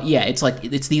But yeah,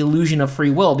 it's the illusion of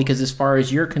free will, because as far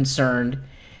as you're concerned,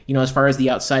 as far as the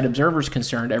outside observer's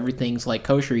concerned, everything's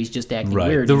kosher. He's just acting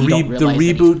weird. The and you don't realize that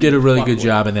reboot he's did a really fucked good with.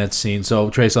 job in that scene. So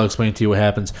Trace, I'll explain to you what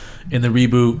happens in the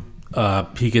reboot.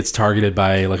 He gets targeted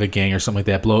by a gang or something like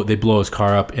that. They blow his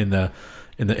car up in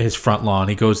his front lawn.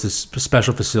 He goes to this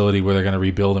special facility where they're going to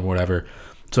rebuild him, or whatever.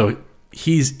 So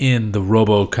he's in the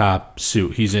RoboCop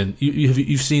suit. He's in.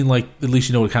 You've seen, like, at least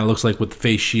you know what it kind of looks like with the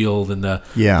face shield and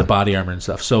the body armor and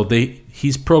stuff. So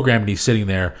he's programmed and he's sitting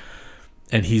there,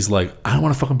 and he's like, I don't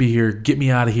want to fucking be here. Get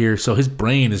me out of here. So his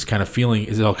brain is kind of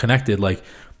is all connected. Like,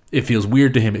 it feels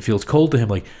weird to him. It feels cold to him.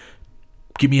 Like,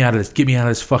 get me out of this. Get me out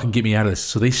of this. Fucking get me out of this.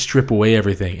 So they strip away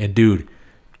everything. And dude,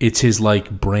 it's his like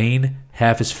brain,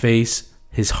 half his face,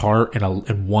 his heart,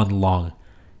 and one lung,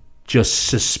 just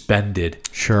suspended.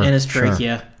 Sure. And his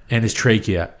trachea. And his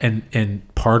trachea,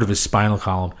 and part of his spinal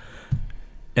column.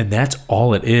 And that's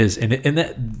all it is. And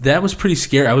that was pretty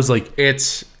scary. I was like,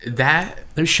 It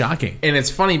was shocking. And it's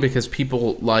funny because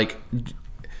people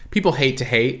hate to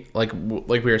hate, like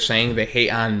we were saying, they hate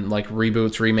on like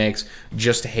reboots, remakes,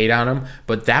 just to hate on them.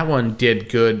 But that one did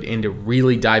good into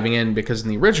really diving in, because in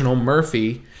the original,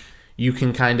 Murphy, you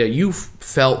can you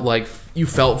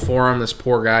felt for him. This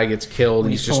poor guy gets killed.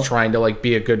 He's just trying to like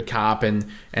be a good cop, and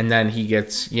then he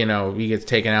gets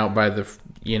taken out by the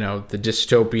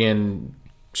dystopian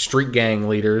street gang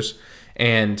leaders.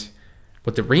 And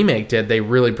what the remake did, they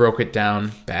really broke it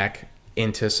down back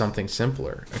into something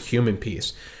simpler, a human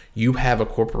piece. You have a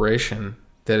corporation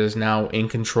that is now in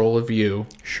control of you.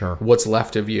 Sure. What's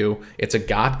left of you. It's a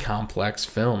God complex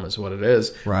film is what it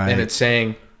is. Right. And it's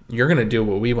saying, you're going to do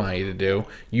what we want you to do.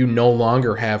 You no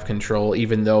longer have control,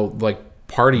 even though like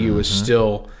part of you is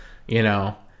still,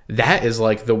 that is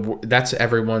like that's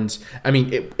everyone's. I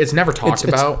mean, it's never talked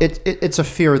about. It's a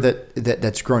fear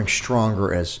that's growing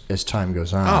stronger as time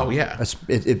goes on. Oh yeah,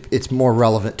 it's more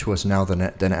relevant to us now than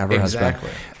ever has been. Exactly.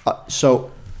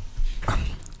 So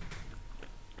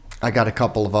I got a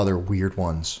couple of other weird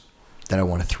ones that I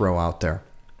want to throw out there.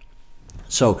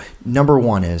 So number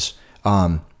one is,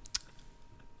 how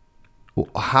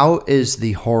does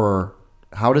the horror?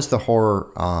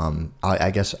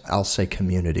 I guess I'll say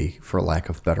community, for lack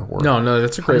of better word. No,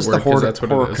 that's a great word, because that's what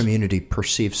it is. The horror community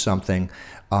perceives something.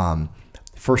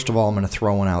 First of all, I'm going to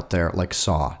throw one out there, like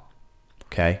Saw.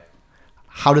 Okay,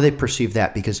 how do they perceive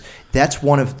that? Because that's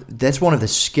one of the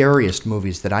scariest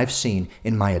movies that I've seen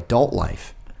in my adult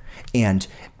life, and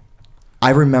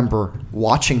I remember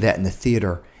watching that in the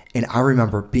theater, and I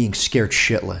remember being scared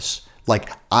shitless. Like,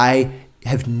 I've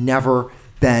never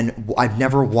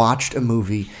watched a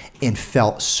movie and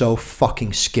felt so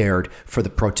fucking scared for the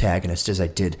protagonist as I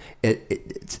did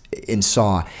in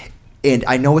Saw. And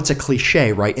I know it's a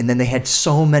cliche, right? And then they had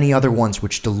so many other ones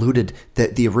which diluted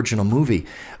the original movie.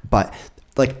 But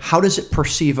like, how does it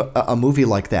perceive a movie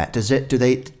like that? Do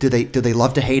they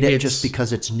love to hate it just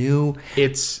because it's new?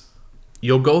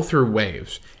 You'll go through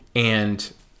waves,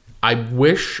 and I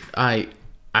wish I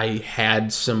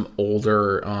had some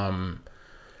older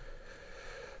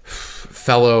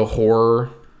fellow horror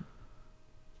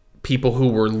people who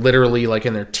were literally like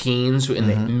in their teens, in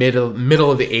the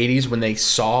middle of the 80s, when they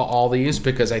saw all these,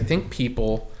 because I think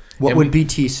people... What would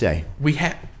BT say? We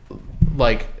had,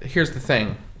 like, here's the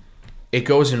thing. It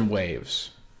goes in waves.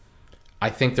 I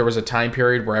think there was a time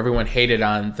period where everyone hated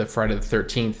on the Friday the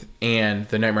 13th and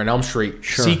the Nightmare on Elm Street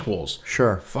sequels.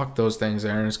 Sure. Fuck those things.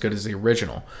 They aren't as good as the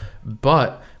original.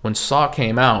 But when Saw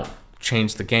came out,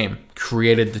 changed the game,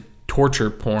 created the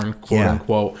torture porn, quote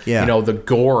unquote, the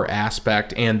gore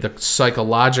aspect and the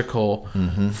psychological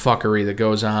fuckery that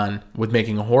goes on with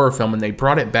making a horror film, and they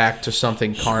brought it back to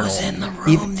something carnal. He was in the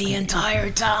room the entire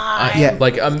time.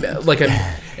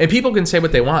 And people can say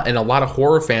what they want, and a lot of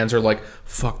horror fans are like,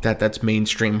 "Fuck that! That's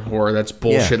mainstream horror. That's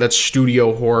bullshit. That's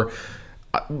studio horror."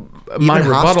 My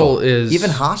rebuttal is... Even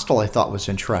Hostel I thought was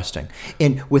interesting.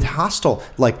 And with Hostel,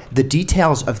 like, the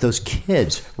details of those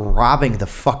kids robbing the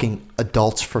fucking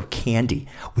adults for candy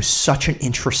was such an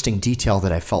interesting detail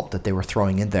that I felt that they were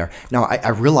throwing in there. Now, I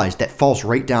realized that falls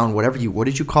right down what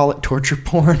did you call it? Torture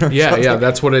porn or something? Yeah,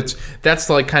 that's what it's... That's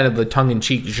like kind of the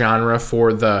tongue-in-cheek genre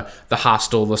for the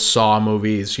Hostel, the Saw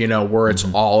movies, where it's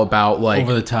all about like...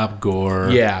 over-the-top gore.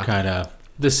 Yeah. Kind of...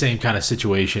 the same kind of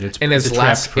situation. It's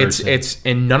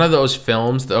in none of those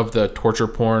films of the torture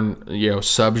porn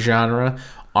subgenre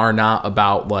are not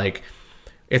about like,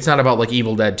 it's not about like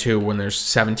Evil Dead 2 when there's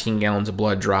 17 gallons of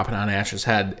blood dropping on Ash's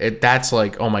head. That's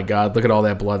like, oh my god, look at all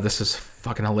that blood, this is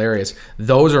fucking hilarious.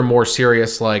 Those are more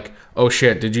serious, like, oh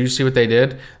shit, did you see what they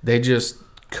did? They just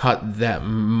cut that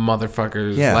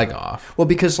motherfucker's leg off. Well,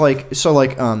 because we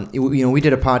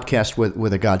did a podcast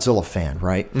with a Godzilla fan,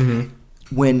 right? Mm-hmm.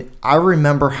 When I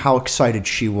remember how excited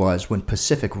she was when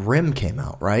Pacific Rim came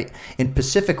out, right? And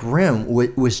Pacific Rim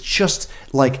was just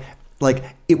like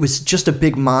it was just a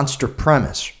big monster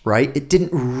premise, right? It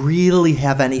didn't really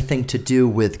have anything to do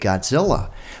with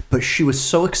Godzilla, but she was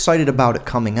so excited about it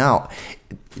coming out.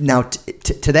 Now,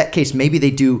 to that case, maybe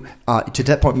they do. To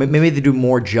that point, maybe they do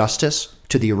more justice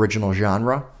to the original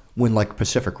genre when like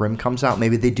Pacific Rim comes out.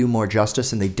 Maybe they do more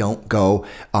justice and they don't go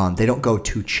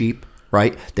too cheap.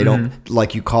 Right? They don't,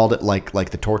 like you called it, like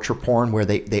the torture porn, where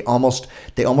they almost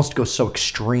go so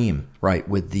extreme, right,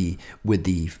 with the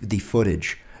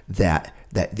footage that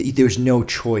there's no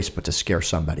choice but to scare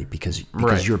somebody because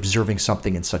Right. you're observing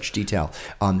something in such detail.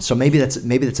 So maybe that's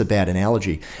a bad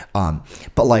analogy.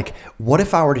 But like, what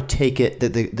if I were to take it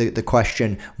the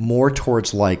question more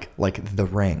towards like The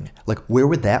Ring? Like, where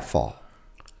would that fall?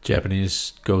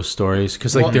 Japanese ghost stories,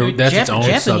 because like Well, that's its own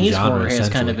Japanese subgenre. horror has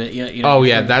kind of essentially. a, you know, Oh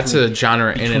yeah, between- that's a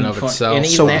genre in and between of fun- itself. and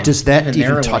even So that- does that even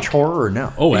they're, touch like- horror or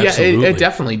no? Oh, absolutely. Yeah, it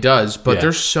definitely does. But Yeah.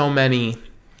 there's so many,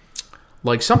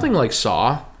 like something like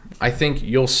Saw. I think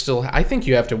you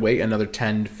have to wait another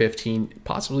 10, 15,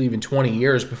 possibly even 20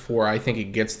 years before I think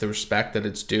it gets the respect that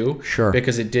it's due. Sure.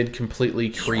 Because it did completely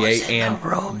create and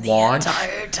room launch. the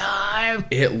entire time.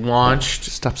 It launched.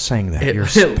 Stop saying that. You're a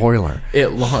spoiler.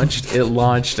 It launched. Lee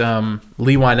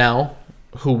Wynell,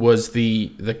 who was the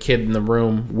kid in the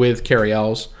room with Carrie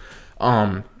Ells.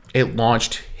 It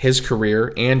launched his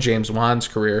career and James Wan's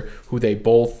career, who they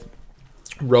both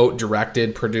wrote,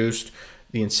 directed, produced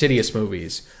the Insidious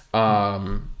movies,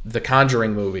 the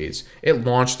Conjuring movies. It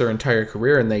launched their entire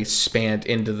career, and they spanned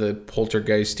into the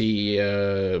poltergeisty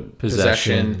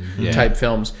possession yeah. type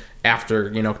films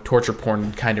after torture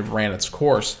porn kind of ran its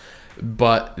course.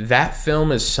 But that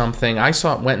film is something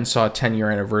went and saw a 10-year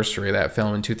anniversary of that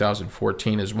film in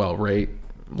 2014 as well, right?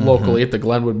 Locally at the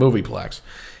Glenwood Movieplex.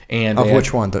 And Of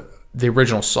which one? the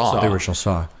original Saw. The original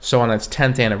Saw. So on its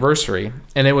 10th anniversary,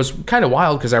 and it was kind of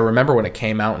wild because I remember when it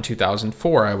came out in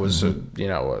 2004, I was a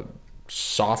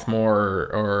sophomore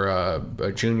or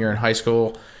a junior in high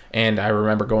school, and I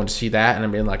remember going to see that and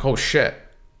being like, oh shit,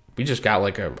 we just got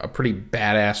like a pretty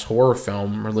badass horror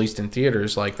film released in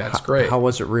theaters. Like, that's great. How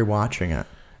was it rewatching it?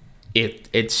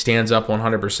 It stands up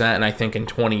 100%, and I think in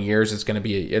 20 years it's gonna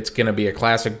be a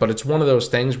classic. But it's one of those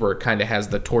things where it kind of has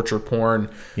the torture porn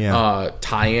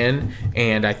tie-in,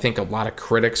 and I think a lot of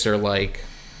critics are like,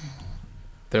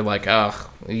 ugh,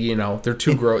 they're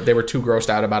too gross. They were too grossed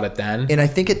out about it then. And I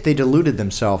think they deluded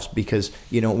themselves because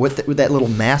with that little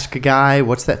mask guy,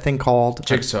 what's that thing called?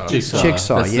 Jigsaw.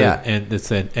 Jigsaw, That's yeah. And it's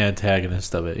the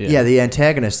antagonist of it. Yeah. Yeah, the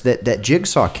antagonist, that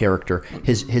Jigsaw character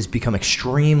has become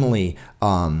extremely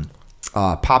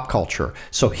pop culture.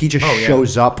 So he just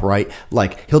shows up, right?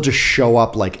 Like, he'll just show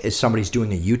up like as somebody's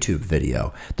doing a YouTube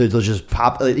video. They'll just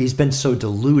pop. He's been so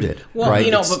diluted, Well,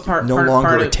 right? but It's part no part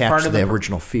longer of, attached part to of the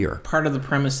original fear. Part of the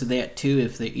premise of that too,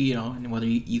 if they, and whether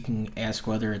you can ask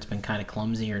whether it's been kind of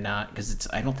clumsy or not, because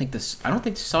I don't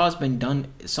think Saw's been done.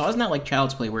 Saw's not like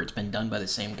Child's Play where it's been done by the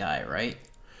same guy, right?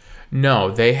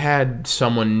 No, they had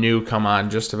someone new come on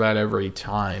just about every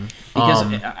time. Because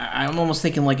I'm almost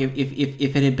thinking like if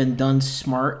it had been done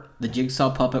smart, the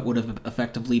Jigsaw puppet would have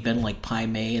effectively been like Pai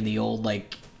Mei in the old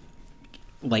like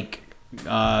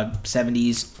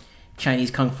 70s Chinese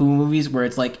kung fu movies, where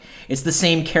it's like it's the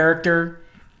same character,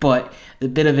 but the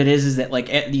bit of it is that like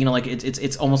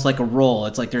it's almost like a role.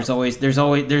 It's like there's always the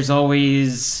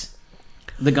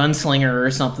gunslinger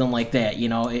or something like that.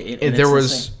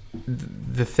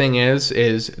 The thing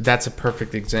is that's a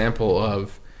perfect example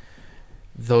of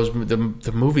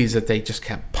the movies that they just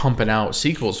kept pumping out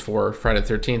sequels for. Friday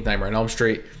the 13th, Nightmare on Elm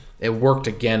Street. It worked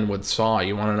again with Saw.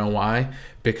 You want to know why?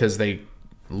 Because they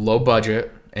low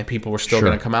budget and people were still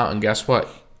going to come out, and guess what?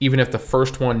 Even if the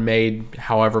first one made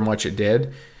however much it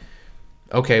did,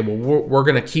 okay, well, we're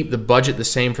going to keep the budget the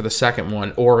same for the second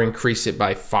one or increase it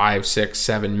by 5, 6,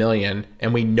 7 million,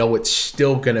 and we know it's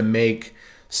still going to make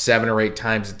 7 or 8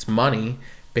 times its money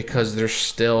because there's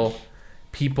still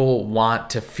people want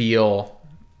to feel,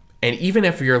 and even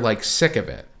if you're like sick of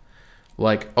it,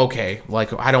 like, okay,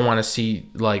 like I don't want to see,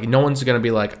 like no one's going to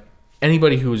be like,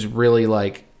 anybody who's really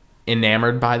like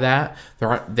enamored by that,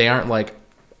 they aren't like,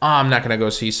 oh, I'm not going to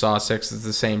go see Saw 6, it's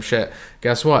the same shit.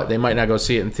 Guess what? They might not go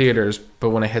see it in theaters,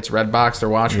 but when it hits Redbox, they're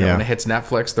watching it. When it hits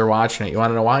Netflix, they're watching it. You want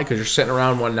to know why? Because you're sitting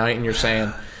around one night and you're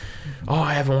saying, oh,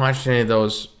 I haven't watched any of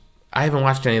those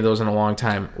in a long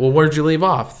time. Well, where'd you leave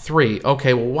off? 3.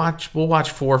 Okay, we'll watch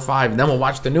 4 or 5, and then we'll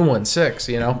watch the new one, 6,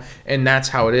 And that's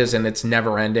how it is, and it's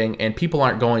never ending. And people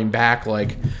aren't going back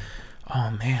like, oh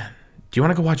man, do you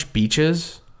want to go watch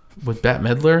Beaches with Bette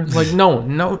Midler? Like,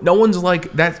 no one's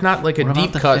like, that's not like a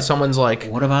deep cut. Someone's like,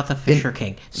 what about the Fisher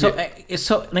King? So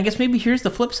and I guess maybe here's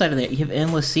the flip side of that. You have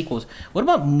endless sequels. What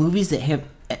about movies that have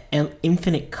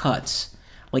infinite cuts?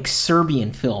 Like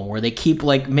Serbian film, where they keep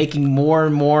like making more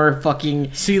and more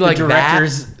fucking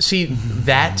directors.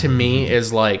 That to me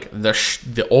is like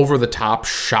the over the top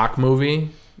shock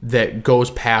movie that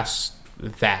goes past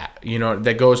that,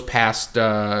 that goes past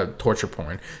torture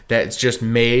porn, that's just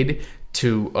made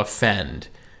to offend,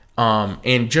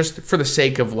 and just for the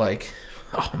sake of like,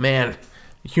 oh man,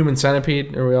 Human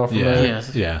Centipede, are we all familiar?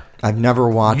 Yes. Yeah. I've never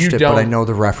watched it, but I know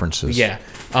the references. Yeah.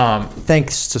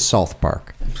 Thanks to South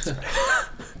Park.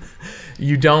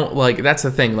 You don't, like, that's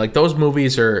the thing. Like, those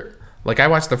movies are, like, I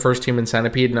watched the first Human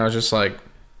Centipede, and I was just like,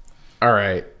 all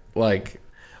right, like,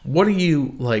 what are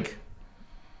you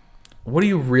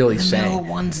really saying? No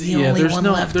one's the only one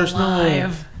left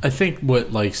alive. I think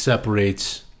what, like,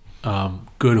 separates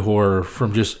good horror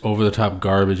from just over-the-top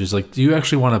garbage is, like, do you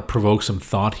actually want to provoke some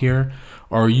thought here?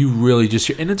 Or are you really just...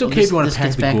 And it's okay if you want to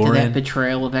pack the gore in. This gets back to that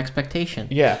betrayal of expectation.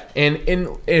 Yeah,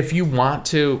 and if you want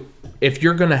to... If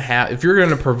you're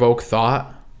gonna provoke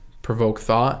thought,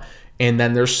 and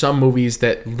then there's some movies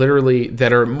that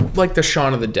are like the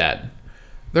Shaun of the Dead.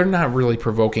 They're not really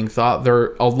provoking thought.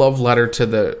 They're a love letter to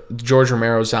the George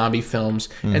Romero zombie films,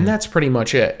 and that's pretty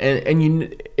much it.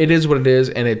 And it is what it is,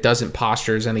 and it doesn't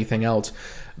posture as anything else.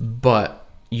 But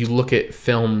you look at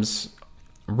films,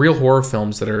 real horror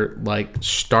films that are like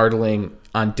startling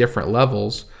on different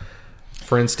levels.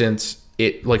 For instance,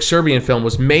 Serbian film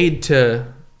was made to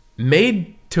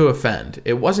offend.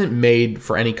 It wasn't made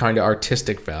for any kind of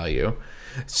artistic value.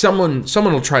 Someone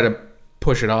will try to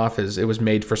push it off as it was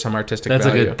made for some artistic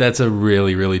value. That's a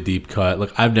really, really deep cut. Like,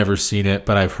 I've never seen it,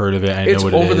 but I've heard of it. I know what it is.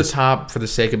 It's over the top for the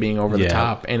sake of being over the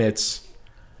top, and it's...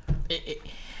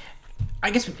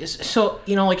 I guess, so,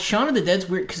 like, Shaun of the Dead's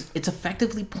weird because it's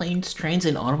effectively planes, trains,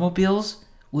 and automobiles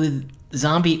with a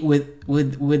zombie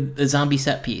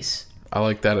set piece. I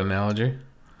like that analogy.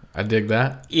 I dig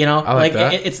that. I like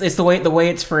that. It's the way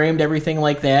it's framed, everything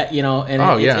like that,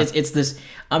 and it's this,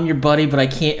 I'm your buddy, but I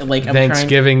can't, like, I'm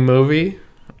Thanksgiving movie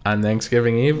on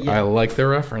Thanksgiving Eve. Yeah. I like the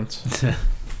reference.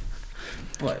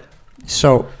 What?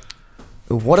 So,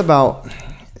 what about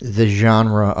the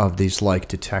genre of these, like,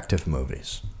 detective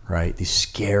movies, right? These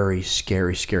scary,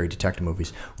 scary, scary detective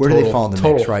movies. Where do they fall in the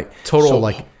mix, right?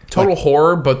 Total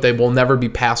horror, but they will never be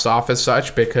passed off as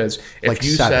such because if like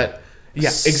you Seven. set... Yeah,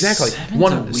 exactly.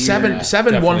 Seven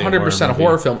 100% a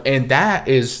horror film, and that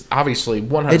is obviously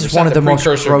 100%. It's one of the most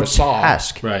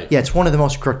grotesque. Right. Yeah, it's one of the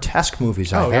most grotesque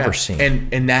movies I've ever seen.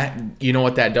 And that, you know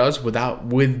what that does with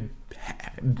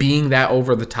being that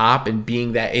over the top and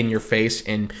being that in your face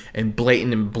and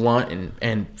blatant and blunt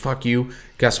and fuck you.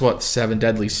 Guess what? 7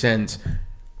 deadly sins,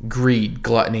 greed,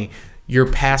 gluttony.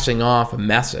 You're passing off a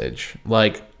message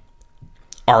like,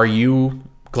 are you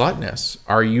gluttonous?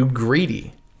 Are you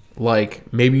greedy?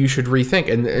 Like, maybe you should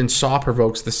rethink. And Saw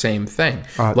provokes the same thing.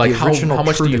 Like, how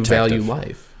much do you value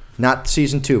life? Not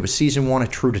season 2, but season 1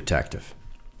 of True Detective.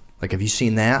 Like, have you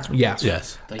seen that?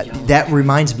 Yes. That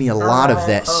reminds me a lot of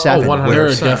that 7. 100%.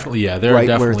 They're definitely...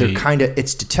 Where they're kind of...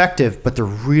 It's detective, but they're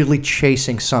really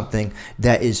chasing something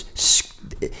that is...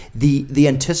 The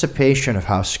anticipation of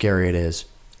how scary it is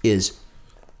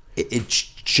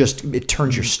it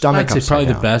turns your stomach upside I'd say probably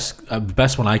down. the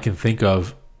best one I can think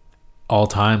of all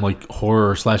time, like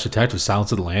horror / detective,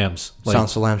 Silence of the Lambs. Like,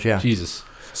 Silence of the Lambs, yeah. Jesus.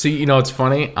 See, it's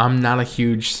funny. I'm not a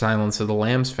huge Silence of the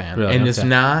Lambs fan, really? And it's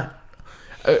not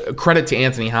credit to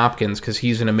Anthony Hopkins because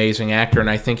he's an amazing actor, and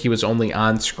I think he was only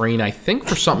on screen, I think,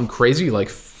 for something crazy like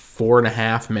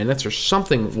 4.5 minutes or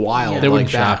something wild. That like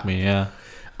wouldn't that. shock me. Yeah.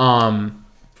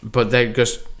 But that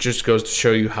just goes to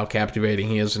show you how captivating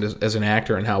he is as an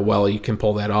actor and how well he can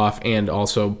pull that off, and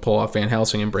also pull off Van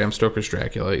Helsing and Bram Stoker's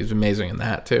Dracula. He's amazing in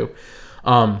that too.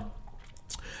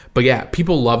 But yeah,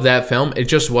 people love that film. It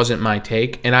just wasn't my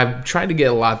take, and I've tried to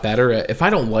get a lot better at, if I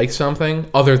don't like something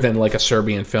other than like a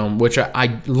Serbian film, which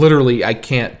I literally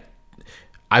can't.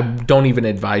 I don't even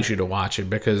advise you to watch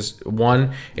it because,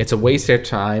 one, it's a waste of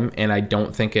time, and I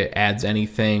don't think it adds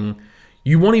anything.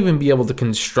 You won't even be able to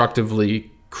constructively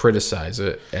criticize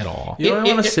it at all. You know what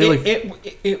I want to say?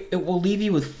 It will leave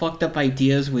you with fucked up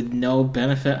ideas with no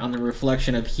benefit on the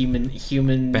reflection of human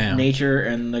nature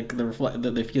and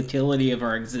the futility of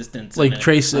our existence. Like,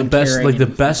 Trace, the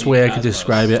best way I could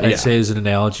describe it, I'd say, as an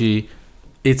analogy,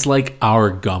 it's like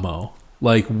our Gummo.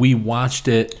 Like, we watched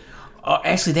it.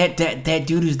 Actually, that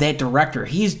dude who's that director,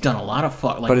 he's done a lot of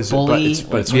but it's horror,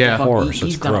 so it's gross.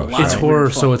 It's horror,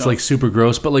 so it's like super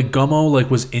gross. But like Gummo, like,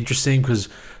 was interesting because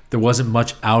there wasn't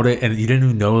much out it, and you didn't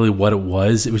even know really what it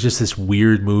was. It was just this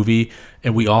weird movie,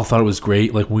 and we all thought it was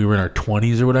great, like when we were in our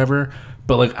 20s or whatever.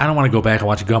 But like, I don't want to go back and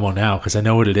watch Gummo now because I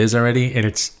know what it is already, and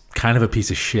it's kind of a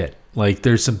piece of shit. Like,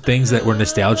 there's some things that we're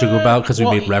nostalgic about because we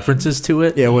made references to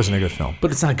it. Yeah, it wasn't a good film,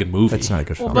 but it's not a good movie. It's not a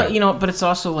good film. But but it's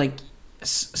also like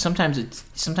sometimes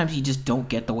you just don't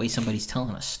get the way somebody's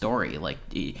telling a story. Like,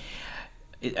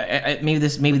 maybe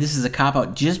this is a cop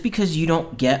out. Just because you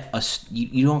don't get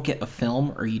you don't get a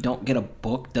film or you don't get a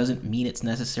book doesn't mean it's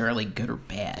necessarily good or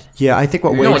bad. Yeah, I think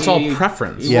what No, Wade, it's all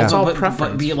preference. Yeah. It's all But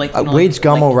preference. be like, Wade's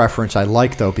Gummo like, reference I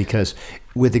like though, because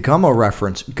with the Gummo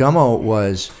reference, Gummo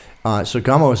was so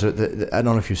Gummo is I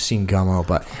don't know if you've seen Gummo,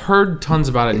 but Heard tons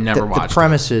about it, never the watched.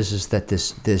 premise is that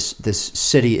this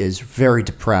city is very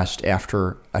depressed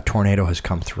after a tornado has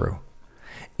come through,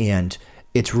 and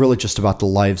it's really just about the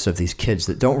lives of these kids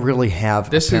that don't really have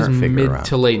This a is parent figure mid around.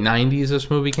 to late 90s. This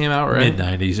movie came out, right? Mid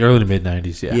 90s, early to mid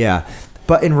 90s. Yeah. Yeah,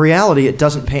 but in reality, it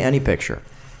doesn't paint any picture.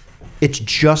 It's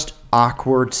just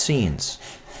awkward scenes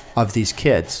of these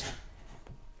kids.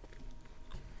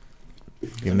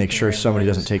 You make sure somebody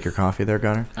doesn't take your coffee there,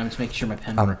 Gunnar. I'm just making sure my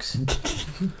pen works.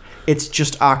 It's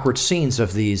just awkward scenes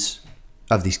of these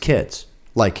kids.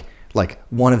 Like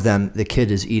one of them, the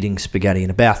kid is eating spaghetti in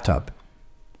a bathtub.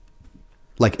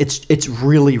 Like it's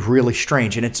really really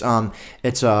strange, and it's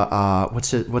what's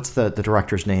the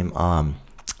director's name?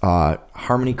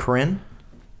 Harmony Korine,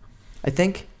 I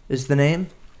think is the name.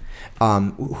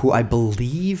 Who I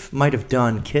believe might have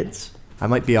done Kids. I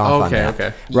might be off on that.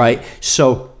 Okay. Right.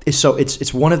 So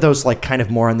it's one of those like kind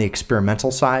of more on the experimental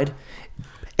side.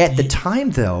 At the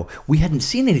time, though, we hadn't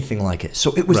seen anything like it,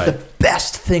 so it was the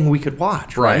best thing we could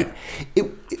watch. Right.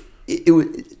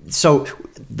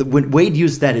 When Wade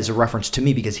used that as a reference to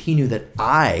me, because he knew that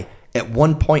I, at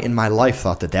one point in my life,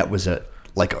 thought that was a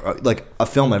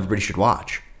film everybody should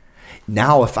watch.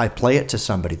 Now, if I play it to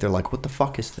somebody, they're like, "What the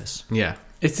fuck is this?" Yeah.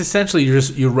 It's essentially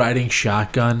you're riding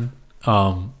shotgun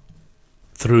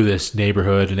through this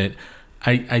neighborhood, and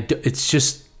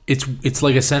it's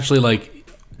like essentially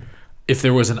like if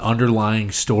there was an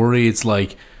underlying story. It's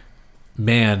like,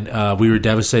 man, we were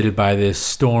devastated by this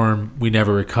storm, we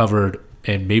never recovered,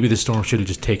 and maybe the storm should have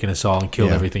just taken us all and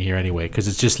killed everything here anyway. Because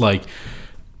it's just like,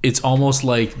 it's almost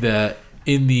like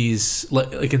in these,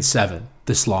 like in Seven,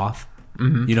 the sloth.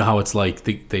 Mm-hmm. You know how it's like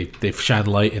they shine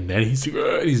light and then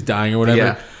he's dying or whatever.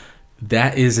 Yeah.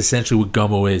 That is essentially what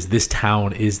Gummo is. This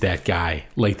town is that guy.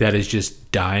 Like, that is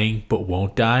just dying but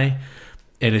won't die.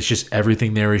 And it's just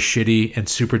everything there is shitty and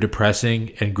super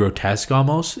depressing and grotesque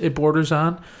almost, it borders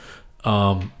on.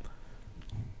 And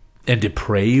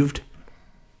depraved.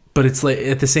 But it's like,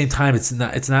 at the same time, it's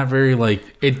not very like,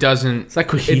 It doesn't. It's not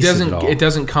cohesive at all. It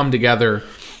doesn't come together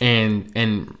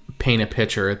and paint a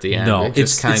picture at the end. no, It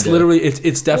just it's literally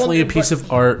it's definitely a piece of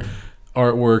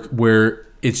artwork where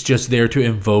it's just there to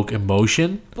invoke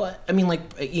emotion. But I mean, like,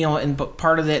 you know, but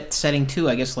part of that setting too,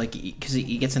 I guess, like, because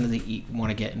he gets into you want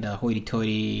to get into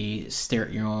hoity-toity, stare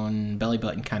at your own belly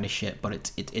button kind of shit.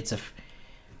 But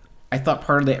I thought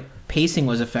part of that pacing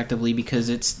was effectively because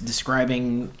it's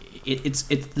describing it's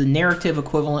the narrative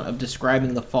equivalent of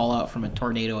describing the fallout from a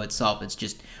tornado itself. It's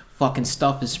just fucking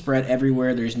stuff is spread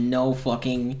everywhere. There's no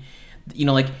fucking, you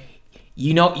know, like,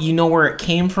 you know where it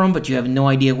came from, but you have no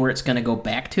idea where it's gonna go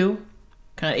back to.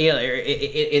 Kind of,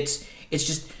 it's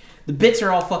just the bits are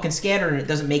all fucking scattered, and it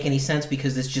doesn't make any sense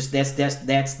because it's just that's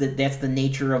the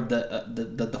nature of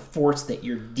the force that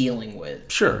you're dealing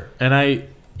with. Sure, and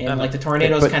like the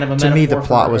tornado is But kind of a to metaphor. me, the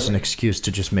plot for was an excuse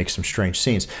to just make some strange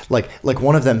scenes. Like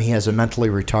one of them, he has a mentally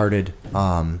retarded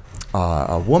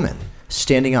a woman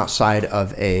standing outside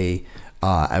of a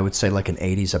I would say like a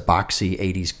boxy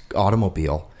 80s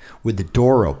automobile with the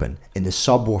door open, and the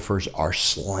subwoofers are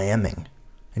slamming.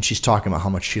 And she's talking about how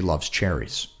much she loves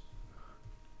cherries.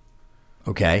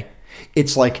 Okay?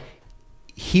 It's like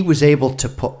he was able to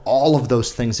put all of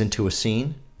those things into a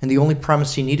scene, and the only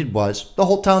premise he needed was the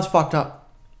whole town's fucked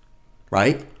up.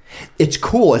 Right? It's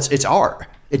cool. It's art.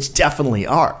 It's definitely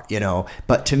art, you know.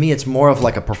 But to me, it's more of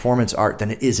like a performance art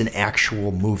than it is an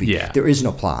actual movie. Yeah. There is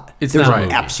no plot. It's There's not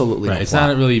absolutely no It's plot.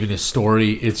 not really even a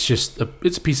story. It's just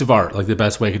it's a piece of art. Like, the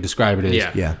best way I could describe it is,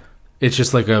 Yeah. it's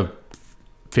just like a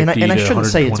 50 And I to shouldn't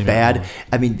say it's 120 bad. minute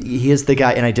I mean, he is the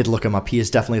guy, and I did look him up. He is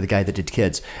definitely the guy that did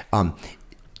Kids.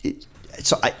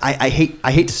 So I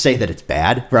hate to say that it's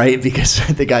bad, right? Because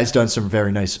the guy's done some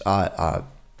very nice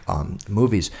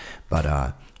movies,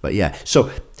 but yeah.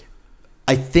 So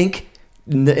I think,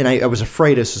 and I was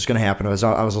afraid this was going to happen. I was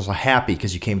also happy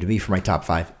because you came to me for my top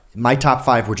 5. My top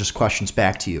 5 were just questions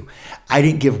back to you. I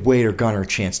didn't give Wade or Gunnar a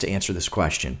chance to answer this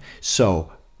question.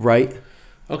 So, right?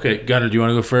 Okay, Gunnar, do you want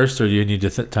to go first, or do you need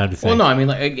time to think? Well, no, I mean,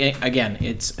 like, again,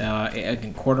 it's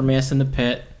Quartermass in the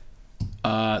Pit.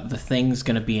 The Thing's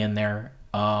gonna be in there.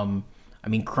 I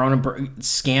mean, Cronenberg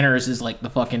Scanners is like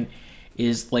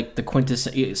the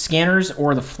quintessence. Scanners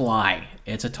or The Fly.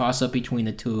 It's a toss up between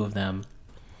the two of them.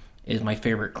 is my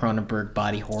favorite Cronenberg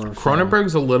body horror film.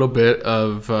 Cronenberg's a little bit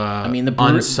of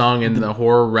unsung in the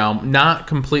horror realm. Not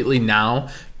completely now,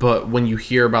 but when you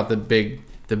hear about the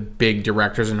big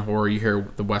directors in horror, you hear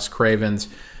the Wes Cravens,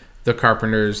 the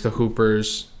Carpenters, the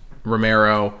Hoopers,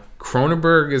 Romero.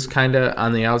 Cronenberg is kind of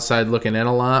on the outside looking in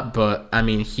a lot, but I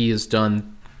mean, he has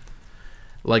done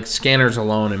like Scanners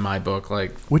alone in my book.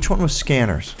 Like, Which one was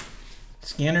Scanners?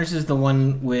 Scanners is the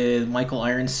one with Michael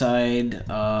Ironside,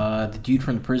 the dude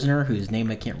from The Prisoner, whose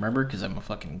name I can't remember because I'm a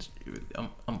fucking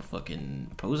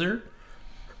poser.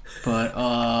 But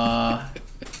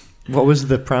What was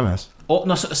the premise? oh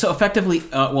no, so effectively,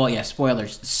 well, yeah,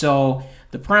 spoilers. So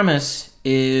the premise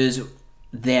is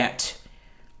that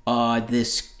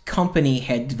this company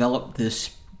had developed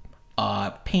this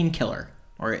painkiller,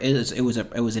 or it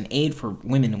was an aid for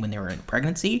women when they were in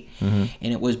pregnancy, and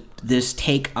it was this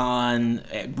take on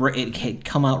it had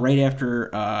come out right after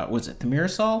was it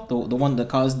Thimerosal, the one that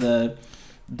caused the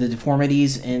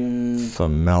deformities in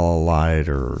Thalidomide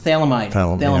or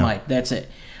Thalamide. That's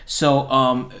it.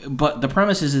 So, but the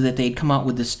premise is that they'd come out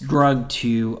with this drug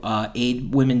to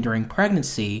aid women during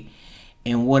pregnancy.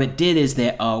 And what it did is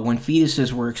that when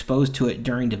fetuses were exposed to it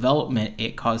during development,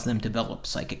 it caused them to develop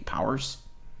psychic powers.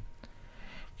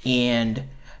 And,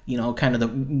 kind of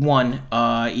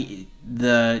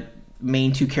the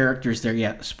main two characters there,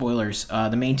 yeah, spoilers.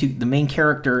 The main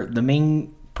character, the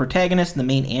main protagonist and the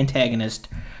main antagonist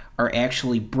are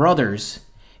actually brothers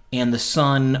and the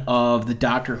son of the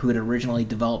doctor who had originally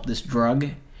developed this drug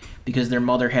because their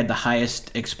mother had the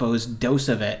highest exposed dose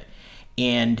of it.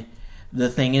 And the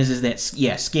thing is that,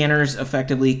 yeah, Scanners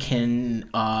effectively can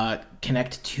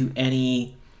connect to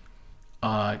any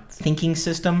thinking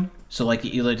system. So, like,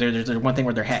 there's one thing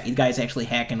where the guy's actually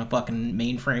hacking a fucking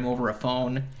mainframe over a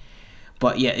phone.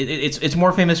 But, yeah, it's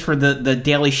more famous for the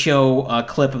Daily Show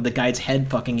clip of the guy's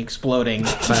head fucking exploding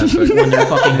when they're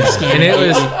fucking scanning. And it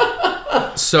was...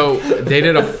 So, they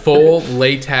did a full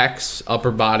latex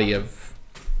upper body of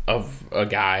a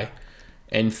guy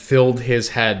and filled his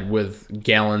head with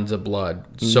gallons of blood.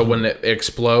 So when it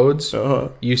explodes,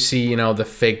 you see, the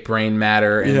fake brain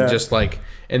matter and just like,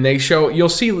 and they show, you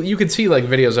can see like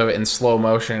videos of it in slow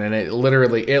motion, and it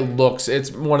literally,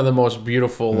 it's one of the most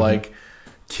beautiful like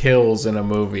kills in a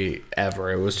movie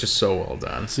ever. It was just so well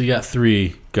done. So you got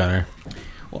 3, Gunner.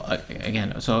 Well,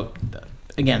 again,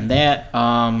 that,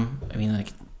 I mean, like,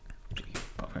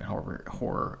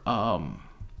 horror,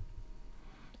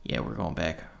 yeah, we're going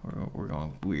back. We're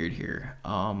going weird here.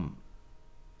 Cronenberg.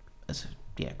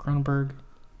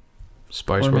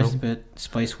 Spice World.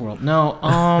 Spice World. No,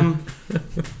 I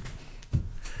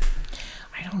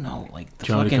don't know. Like the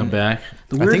Do you want me to come back?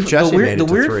 I think Jesse made it to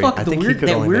 3. I think he could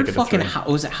only make it to 3.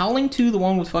 Was it Howling 2, the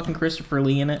one with fucking Christopher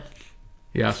Lee in it?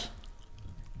 Yes.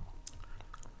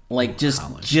 Like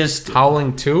just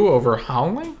Howling 2 over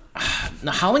Howling?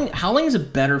 No, Howling is a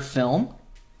better film.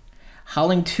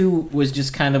 Howling 2 was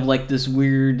just kind of like this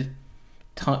weird...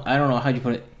 I don't know, how'd you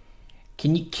put it?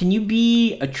 Can you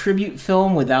be a tribute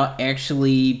film without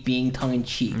actually being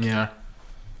tongue-in-cheek? Yeah.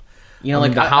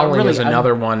 Like The Howling is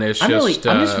another one. It's I'm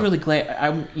just really glad.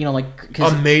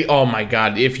 Oh my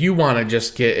god! If you want to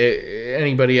just get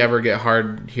anybody ever get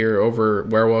hard here over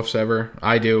werewolves ever,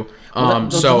 I do.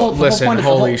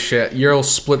 Holy shit! You'll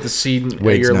split the scene.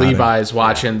 Your Levi's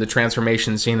watching the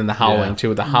transformation scene in The Howling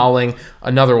too. The Howling,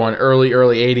 another one, early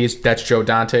 80s. That's Joe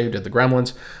Dante who did the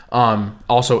Gremlins.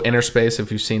 Also Inner Space,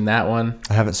 if you've seen that one.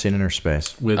 I haven't seen Inner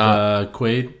Space with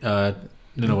Quaid.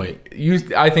 No, wait.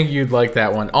 I think you'd like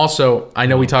that one. Also, I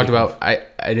know we talked about.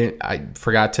 I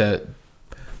forgot to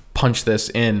punch this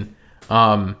in.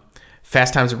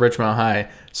 Fast Times at Ridgemont High.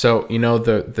 So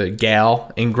the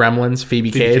gal in Gremlins, Phoebe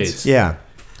Cates. Yeah.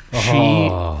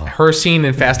 Her scene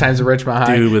in Fast Times at Ridgemont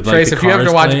High. Dude, with like Trace, if you ever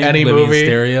to watch any movie,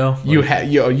 stereo, you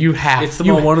have. It's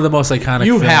one of the most iconic.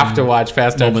 You have to watch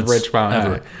Fast Times at Ridgemont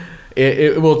High.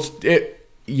 It will.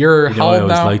 You're how old now?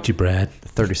 I always liked you, Brad.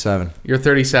 37. You're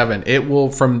 37. It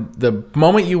will, from the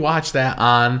moment you watch that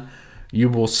on, you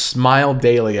will smile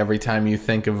daily every time you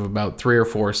think of about 3 or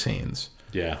 4 scenes.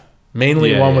 Yeah.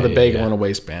 Mainly one with a bagel and a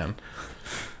waistband.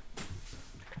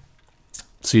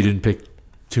 So you didn't pick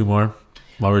 2 more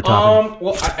while we're talking?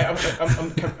 Well,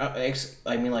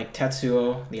 I mean, like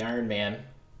Tetsuo, the Iron Man.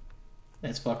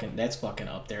 That's fucking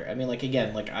up there. I mean, like,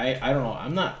 again, like I don't know.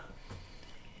 I'm not.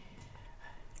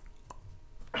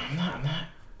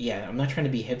 Yeah, I'm not trying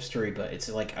to be hipstery, but it's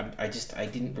like I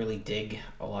didn't really dig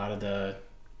a lot of the.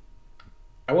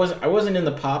 I wasn't in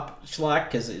the pop schlock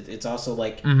because it's also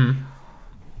like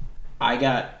I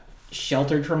got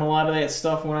sheltered from a lot of that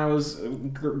stuff when I was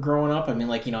growing up. I mean,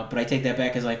 like, but I take that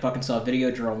back because I fucking saw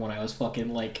Videodrome when I was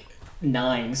fucking like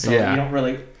 9, so Yeah. you don't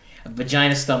really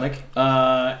vagina stomach.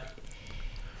 Yeah,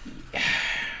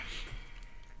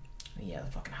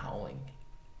 the fucking Howling.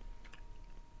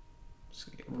 It's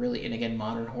really, and again,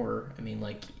 modern horror. I mean,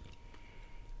 like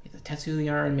the Tetsuo the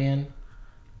Iron Man.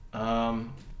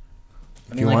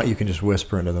 If you want, you can just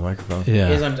whisper into the microphone. Yeah.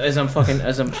 As I'm fucking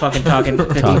talking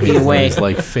 50 feet away. His,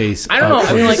 like, face I don't know, up I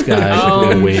from mean, the like,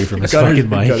 sky, away from his fucking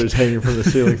mic. Gutter's hanging from the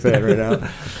ceiling fan right now.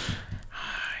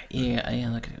 Yeah,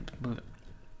 look at it.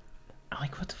 I'm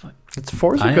like, what the fuck? It's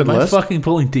four's a Am good I list. fucking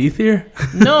pulling teeth here?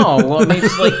 No, well, I mean,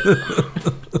 it's like,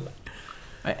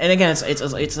 and again,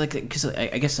 it's like, because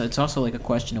I guess it's also like a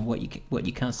question of what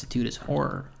you constitute as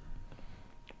horror.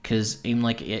 Because even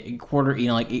like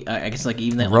I guess like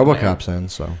even that RoboCop's in,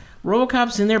 so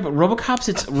RoboCop's in there, but RoboCop's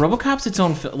its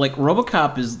own like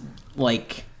RoboCop is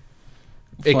like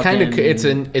It kind of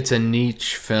fucking- it's a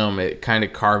niche film. It kind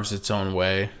of carves its own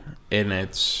way, and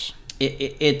it's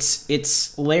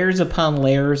layers upon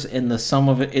layers, and the sum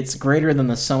of it's greater than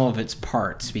the sum of its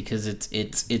parts because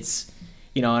it's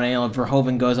you know, and I know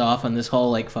Verhoeven goes off on this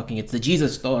whole like fucking it's the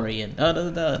Jesus story and da da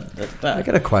da da da. I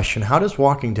got a question. How does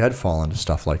Walking Dead fall into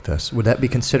stuff like this? Would that be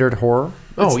considered horror?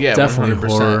 oh yeah, definitely 100%.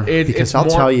 horror. Because It's I'll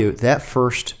more- tell you, that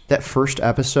first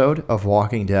episode of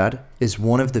Walking Dead is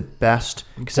one of the best.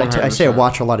 Because I say I 100%.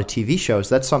 watch a lot of TV shows.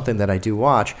 That's something that I do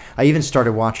watch. I even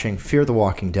started watching Fear the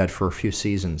Walking Dead for a few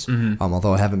seasons,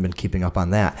 although I haven't been keeping up on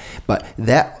that. But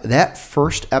that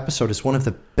first episode is one of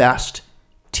the best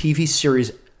TV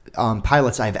series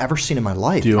pilots I've ever seen in my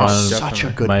life. Do you want Such a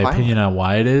good my pilot. opinion on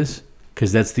why it is?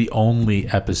 Because that's the only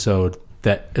episode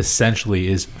that essentially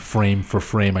is frame for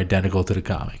frame identical to the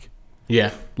comic.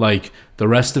 yeah. Like the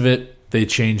rest of it, they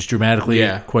changed dramatically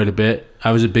Yeah. quite a bit.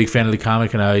 I was a big fan of the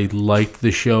comic, and I liked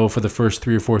the show for the first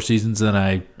 3 or 4 seasons. And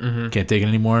I can't take it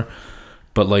anymore.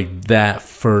 But like that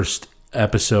first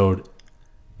episode,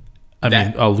 I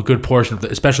mean, a good portion of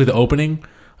especially the opening,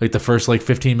 like the first like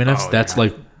 15 minutes, that's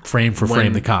like frame for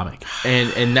frame the comic.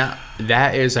 And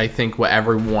that is, I think, what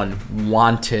everyone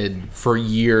wanted for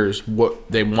years.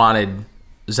 What they wanted,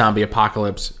 zombie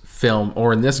apocalypse film,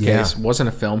 or in this case, wasn't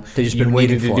a film. They just you been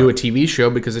waiting needed to for do it. a TV show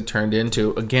because it turned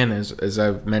into, again, as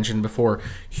I've mentioned before,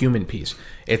 human piece.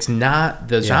 It's not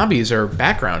the zombies are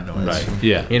background noise. Right.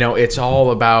 Yeah. You know, it's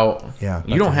all about. Yeah,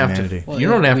 You don't about have humanity. to. You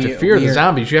don't have to fear we the are-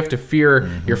 zombies. You have to fear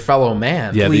your fellow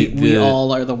man. Yeah, we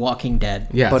all are the Walking Dead.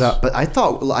 Yes. But I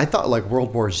thought like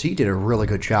World War Z did a really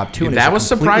good job too. And That it's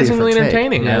was a completely surprisingly different take.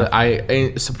 entertaining. Yeah.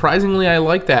 I surprisingly I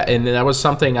like that, and that was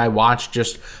something I watched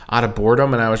just out of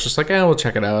boredom, and I was just like, we'll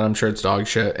check it out. I'm sure it's dog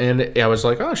shit, and I was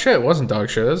like, oh shit, it wasn't dog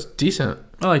shit. It was decent.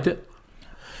 I liked it.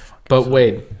 But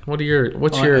Wade, what's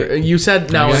your? You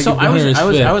said no. Yeah, So give Gunner his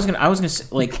fifth. I was gonna say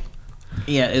like,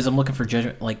 yeah, as I'm looking for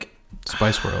judgment, like,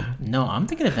 Spice World. no, I'm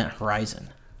thinking Event Horizon.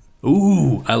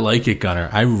 Ooh, I like it, Gunner.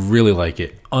 I really like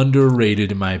it.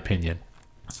 Underrated in my opinion.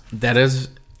 That is,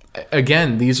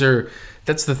 again,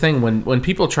 that's the thing when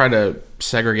people try to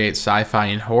segregate sci-fi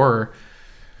and horror.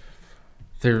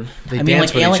 They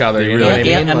dance with each other. You know what I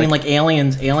mean? I mean, like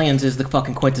Aliens is the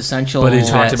fucking quintessential. But is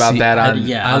talked that, about that on-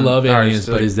 yeah. I love on Aliens,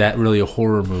 ours, but is that really a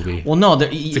horror movie? Well, no,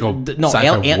 like a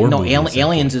sci-fi war movie at some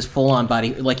Aliens is full on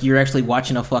body. Like you're actually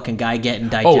watching a fucking guy getting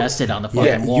digested on the fucking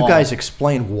Yeah, wall. you guys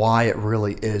explain why it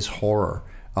really is horror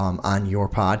on your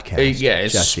podcast. Yeah,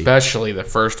 Jesse. especially the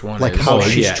first one. Like is, how Oh,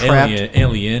 she's yeah, trapped.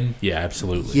 Alien. Yeah,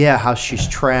 absolutely. Yeah, how she's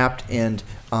trapped and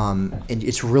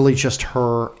it's really just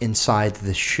her inside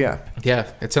the ship. yeah,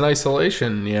 it's an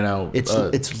isolation. You know, It's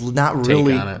not take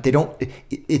really. on it. They don't.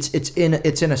 It's in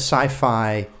a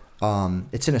sci-fi.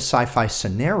 It's in a sci-fi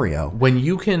scenario. when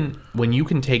you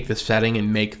can take the setting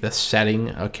and make the setting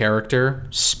a character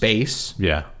space.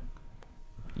 Yeah.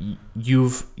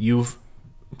 You've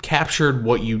captured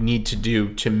what you need to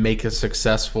do to make a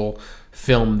successful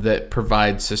film that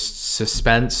provides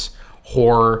suspense,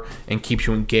 horror, and keeps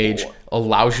you engaged.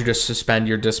 Allows you to suspend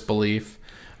your disbelief.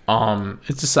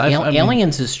 It's a sci-fi. I mean,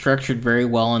 Aliens is structured very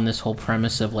well in this whole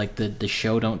premise of like the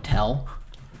show don't tell.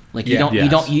 Like you Yeah. don't Yes, you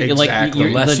don't you like exactly. you're,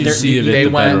 The less you they're- see of it, They the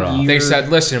better went. off. They said,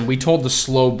 "Listen, we told the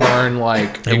slow burn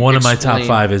like." and one of my top explain-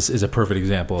 5 is a perfect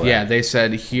example of Yeah, that. they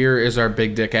said here is our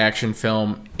big dick action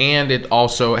film, and it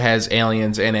also has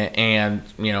aliens in it, and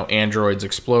androids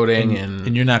exploding, and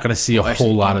And you're not going to see a actually,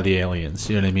 whole lot of the aliens.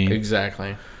 You know what I mean?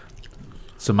 exactly.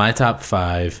 So my top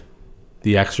 5,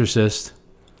 The Exorcist.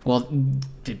 well,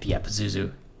 yeah,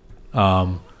 Pazuzu.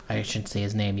 I shouldn't say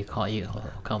his name. He'll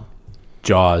come.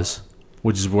 Jaws,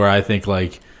 which is where I think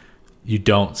like you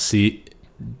don't see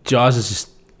Jaws is just.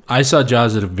 I saw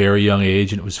Jaws at a very young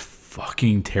age, and it was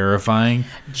fucking terrifying.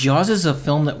 Jaws is a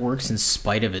film that works in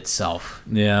spite of itself.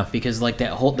 Yeah. Because like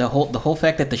the whole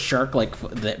fact that the shark, like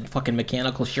that fucking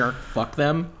mechanical shark, fuck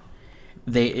them.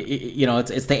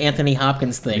 It's the Anthony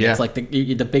Hopkins thing. Yeah. It's like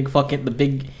the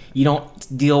big. You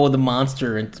don't deal with the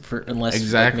monster unless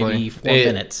Exactly. like maybe 4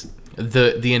 minutes.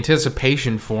 The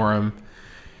anticipation for him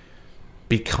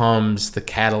becomes the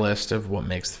catalyst of what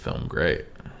makes the film great.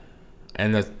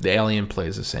 And the Alien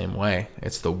plays the same way.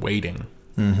 It's the waiting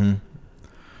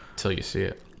till you see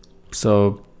it.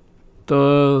 So,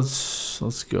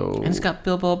 let's go. And it's got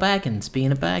Bilbo Baggins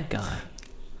being a bad guy.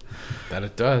 That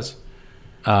it does.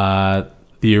 The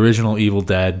original Evil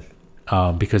Dead,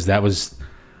 because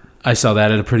I saw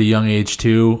that at a pretty young age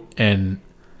too, and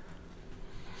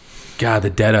God, the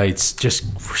Deadites just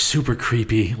were super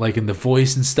creepy, like in the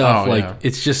voice and stuff. Oh, like yeah.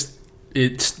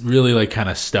 it's really like kind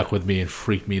of stuck with me and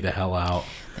freaked me the hell out.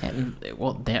 Sam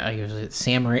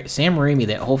Raimi,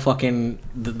 that whole fucking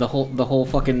the whole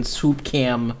fucking swoop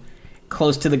cam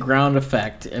close to the ground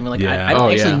effect. I mean, like Yeah. I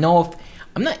don't actually yeah. know if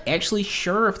I'm not actually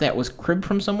sure if that was cribbed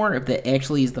from somewhere, if that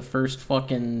actually is the first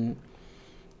fucking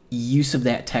use of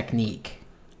that technique.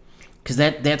 Because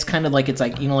that's kind of like, it's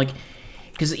like,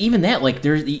 because even that, like,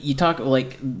 there's, you talk,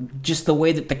 like, just the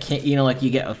way that like, you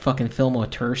get a fucking film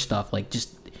auteur stuff, like,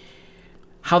 just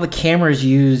how the camera is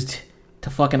used to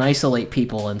fucking isolate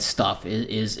people and stuff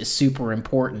is super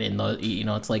important in the,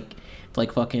 it's like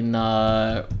fucking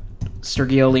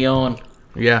Sergio Leone.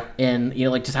 Yeah. And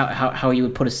like just how you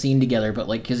would put a scene together, but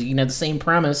like because you can have the same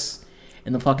premise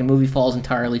and the fucking movie falls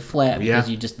entirely flat because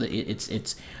you just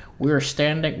we're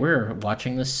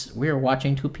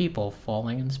watching two people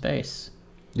falling in space.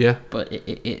 Yeah. But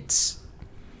it's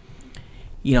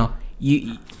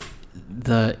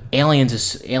the aliens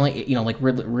is alien, like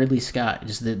Ridley Scott,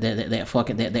 just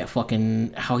that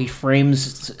fucking how he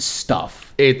frames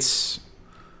stuff. It's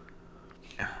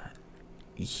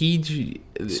he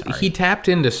tapped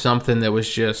into something that was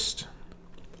just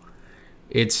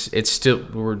it's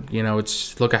still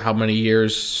it's look at how many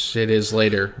years it is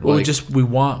later. Well, we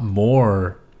want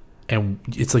more, and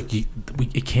it's like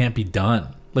it can't be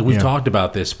done. Like we've talked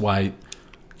about this. Why,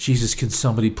 Jesus, can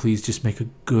somebody please just make a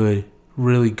good,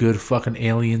 really good fucking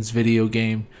Aliens video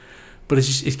game? But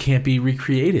it can't be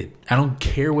recreated. I don't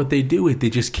care what they do. They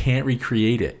just can't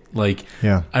recreate it. Like,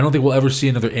 I don't think we'll ever see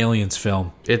another Aliens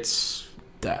film. It's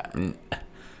that.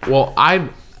 Well, I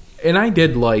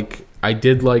did like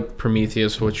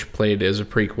Prometheus, which played as a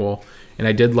prequel, and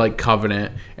I did like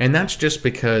Covenant, and that's just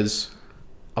because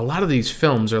a lot of these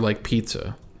films are like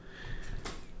pizza.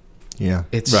 Yeah.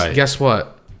 It's right. Guess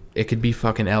what? It could be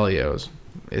fucking Elio's.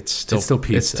 It's still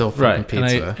pizza. It's still fucking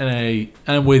pizza. And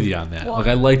I'm with you on that. Like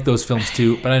I like those films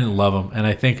too, but I didn't love them. And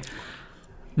I think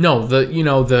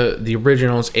the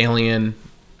originals, Alien,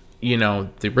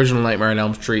 the original Nightmare on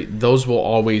Elm Street, those will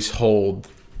always hold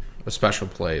a special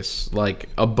place, like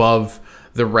above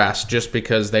the rest, just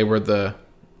because they were the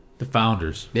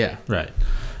founders. Yeah. Right.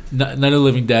 Night of the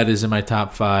Living Dead is in my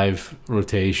top 5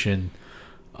 rotation.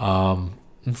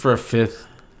 And for a 5th,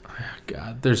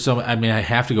 God, there's so. I mean, I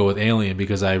have to go with Alien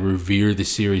because I revere the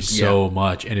series so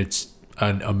much, and it's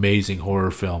an amazing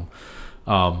horror film.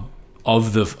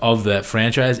 Of that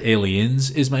franchise,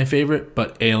 Aliens is my favorite,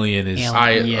 but Alien is.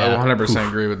 I 100%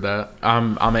 agree with that.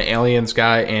 I'm an Aliens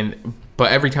guy,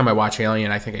 but every time I watch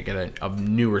Alien, I think I get a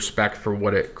new respect for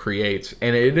what it creates,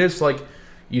 and it is like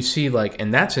you see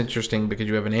and that's interesting because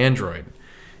you have an android,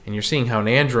 and you're seeing how an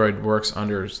android works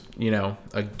under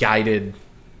a guided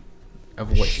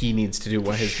of what he needs to do,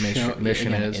 what his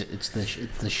mission is. It's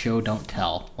the show don't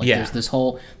tell. Like there's this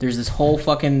whole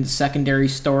fucking secondary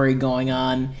story going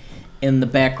on in the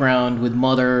background with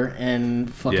Mother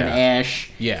and fucking Ash.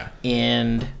 Yeah.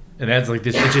 And that's like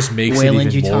this. It just makes Wayland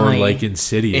it even more Yutani. like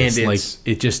Insidious. And like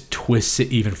it just twists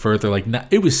it even further. Like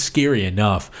it was scary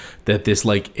enough that this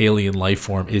like alien life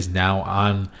form is now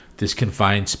on this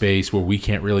confined space where we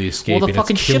can't really escape. Well, the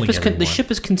fucking ship is everyone. the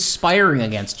ship is conspiring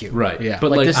against you. Right. Yeah.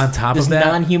 But like this, on top this of that,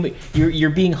 non-human,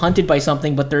 you're being hunted by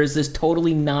something, but there is this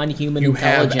totally non-human You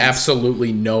intelligence. have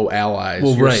absolutely no allies.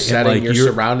 Well, you're right, and, setting like, your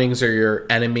you're- surroundings are your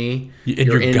enemy. and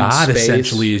You're your in God space.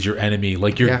 essentially is your enemy.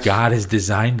 Like your Yes. God has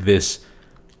designed this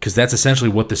because that's essentially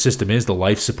what the system is: the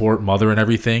life support, Mother, and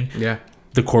everything. Yeah.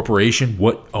 The corporation,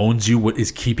 what owns you, what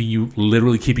is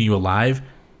literally keeping you alive.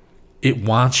 It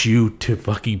wants you to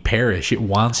fucking perish. It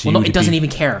wants you. Well, no, to it doesn't be, even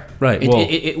care. Right,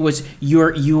 It was you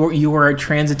are a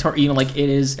transitory. Like it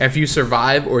is. If you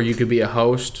survive, or you could be a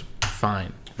host,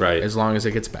 fine. Right. As long as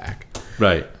it gets back.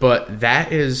 Right. But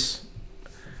that is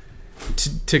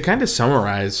to kind of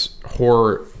summarize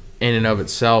horror in and of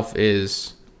itself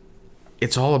is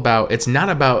it's all about, it's not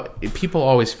about, people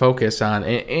always focus on,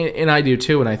 and I do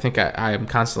too, and I think I am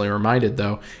constantly reminded,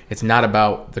 though, it's not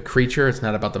about the creature, it's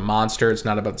not about the monster, it's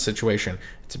not about the situation,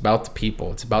 it's about the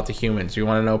people, it's about the humans. You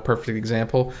want to know a perfect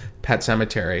example? Pet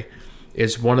Sematary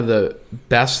is one of the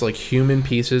best like human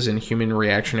pieces and human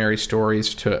reactionary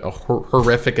stories to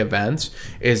horrific events,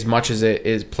 as much as it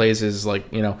is plays as like,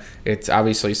 you know, it's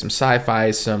obviously some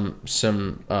sci-fi, some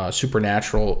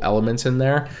supernatural elements in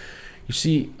there. You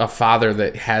see a father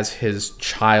that has his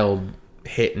child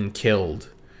hit and killed,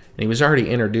 and he was already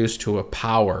introduced to a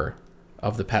power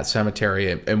of the Pet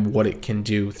Sematary and what it can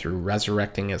do through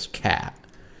resurrecting his cat.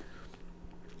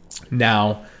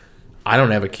 Now, I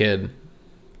don't have a kid,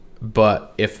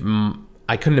 but if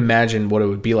I couldn't imagine what it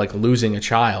would be like losing a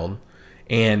child,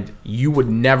 and you would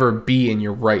never be in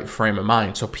your right frame of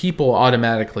mind. So people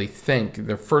automatically think,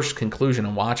 their first conclusion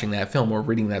on watching that film or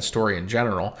reading that story in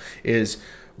general is,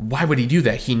 why would he do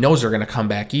that? He knows they're going to come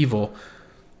back evil.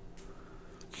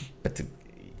 But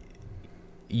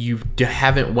you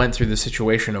haven't went through the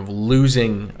situation of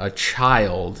losing a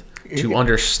child to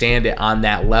understand it on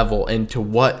that level, and to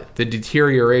what the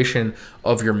deterioration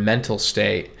of your mental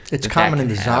state. It's common in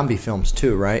the zombie films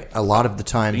too, right? A lot of the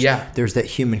times, there's that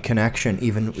human connection,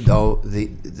 even though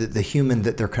the human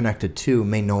that they're connected to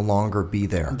may no longer be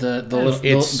there. The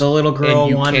little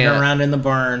girl wandering around in the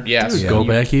barn. Yes. Dude, go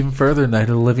back even further, Night of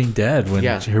the Living Dead.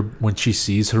 When she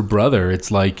sees her brother,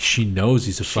 it's like she knows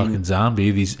he's a fucking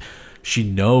zombie. She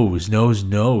knows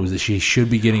that she should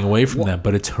be getting away from them,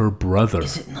 but it's her brother.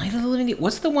 Is it Night of the Living Dead?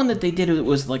 What's the one that they did? It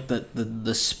was like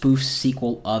the spoof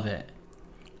sequel of it,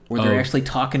 where they're actually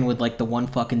talking with like the one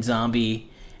fucking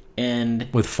zombie, and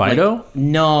with Fido. Like,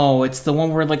 no, it's the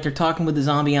one where like they're talking with the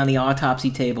zombie on the autopsy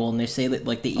table, and they say that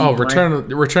like they eat. Return of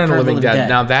the Living Dead.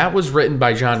 Now that was written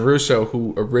by John Russo,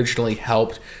 who originally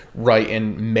helped write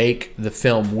and make the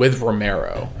film with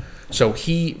Romero, so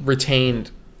he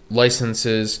retained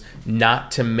licenses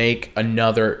not to make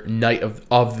another Night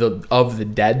of the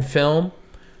Dead film.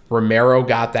 Romero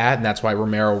got that, and that's why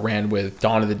Romero ran with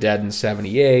Dawn of the Dead in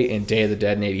 78 and Day of the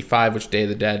Dead in 85, which Day of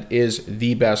the Dead is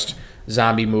the best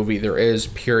zombie movie there is,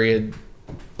 period,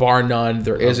 bar none.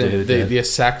 There isn't. The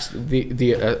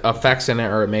effects in it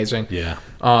are amazing. Yeah.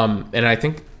 And I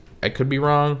think, I could be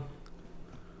wrong,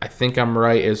 I think I'm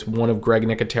right, is one of Greg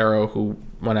Nicotero, who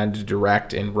went on to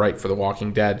direct and write for The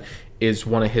Walking Dead, is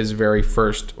one of his very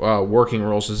first working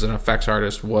roles as an effects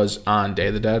artist was on Day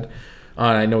of the Dead.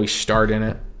 I know he starred in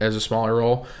it as a smaller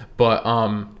role, but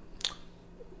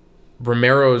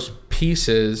Romero's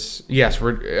pieces, yes,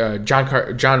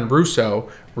 John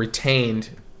Russo retained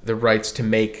the rights to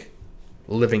make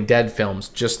Living Dead films,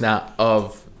 just not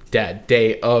of Dead,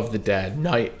 Day of the Dead,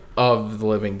 Night of the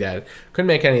Living Dead. Couldn't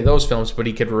make any of those films, but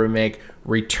he could remake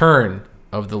Return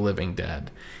of the Living Dead.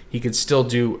 He could still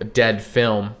do a Dead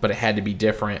film, but it had to be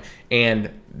different. And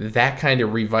that kind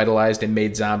of revitalized and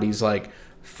made zombies like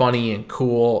funny and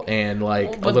cool and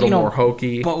like a little more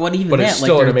hokey. But it's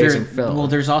still an amazing film. Well,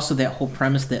 there's also that whole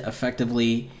premise that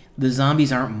effectively the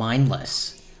zombies aren't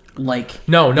mindless. Like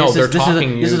no, they're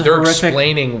talking. They're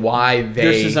explaining why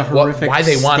they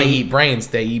want to eat brains.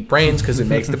 They eat brains because it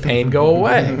makes the pain go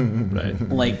away. Right.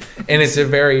 Like, and it's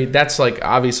that's like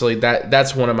obviously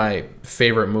that's one of my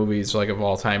favorite movies like of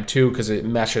all time too, because it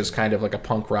meshes kind of like a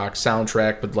punk rock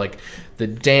soundtrack with like the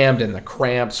Damned and the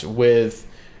Cramps with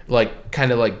like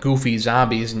kind of like goofy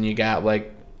zombies, and you got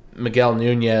like Miguel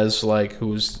Nunez, like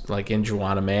who's like in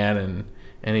Juana Man,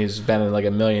 and he's been in like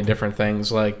a million different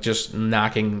things, like just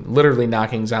literally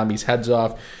knocking zombies' heads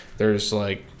off. There's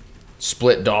like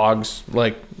split dogs,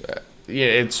 like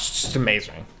it's just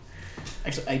amazing.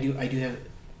 Actually, I do have.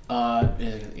 I'll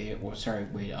be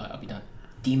done.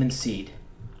 Demon Seed.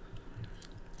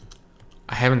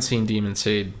 I haven't seen Demon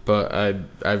Seed, but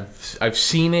I've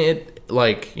seen it.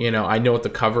 Like, you know, I know what the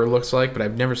cover looks like, but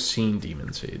I've never seen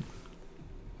Demon Seed.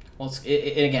 Well,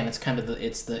 it's kind of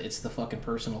the fucking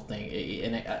personal thing,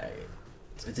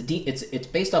 it's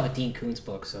based off a Dean Koontz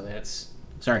book, so it's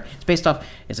based off.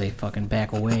 As I fucking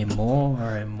back away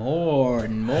more and more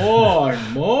and more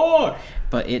and more,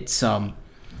 but it's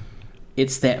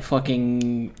that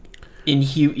fucking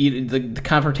the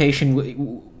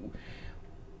confrontation.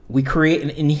 We create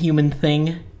an inhuman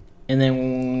thing, and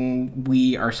then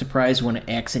we are surprised when it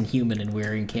acts inhuman, and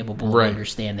we're incapable of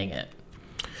understanding it.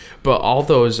 But all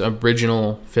those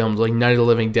original films, like Night of the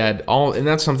Living Dead, and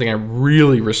that's something I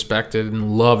really respected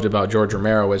and loved about George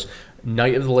Romero, is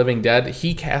Night of the Living Dead.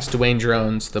 He cast Dwayne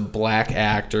Jones, the black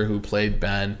actor who played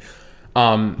Ben.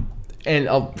 And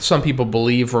some people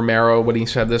believe Romero when he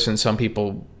said this, and some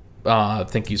people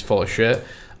think he's full of shit.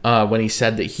 when he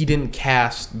said that he didn't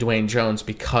cast Dwayne Jones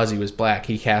because he was black.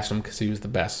 He cast him because he was the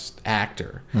best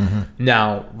actor.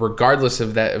 Now, regardless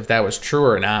of that, if that was true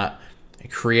or not,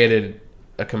 it created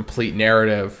a complete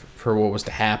narrative for what was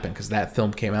to happen, because that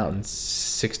film came out in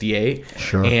 1968.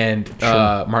 Sure. And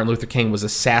Martin Luther King was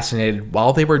assassinated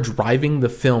while they were driving the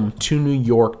film to New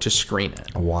York to screen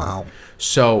it. Wow.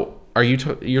 So are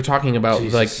you're talking about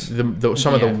like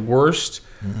some of the worst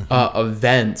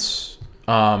events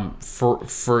for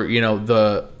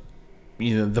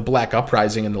the Black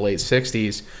Uprising in the late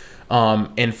 60s,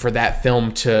 and for that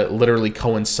film to literally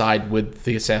coincide with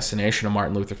the assassination of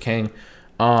Martin Luther King.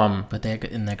 But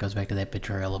that goes back to that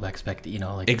betrayal of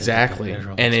exactly,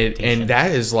 and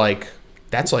that is like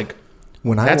that's like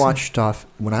when I watch stuff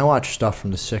from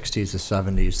the 60s, the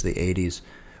 70s, the 80s,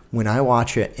 when I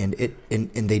watch it and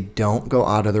they don't go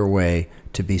out of their way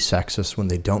to be sexist, when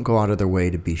they don't go out of their way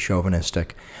to be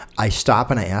chauvinistic, I stop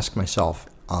and I ask myself,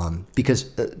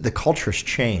 because the culture's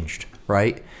changed,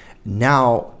 right?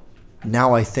 Now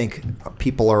I think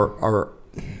people are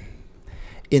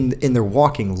in their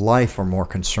walking life are more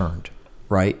concerned,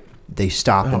 right? They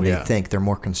stop and they think, they're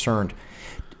more concerned.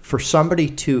 For somebody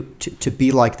to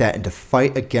be like that and to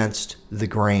fight against the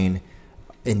grain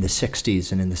in the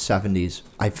 60s and in the 70s,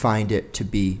 I find it to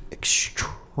be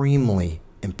extremely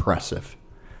impressive.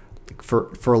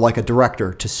 For like a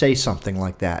director to say something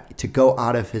like that, to go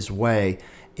out of his way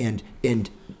and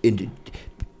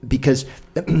because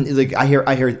like I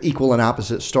hear equal and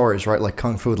opposite stories, right? Like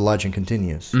Kung Fu: The Legend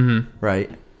Continues, right,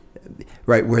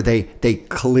 where they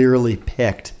clearly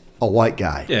picked a white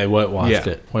guy. Yeah, whitewashed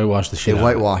it. Whitewashed the shit. They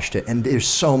whitewashed it, and there's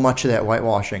so much of that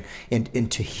whitewashing.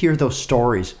 And to hear those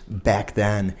stories back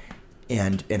then,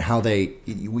 and how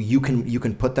you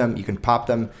can put them, you can pop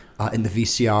them in the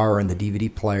VCR or in the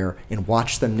DVD player and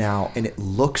watch them now, and it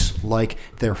looks like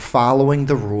they're following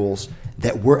the rules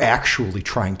that we're actually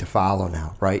trying to follow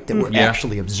now, right? That we're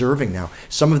actually observing now.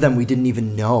 Some of them we didn't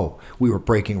even know we were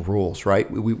breaking rules,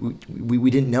 right? We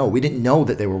didn't know. We didn't know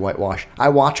that they were whitewashed. I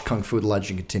watched Kung Fu: The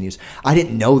Legend Continues. I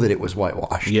didn't know that it was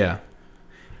whitewashed. Yeah.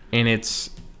 And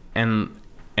it's and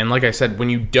like I said,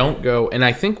 when you don't go, and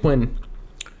I think when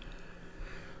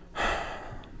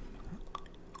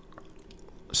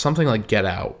something like Get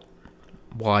Out,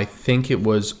 while I think it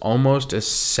was almost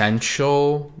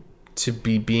essential to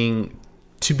be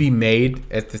made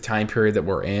at the time period that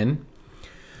we're in,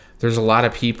 there's a lot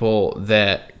of people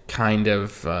that kind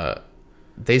of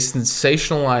they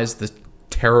sensationalize the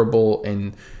terrible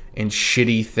and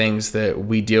shitty things that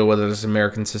we deal with as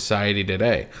American society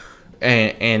today.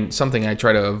 And something I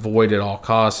try to avoid at all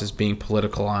costs is being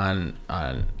political on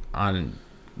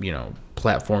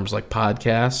platforms like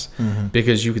podcasts,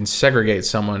 because you can segregate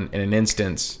someone in an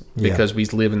instance because we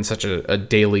live in such a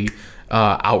daily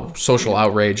social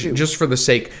outrage just for the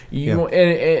sake,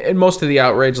 and most of the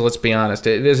outrage, let's be honest,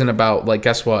 it isn't about, like,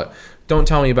 guess what? Don't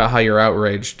tell me about how you're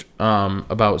outraged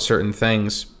about certain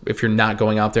things if you're not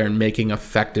going out there and making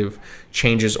effective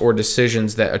changes or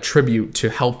decisions that attribute to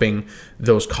helping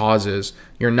those causes.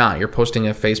 You're not. You're posting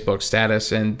a Facebook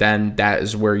status, and then that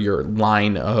is where your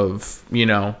line of,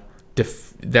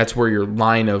 that's where your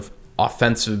line of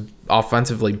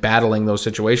offensively battling those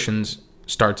situations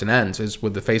starts and ends, is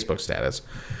with the Facebook status.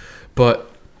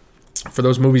 But for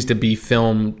those movies to be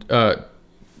filmed, from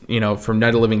Night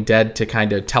of the Living Dead to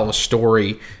kind of tell a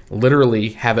story, literally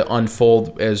have it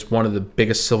unfold as one of the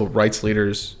biggest civil rights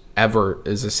leaders ever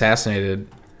is assassinated,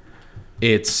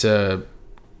 it's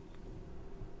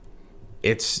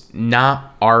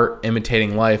not art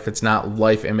imitating life. It's not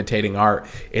life imitating art.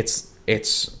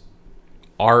 It's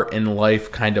art and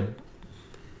life kind of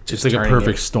just like a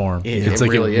perfect storm. It's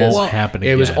like really it won't happen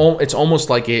again. It's almost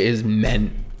like it is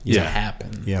meant to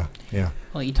happen. Yeah.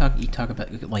 Well, you talk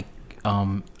about like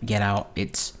Get Out.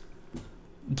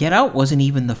 Get Out wasn't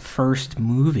even the first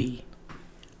movie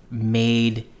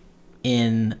made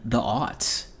in the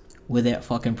aughts with that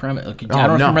fucking premise. Like, I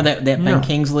don't remember that Ben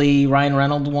Kingsley, Ryan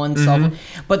Reynolds one.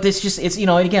 But this just, it's,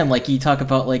 again, like you talk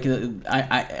about, like,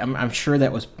 I'm sure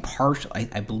that was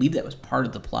I believe that was part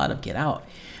of the plot of Get Out.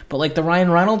 But like the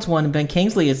Ryan Reynolds one, Ben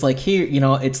Kingsley, it's like here,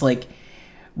 it's like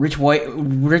rich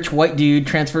white dude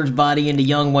transfers body into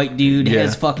young white dude,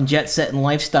 has fucking jet set and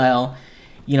lifestyle,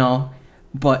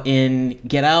 But in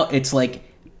Get Out, it's like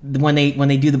when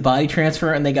they do the body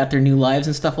transfer and they got their new lives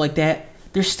and stuff like that,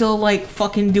 they're still like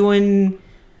fucking doing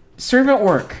servant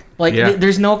work. Like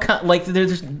there's no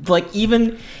there's like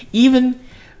even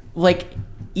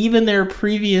their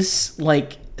previous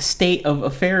like state of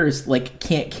affairs like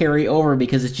can't carry over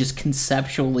because it's just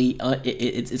conceptually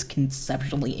it's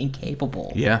conceptually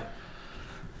incapable.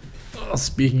 Well,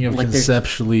 speaking of Like there's-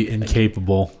 conceptually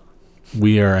incapable,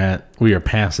 we are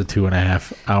past the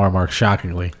 2.5 hour mark,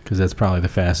 shockingly, because that's probably the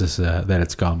fastest that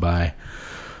it's gone by.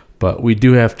 But we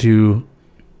do have to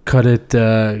cut it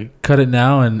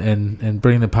now and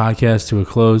bring the podcast to a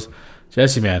close.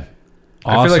 Jesse, man,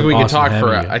 I feel like we could talk having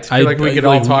for. you. I feel like we could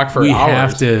all talk for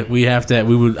hours. We have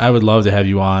to. I would love to have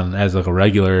you on as like a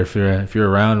regular if you're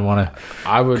around and want to.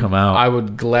 I would come out. I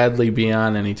would gladly be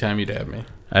on anytime you'd have me.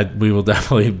 We will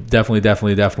definitely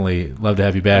love to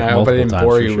have you back. I hope I multiple didn't times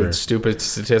bore for you sure. with stupid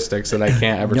statistics that I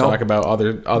can't ever No. talk about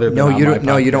other than No, on you my don't.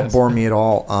 No, you don't podcast. bore me at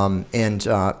all.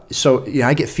 So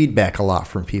I get feedback a lot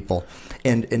from people,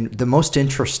 and the most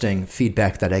interesting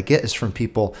feedback that I get is from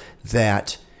people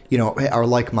that are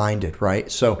like-minded,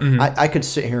 right? So I could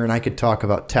sit here and I could talk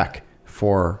about tech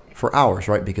for hours,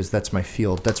 right? Because that's my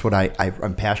field. That's what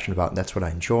I'm passionate about, and that's what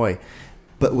I enjoy.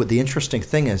 But what the interesting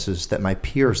thing is that my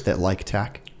peers that like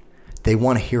tech, they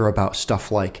want to hear about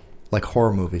stuff like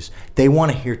horror movies. They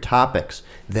want to hear topics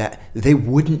that they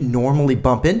wouldn't normally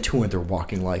bump into in their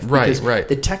walking life. Right, because right.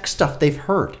 The tech stuff they've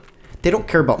heard. They don't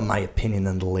care about my opinion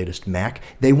on the latest Mac.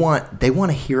 They want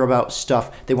to hear about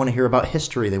stuff. They want to hear about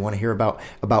history. They want to hear about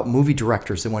movie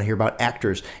directors. They want to hear about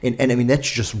actors. And I mean, that's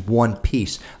just one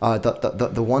piece.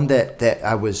 The one that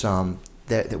I was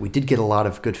that we did get a lot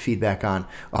of good feedback on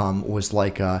was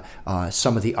like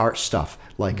some of the art stuff.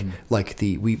 Like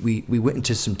we went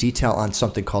into some detail on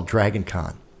something called Dragon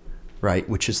Con, right?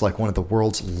 Which is like one of the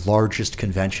world's largest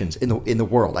conventions in the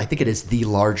world. I think it is the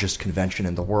largest convention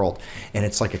in the world, and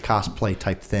it's like a cosplay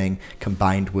type thing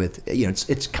combined with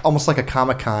it's almost like a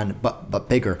Comic-Con but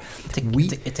bigger.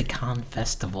 It's a con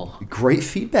festival. Great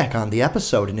feedback on the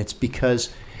episode, and it's because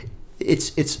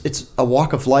it's a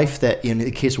walk of life that, in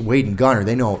the case of Wade and Gunner,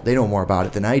 they know more about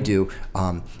it than I do.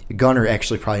 Gunner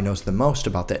actually probably knows the most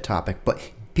about that topic, but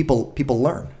people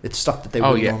learn. It's stuff that they.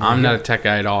 Oh wouldn't yeah, normally I'm hear. not a tech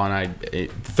guy at all, and I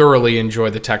thoroughly enjoy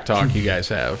the tech talk you guys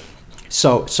have.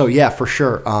 So yeah, for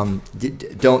sure.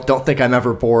 Don't think I'm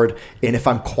ever bored, and if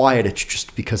I'm quiet, it's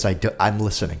just because I'm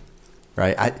listening.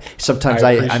 Right. I'm appreciate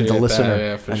the that, listener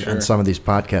yeah, for on sure. some of these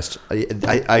podcasts.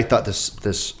 I thought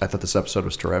this episode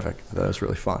was terrific. I thought it was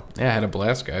really fun. Yeah, I had a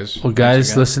blast, guys. Well, Thanks guys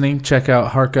again. listening, check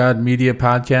out Heart God Media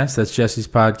Podcast. That's Jesse's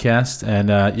podcast, and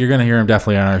you're going to hear him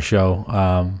definitely on our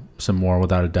show some more,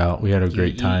 without a doubt. We had a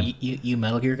great time. You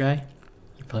Metal Gear guy?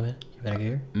 You play Metal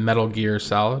Gear? Metal Gear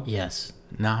Solid. Yes.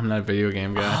 No, I'm not a video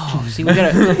game guy. Oh, see, we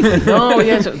gotta. No,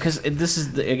 yeah, because this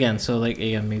is again. So like,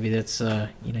 yeah, maybe that's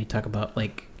you talk about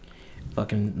like,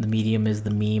 fucking the medium is the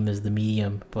meme is the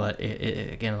medium, but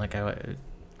it again, like And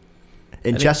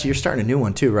Jesse, you're starting a new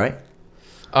one too, right?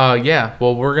 Yeah.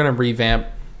 Well, we're gonna revamp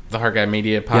the Heart Guy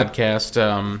Media podcast.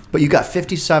 But you got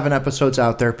 57 episodes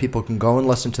out there. People can go and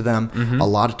listen to them. Mm-hmm. A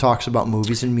lot of talks about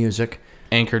movies and music.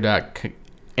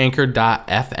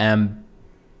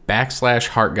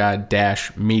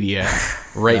 Anchor.fm/HeartGod-media.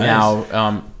 Right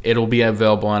now, it'll be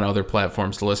available on other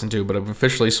platforms to listen to, but I've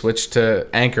officially switched to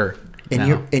Anchor. And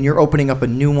now. you're opening up a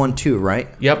new one too, right?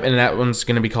 Yep, and that one's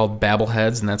going to be called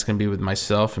Babbleheads, and that's going to be with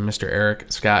myself and Mr. Eric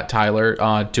Scott Tyler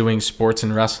doing sports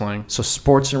and wrestling. So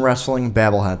sports and wrestling,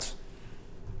 Babbleheads.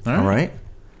 All right.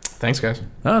 Thanks, guys.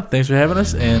 Thanks for having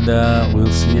us, and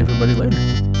we'll see everybody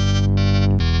later.